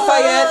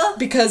Lafayette,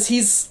 because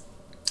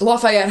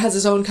Lafayette has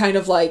his own kind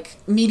of like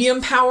medium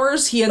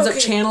powers, he ends up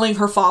channeling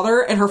her father,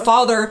 and her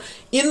father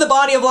in the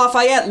body of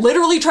Lafayette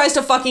literally tries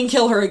to fucking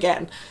kill her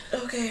again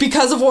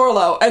because of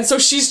Warlow, and so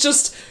she's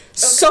just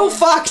so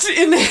fucked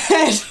in the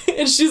head,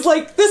 and she's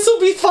like, this will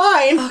be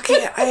fine. I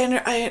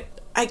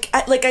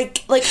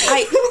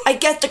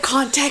get the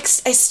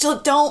context. I still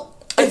don't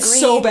agree, it's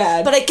so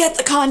bad, but I get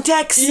the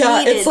context. Yeah,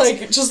 needed. It's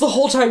like just the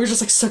whole time you're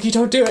just like, Sookie,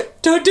 don't do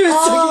it, Sookie.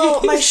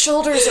 Oh, my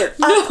shoulders are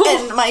up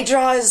and my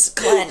jaw is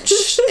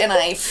clenched, and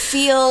I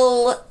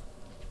feel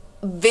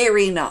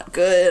very not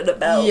good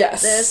about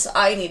this.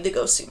 I need to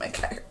go see my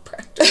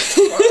chiropractor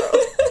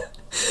tomorrow.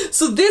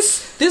 So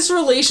this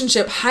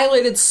relationship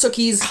highlighted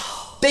Sookie's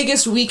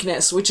biggest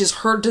weakness, which is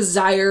her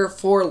desire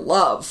for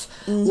love.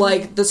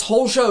 Like, this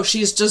whole show,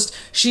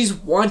 she's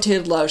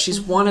wanted love.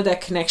 She's wanted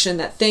that connection,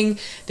 that thing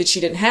that she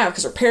didn't have,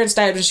 because her parents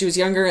died when she was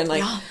younger, and,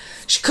 like,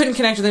 she couldn't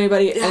connect with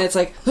anybody, and it's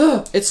like,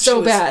 ugh, it's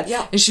so bad.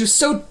 And she was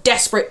so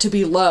desperate to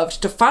be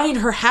loved, to find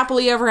her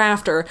happily ever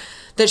after,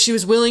 that she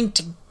was willing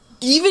to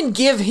even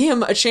give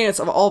him a chance,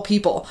 of all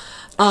people.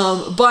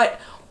 But,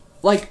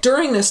 like,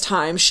 during this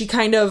time, she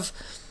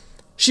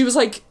was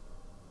like,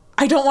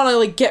 I don't want to,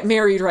 like, get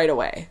married right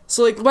away.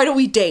 So, like, why don't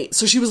we date?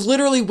 So she was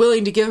literally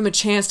willing to give him a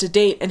chance to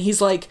date. And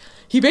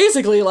he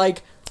basically,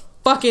 like,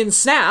 fucking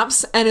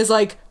snaps and is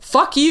like,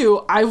 fuck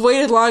you. I've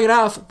waited long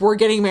enough. We're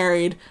getting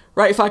married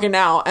right fucking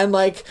now. And,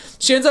 like,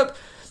 she ends up,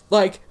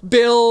 like,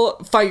 Bill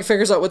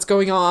figures out what's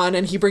going on,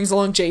 and he brings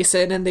along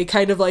Jason, and they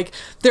kind of, like,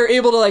 they're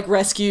able to, like,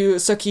 rescue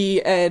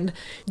Sookie, and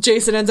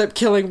Jason ends up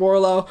killing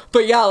Warlow.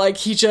 But yeah, like,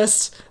 he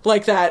just,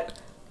 like, that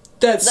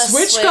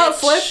switch got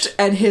flipped,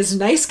 and his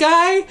nice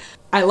guy,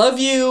 I love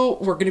you,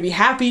 we're gonna be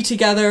happy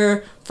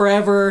together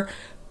forever,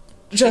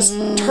 just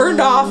turned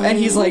off, and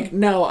he's like,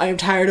 no, I'm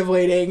tired of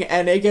waiting,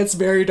 and it gets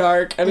very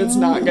dark, and it's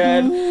not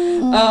good.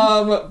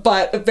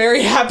 But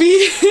very happy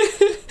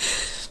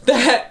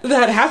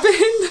that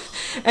happened,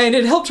 and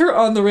it helped her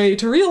on the way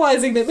to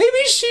realizing that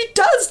maybe she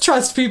does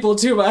trust people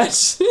too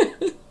much.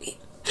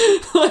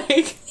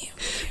 Like,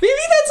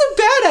 maybe that's a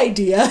bad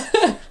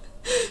idea.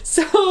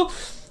 So...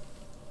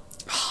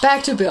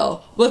 back to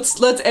Bill.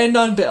 Let's end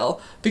on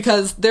Bill,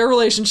 because their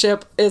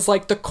relationship is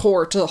like the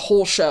core to the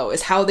whole show,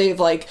 is how they've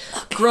like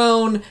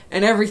grown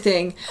and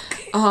everything.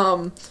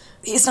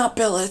 He's not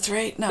Billith,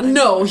 right? Not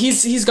no, anymore.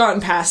 he's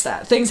gotten past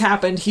that. Things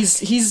happened.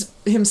 He's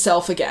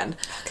himself again.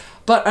 Okay.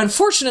 But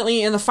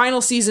unfortunately, in the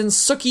final season,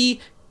 Sookie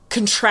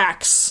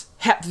contracts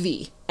Hep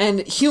V.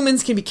 And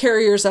humans can be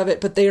carriers of it,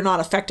 but they are not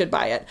affected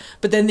by it.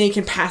 But then they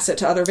can pass it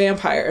to other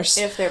vampires.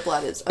 If their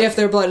blood is... If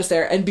their blood is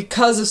there. And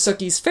because of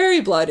Sookie's fairy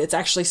blood, it's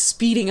actually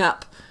speeding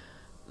up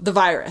the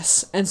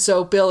virus. And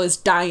so Bill is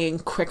dying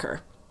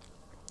quicker.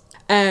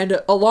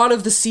 And a lot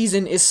of the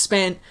season is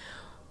spent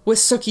with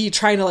Sookie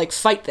trying to, like,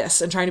 fight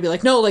this. And trying to be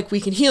like, no, like, we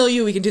can heal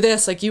you, we can do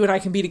this, like, you and I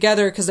can be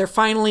together. Because they're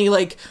finally,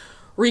 like,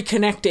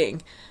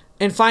 reconnecting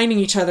and finding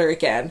each other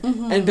again.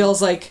 And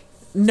Bill's like,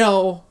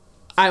 no,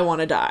 I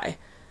want to die.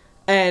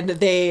 And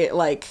they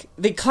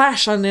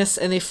clash on this,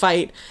 and they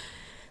fight.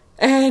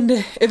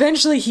 And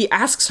eventually he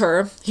asks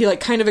her, he like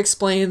kind of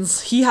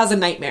explains, he has a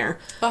nightmare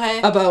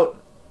about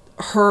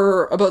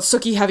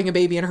Sookie having a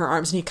baby in her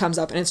arms, and he comes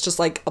up and it's just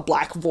like a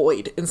black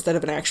void instead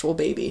of an actual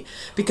baby,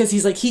 because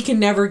he's like, he can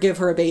never give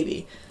her a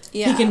baby.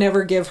 Yeah. He can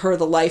never give her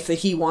the life that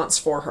he wants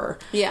for her.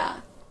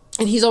 Yeah.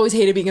 And he's always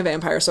hated being a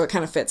vampire, so it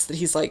kind of fits that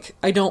he's like,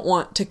 I don't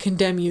want to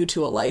condemn you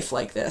to a life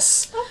like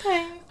this.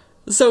 Okay.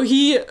 So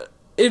he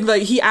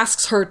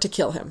asks her to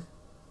kill him.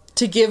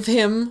 To give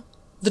him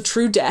the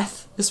true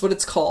death, is what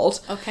it's called.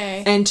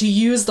 Okay. And to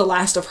use the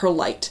last of her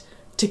light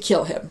to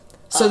kill him.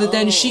 So that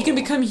then she can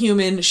become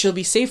human, she'll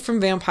be safe from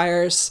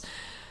vampires,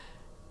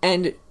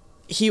 and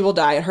he will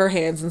die at her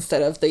hands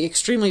instead of the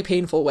extremely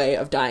painful way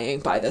of dying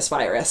by this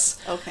virus.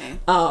 Okay.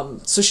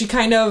 So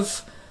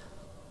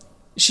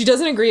she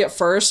doesn't agree at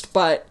first,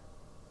 but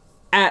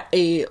at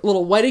a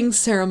little wedding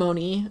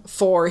ceremony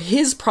for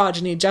his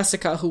progeny,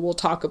 Jessica, who we'll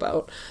talk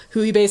about,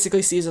 who he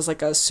basically sees as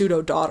like a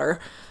pseudo daughter,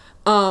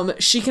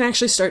 she can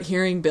actually start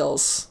hearing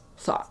Bill's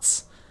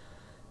thoughts.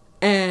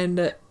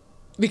 And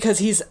because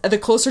the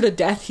closer to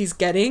death he's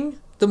getting,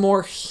 the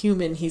more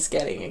human he's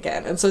getting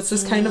again. And so it's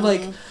this kind of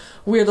like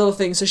weird little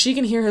thing. So she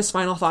can hear his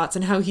final thoughts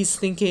and how he's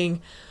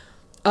thinking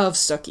of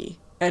Sookie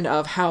and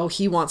of how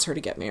he wants her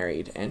to get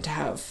married and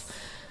to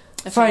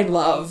find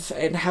love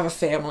and have a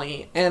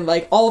family and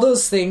like all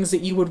those things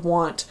that you would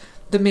want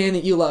the man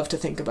that you love to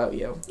think about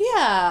you.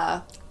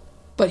 Yeah.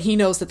 But he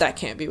knows that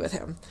can't be with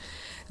him.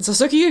 And so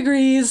Sookie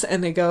agrees,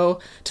 and they go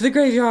to the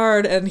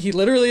graveyard, and he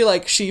literally,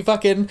 like, she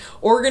fucking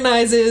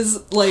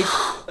organizes, like,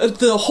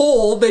 the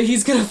hole that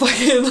he's gonna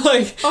fucking,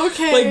 like...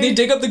 Okay. Like, they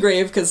dig up the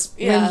grave, because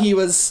when he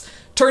was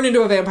turned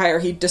into a vampire,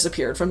 he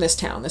disappeared from this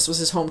town. This was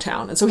his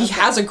hometown. And so he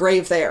has a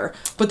grave there,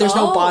 but there's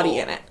no body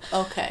in it.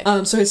 Okay.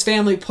 So his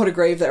family put a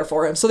grave there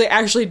for him. So they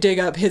actually dig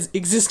up his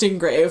existing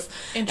grave,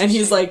 and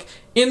he's, like,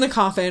 in the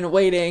coffin,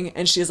 waiting,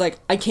 and she's like,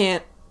 I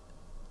can't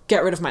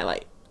get rid of my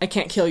light. I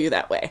can't kill you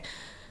that way.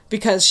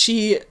 Because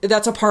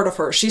that's a part of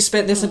her. She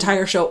spent this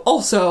entire show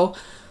also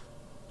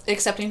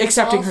accepting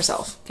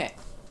herself. Okay.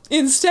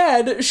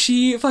 Instead,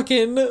 she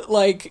fucking,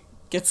 like,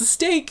 gets a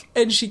stake,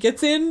 and she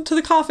gets into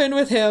the coffin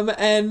with him,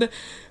 and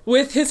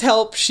with his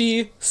help,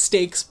 she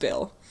stakes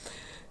Bill.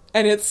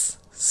 And it's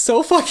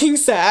so fucking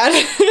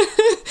sad.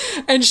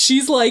 And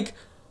she's, like,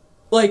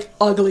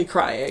 ugly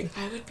crying.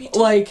 I would be too.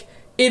 Like,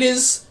 it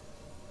is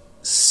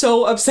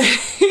so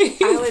upsetting.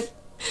 I would...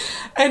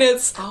 And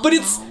it's... but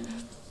it's...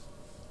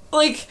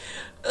 Like,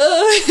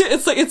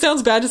 it's like, it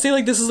sounds bad to say,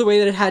 like, this is the way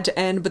that it had to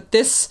end, but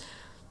this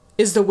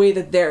is the way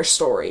that their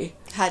story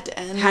had to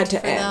end.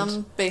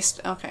 Them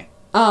based off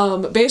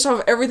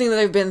of everything that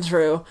they've been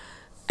through.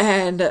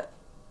 And,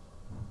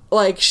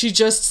 like, she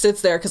just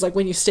sits there, because, like,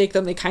 when you stake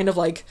them, they kind of,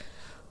 like,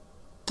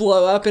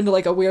 blow up into,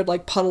 like, a weird,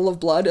 like, puddle of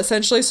blood,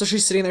 essentially. So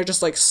she's sitting there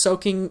just, like,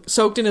 soaked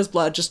in his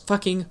blood, just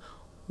fucking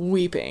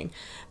weeping.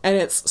 And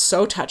it's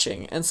so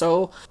touching and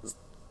so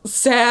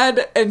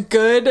sad and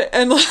good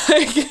and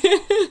like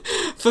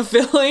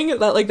fulfilling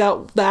that like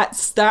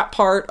that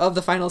part of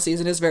the final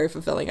season is very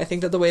fulfilling. I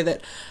think that the way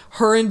that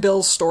her and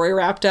Bill's story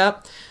wrapped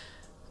up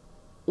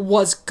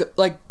was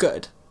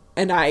good,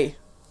 and I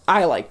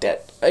liked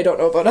it. I don't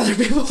know about other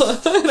people,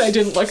 and I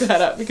didn't look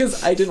that up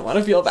because I didn't want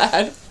to feel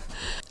bad.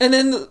 And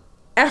then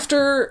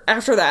after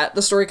that,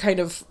 the story kind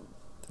of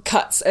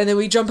cuts, and then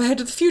we jump ahead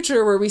to the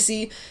future where we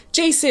see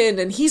Jason,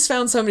 and he's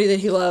found somebody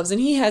that he loves,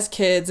 and he has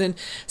kids, and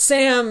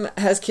Sam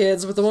has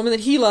kids with the woman that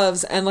he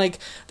loves, and like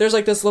there's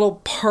like this little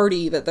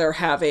party that they're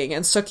having,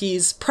 and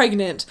Sookie's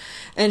pregnant,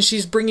 and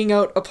she's bringing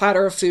out a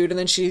platter of food, and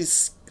then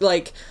she's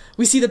like,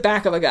 we see the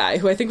back of a guy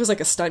who I think was like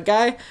a stunt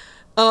guy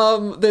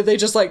that they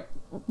just like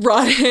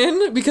brought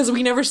in because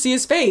we never see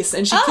his face,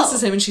 and she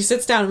kisses him and she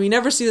sits down and we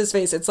never see his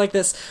face. It's like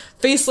this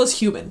faceless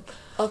human,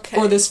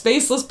 or this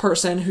faceless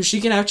person who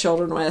she can have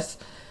children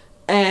with.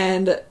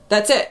 And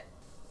that's it.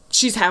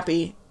 She's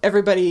happy.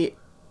 Everybody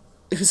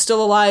who's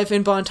still alive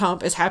in Bon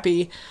Temps is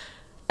happy.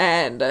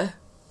 And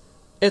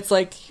it's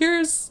like,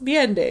 here's the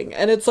ending.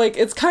 And it's like,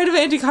 it's kind of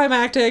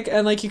anticlimactic.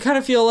 And like, you kind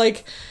of feel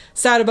like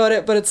sad about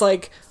it. But it's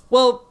like,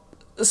 well,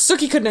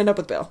 Sookie couldn't end up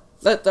with Bill.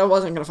 That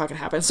wasn't going to fucking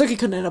happen. Sookie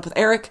couldn't end up with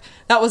Eric.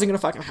 That wasn't going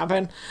to fucking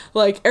happen.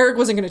 Like, Eric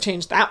wasn't going to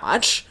change that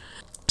much.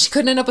 She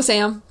couldn't end up with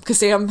Sam. Because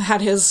Sam had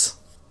his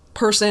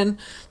person.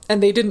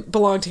 And they didn't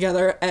belong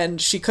together,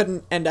 and she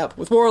couldn't end up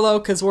with Warlow,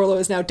 because Warlow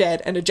is now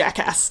dead and a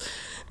jackass.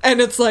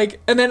 And it's like,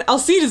 and then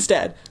Alcide is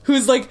dead,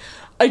 who's like,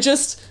 I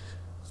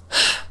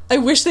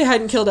wish they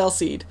hadn't killed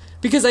Alcide,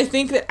 because I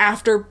think that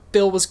after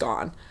Bill was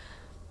gone,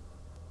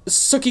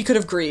 Sookie could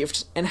have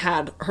grieved and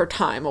had her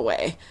time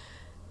away.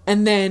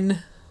 And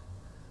then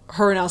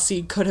her and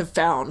Alcide could have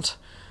found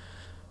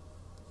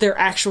their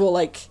actual,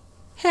 like,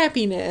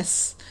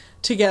 happiness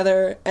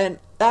together, and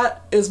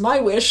that is my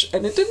wish,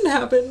 and it didn't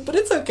happen, but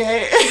it's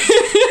okay.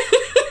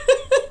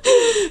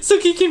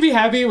 Sookie can be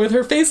happy with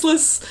her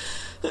faceless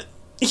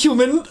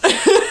human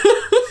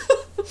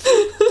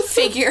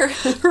figure.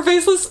 Her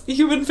faceless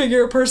human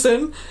figure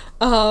person.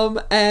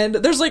 And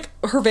there's like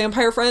her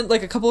vampire friend,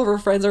 like a couple of her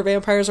friends are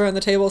vampires around the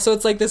table, so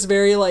it's like this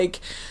very like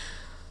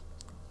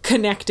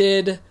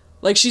connected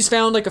Like, she's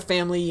found, like, a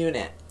family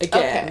unit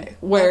again. Okay.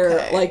 Where,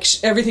 Okay. like,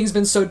 everything's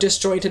been so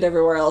disjointed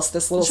everywhere else.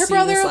 This little Is her scene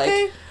brother is, like...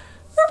 okay?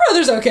 Her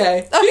brother's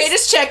okay. Okay,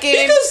 just checking.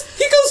 He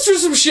goes through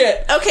some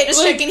shit. Okay, just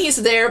Like, checking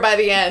he's there by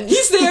the end.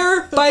 He's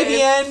there by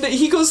the end.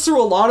 He goes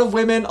through a lot of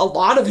women. A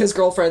lot of his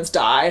girlfriends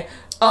die.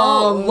 A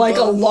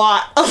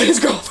lot of his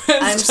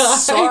girlfriends I'm die.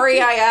 sorry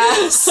I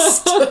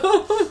asked.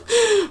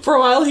 For a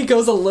while, he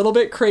goes a little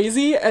bit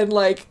crazy and,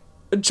 like,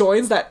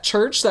 joins that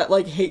church, that,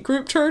 like, hate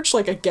group church,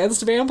 like,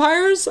 against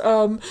vampires.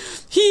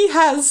 He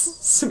has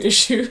some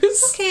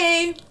issues.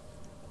 Okay.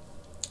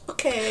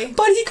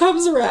 But he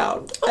comes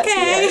around.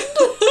 Okay.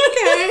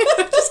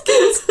 Just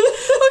okay.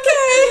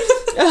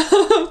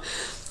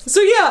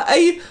 So yeah,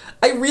 I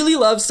really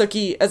love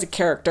Sookie as a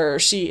character.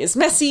 She is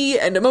messy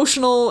and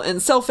emotional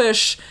and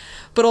selfish,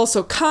 but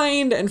also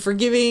kind and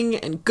forgiving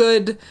and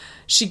good.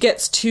 She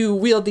gets to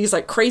wield these,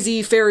 like,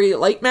 crazy fairy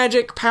light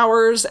magic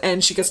powers,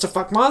 and she gets to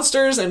fuck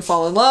monsters and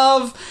fall in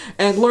love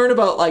and learn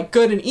about, like,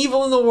 good and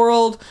evil in the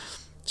world.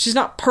 She's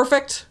not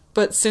perfect,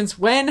 but since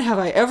when have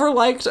I ever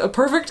liked a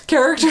perfect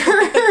character?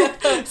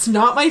 It's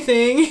not my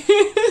thing.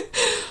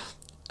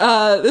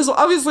 This will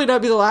obviously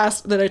not be the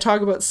last that I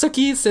talk about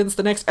Sookie, since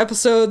the next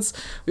episodes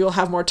we will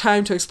have more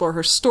time to explore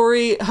her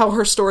story, how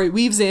her story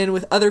weaves in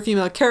with other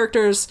female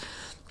characters,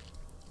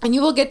 and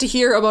you will get to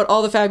hear about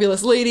all the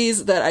fabulous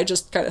ladies that I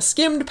just kind of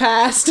skimmed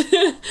past.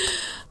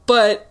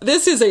 But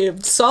this is a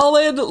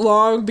solid,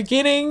 long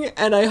beginning,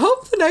 and I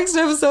hope the next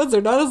episodes are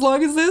not as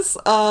long as this.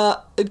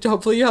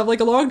 Hopefully you have, like,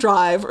 a long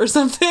drive or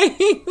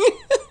something.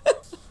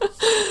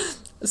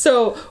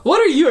 So,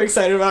 what are you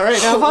excited about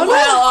right now, Fawn?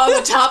 Well, on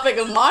the topic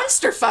of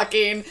monster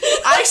fucking,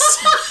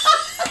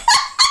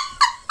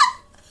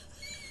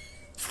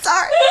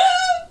 sorry.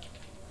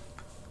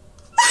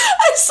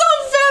 I saw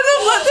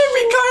Venom Let There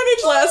Be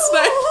Carnage last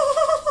night.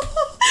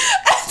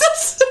 And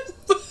that's...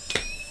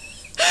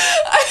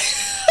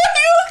 Are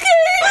you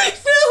okay?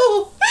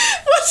 No.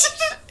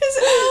 Is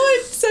it how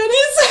I said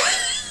it?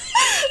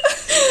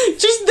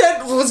 Just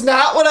that was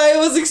not what I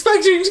was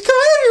expecting to come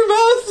out of your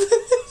mouth.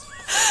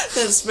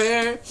 That's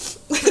fair.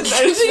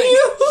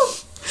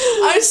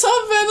 I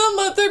saw Venom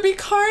Let There Be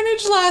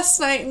Carnage last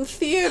night in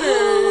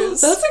theaters.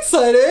 That's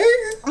exciting.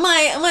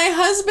 My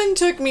husband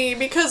took me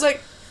because I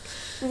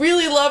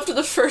really loved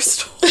the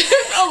first one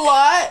a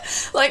lot.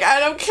 Like, I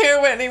don't care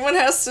what anyone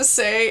has to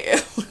say.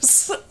 It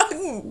was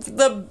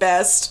the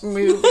best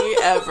movie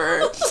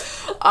ever.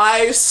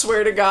 I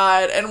swear to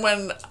God. And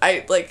when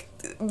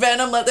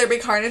Venom Let There Be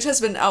Carnage has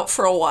been out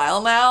for a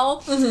while now,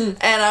 and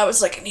I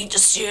was like, I need to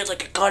see it,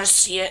 like, I gotta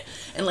see it,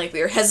 and, like,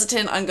 we were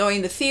hesitant on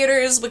going to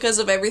theaters because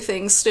of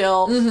everything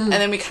still, and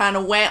then we kind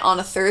of went on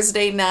a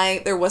Thursday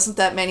night. There wasn't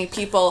that many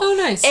people. Oh,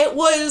 nice. It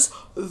was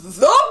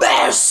the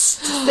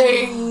best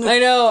thing I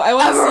know, I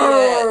want to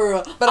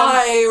see it, but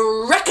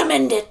I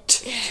recommend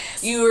it.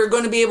 Yes. You are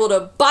going to be able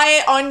to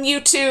buy it on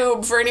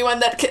YouTube for anyone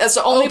that's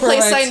the only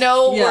place I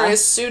know where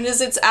as soon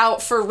as it's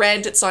out for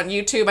rent, it's on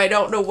YouTube. I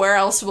don't know where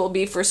else it will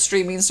be for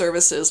streaming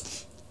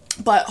services.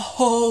 But,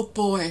 oh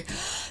boy,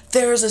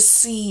 there's a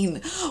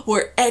scene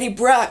where Eddie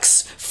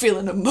Brock's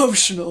feeling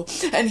emotional,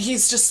 and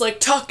he's just,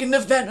 like, talking to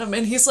Venom,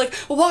 and he's like,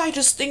 why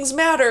does things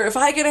matter? If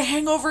I get a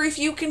hangover, if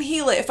you can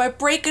heal it. If I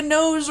break a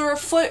nose or a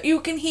foot,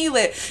 you can heal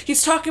it.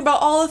 He's talking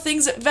about all the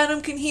things that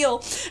Venom can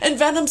heal, and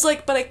Venom's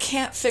like, but I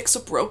can't fix a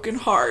broken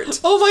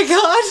heart. Oh my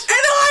God.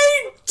 And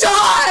I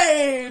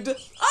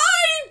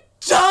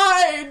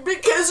died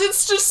because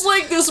it's just,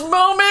 like, this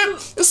moment,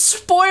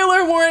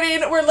 spoiler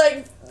warning, where,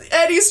 like,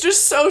 Eddie's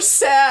just so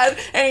sad,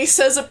 and he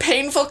says a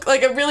painful,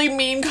 like, a really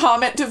mean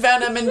comment to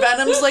Venom, and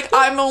Venom's like,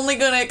 I'm only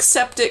gonna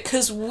accept it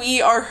because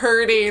we are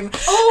hurting.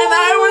 Oh. And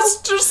I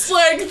was just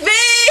like,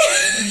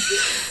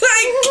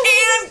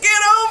 I can't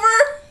get over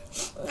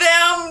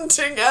them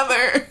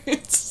together.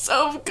 It's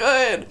so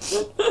good.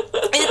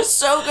 It's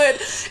so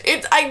good.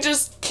 I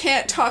just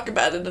can't talk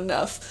about it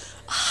enough.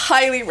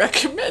 Highly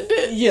recommend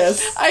it.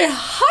 Yes. I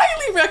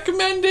highly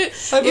recommend it.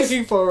 I'm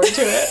looking forward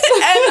to it. And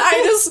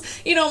I just,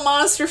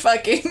 monster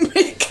fucking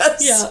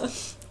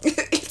because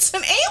it's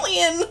an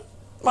alien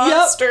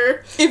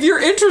monster. Yep. If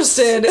you're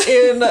interested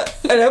in an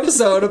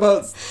episode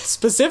about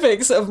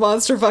specifics of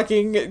monster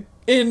fucking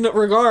in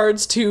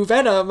regards to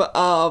Venom,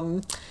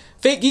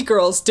 Fake Geek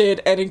Girls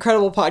did an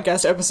incredible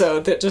podcast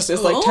episode that just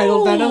is, like,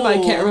 titled Venom. I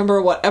can't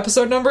remember what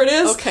episode number it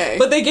is. Okay.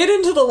 But they get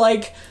into the,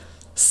 like,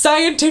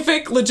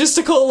 scientific,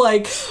 logistical,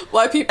 like,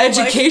 why people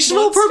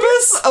educational like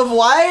purpose of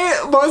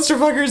why monster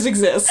fuckers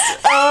exist.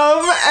 And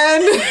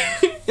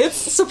it's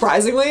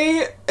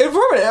surprisingly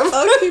informative.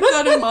 I'll keep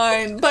that in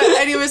mind. But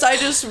anyways, I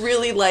just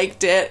really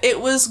liked it.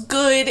 It was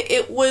good.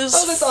 It was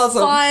that's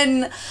awesome.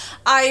 Fun.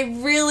 I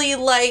really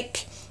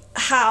like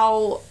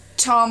how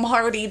Tom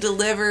Hardy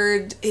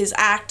delivered his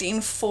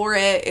acting for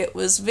it. It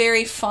was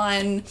very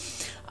fun.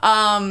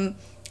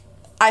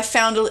 I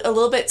found a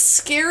little bit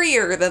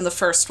scarier than the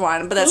first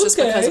one, but that's just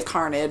because of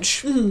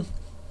Carnage. Mm.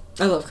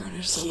 I love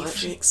Carnage so much. He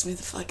freaks me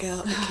the fuck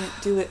out. I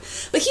can't do it.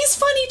 But he's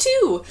funny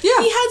too. Yeah.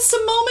 He had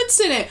some moments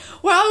in it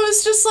where I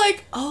was just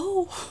like,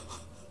 oh,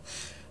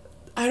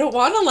 I don't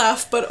want to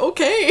laugh, but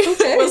okay.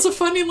 It was a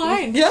funny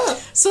line. Yeah.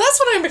 So that's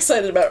what I'm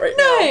excited about right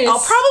Nice. now. I'll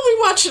probably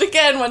watch it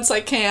again once I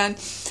can.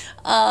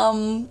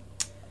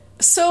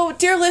 So,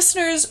 dear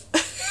listeners,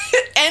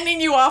 ending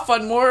you off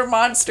on more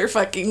monster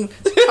fucking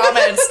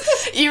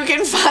comments, you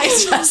can find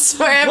us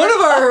wherever. One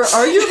of our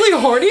arguably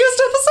horniest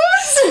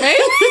episodes?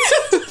 Maybe?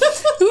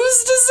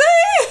 Who's to say?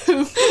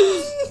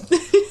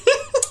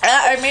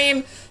 I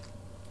mean,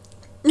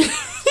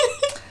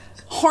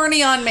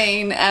 horny on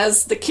Maine,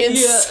 as the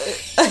kids. Yeah.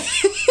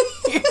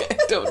 I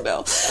don't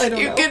know. You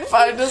know. can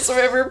find us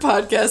wherever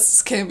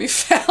podcasts can be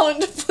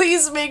found.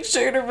 Please make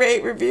sure to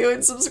rate, review,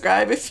 and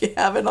subscribe if you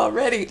haven't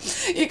already.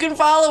 You can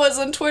follow us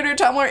on Twitter,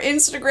 Tumblr,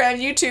 Instagram,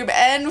 YouTube,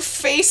 and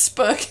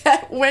Facebook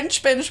at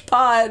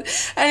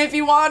WenchBenchPod. And if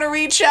you want to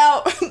reach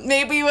out,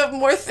 maybe you have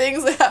more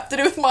things that have to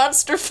do with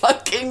monster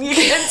fucking, you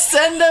can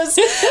send us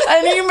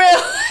an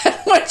email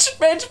at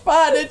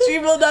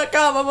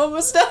wenchbenchpod@gmail.com. I'm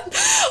almost done.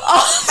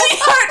 All the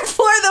art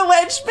for the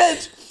Wench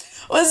Bench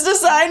was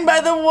designed by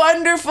the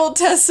wonderful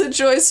Tessa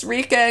Joyce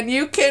Rika, and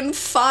you can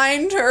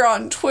find her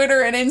on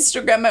Twitter and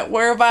Instagram at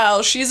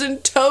Wervile. She's in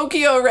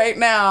Tokyo right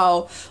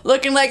now,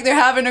 looking like they're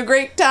having a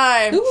great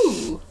time.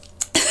 Ooh.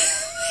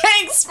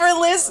 Thanks for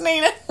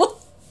listening, and we'll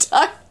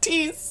talk to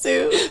you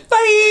soon.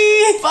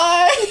 Bye.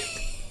 Bye.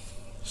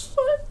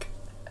 Fuck.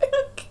 I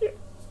don't care.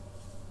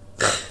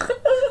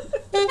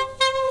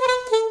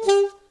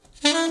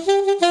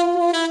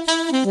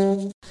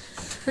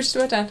 First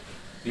do it, Dan.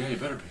 Yeah, you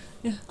better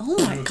be. Oh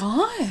my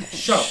god.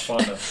 Shut up,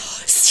 Fonda.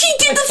 He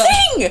did the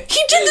thing!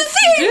 He did the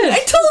thing! did. I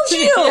told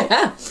you!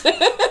 Yeah.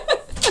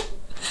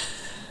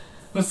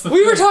 What's the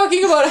We were thing?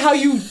 talking about how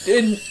you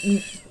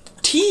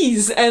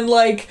tease and,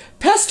 like,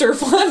 pester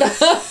Fonda.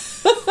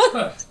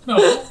 What? No,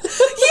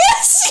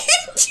 Yes, you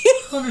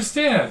did!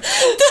 understand.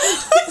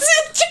 That was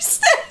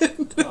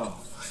interesting! Oh,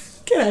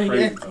 Get out of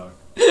crazy here. dog.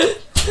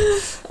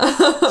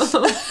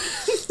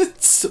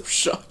 It's so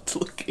shocked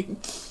looking.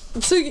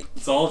 So,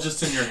 It's all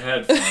just in your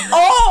head, Fonda.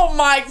 Oh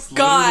my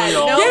god!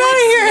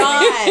 literally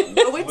all-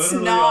 No, Get it's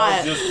not. No, it's Literally not.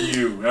 all just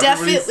you.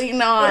 Definitely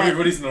not.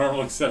 Everybody's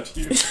normal except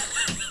you.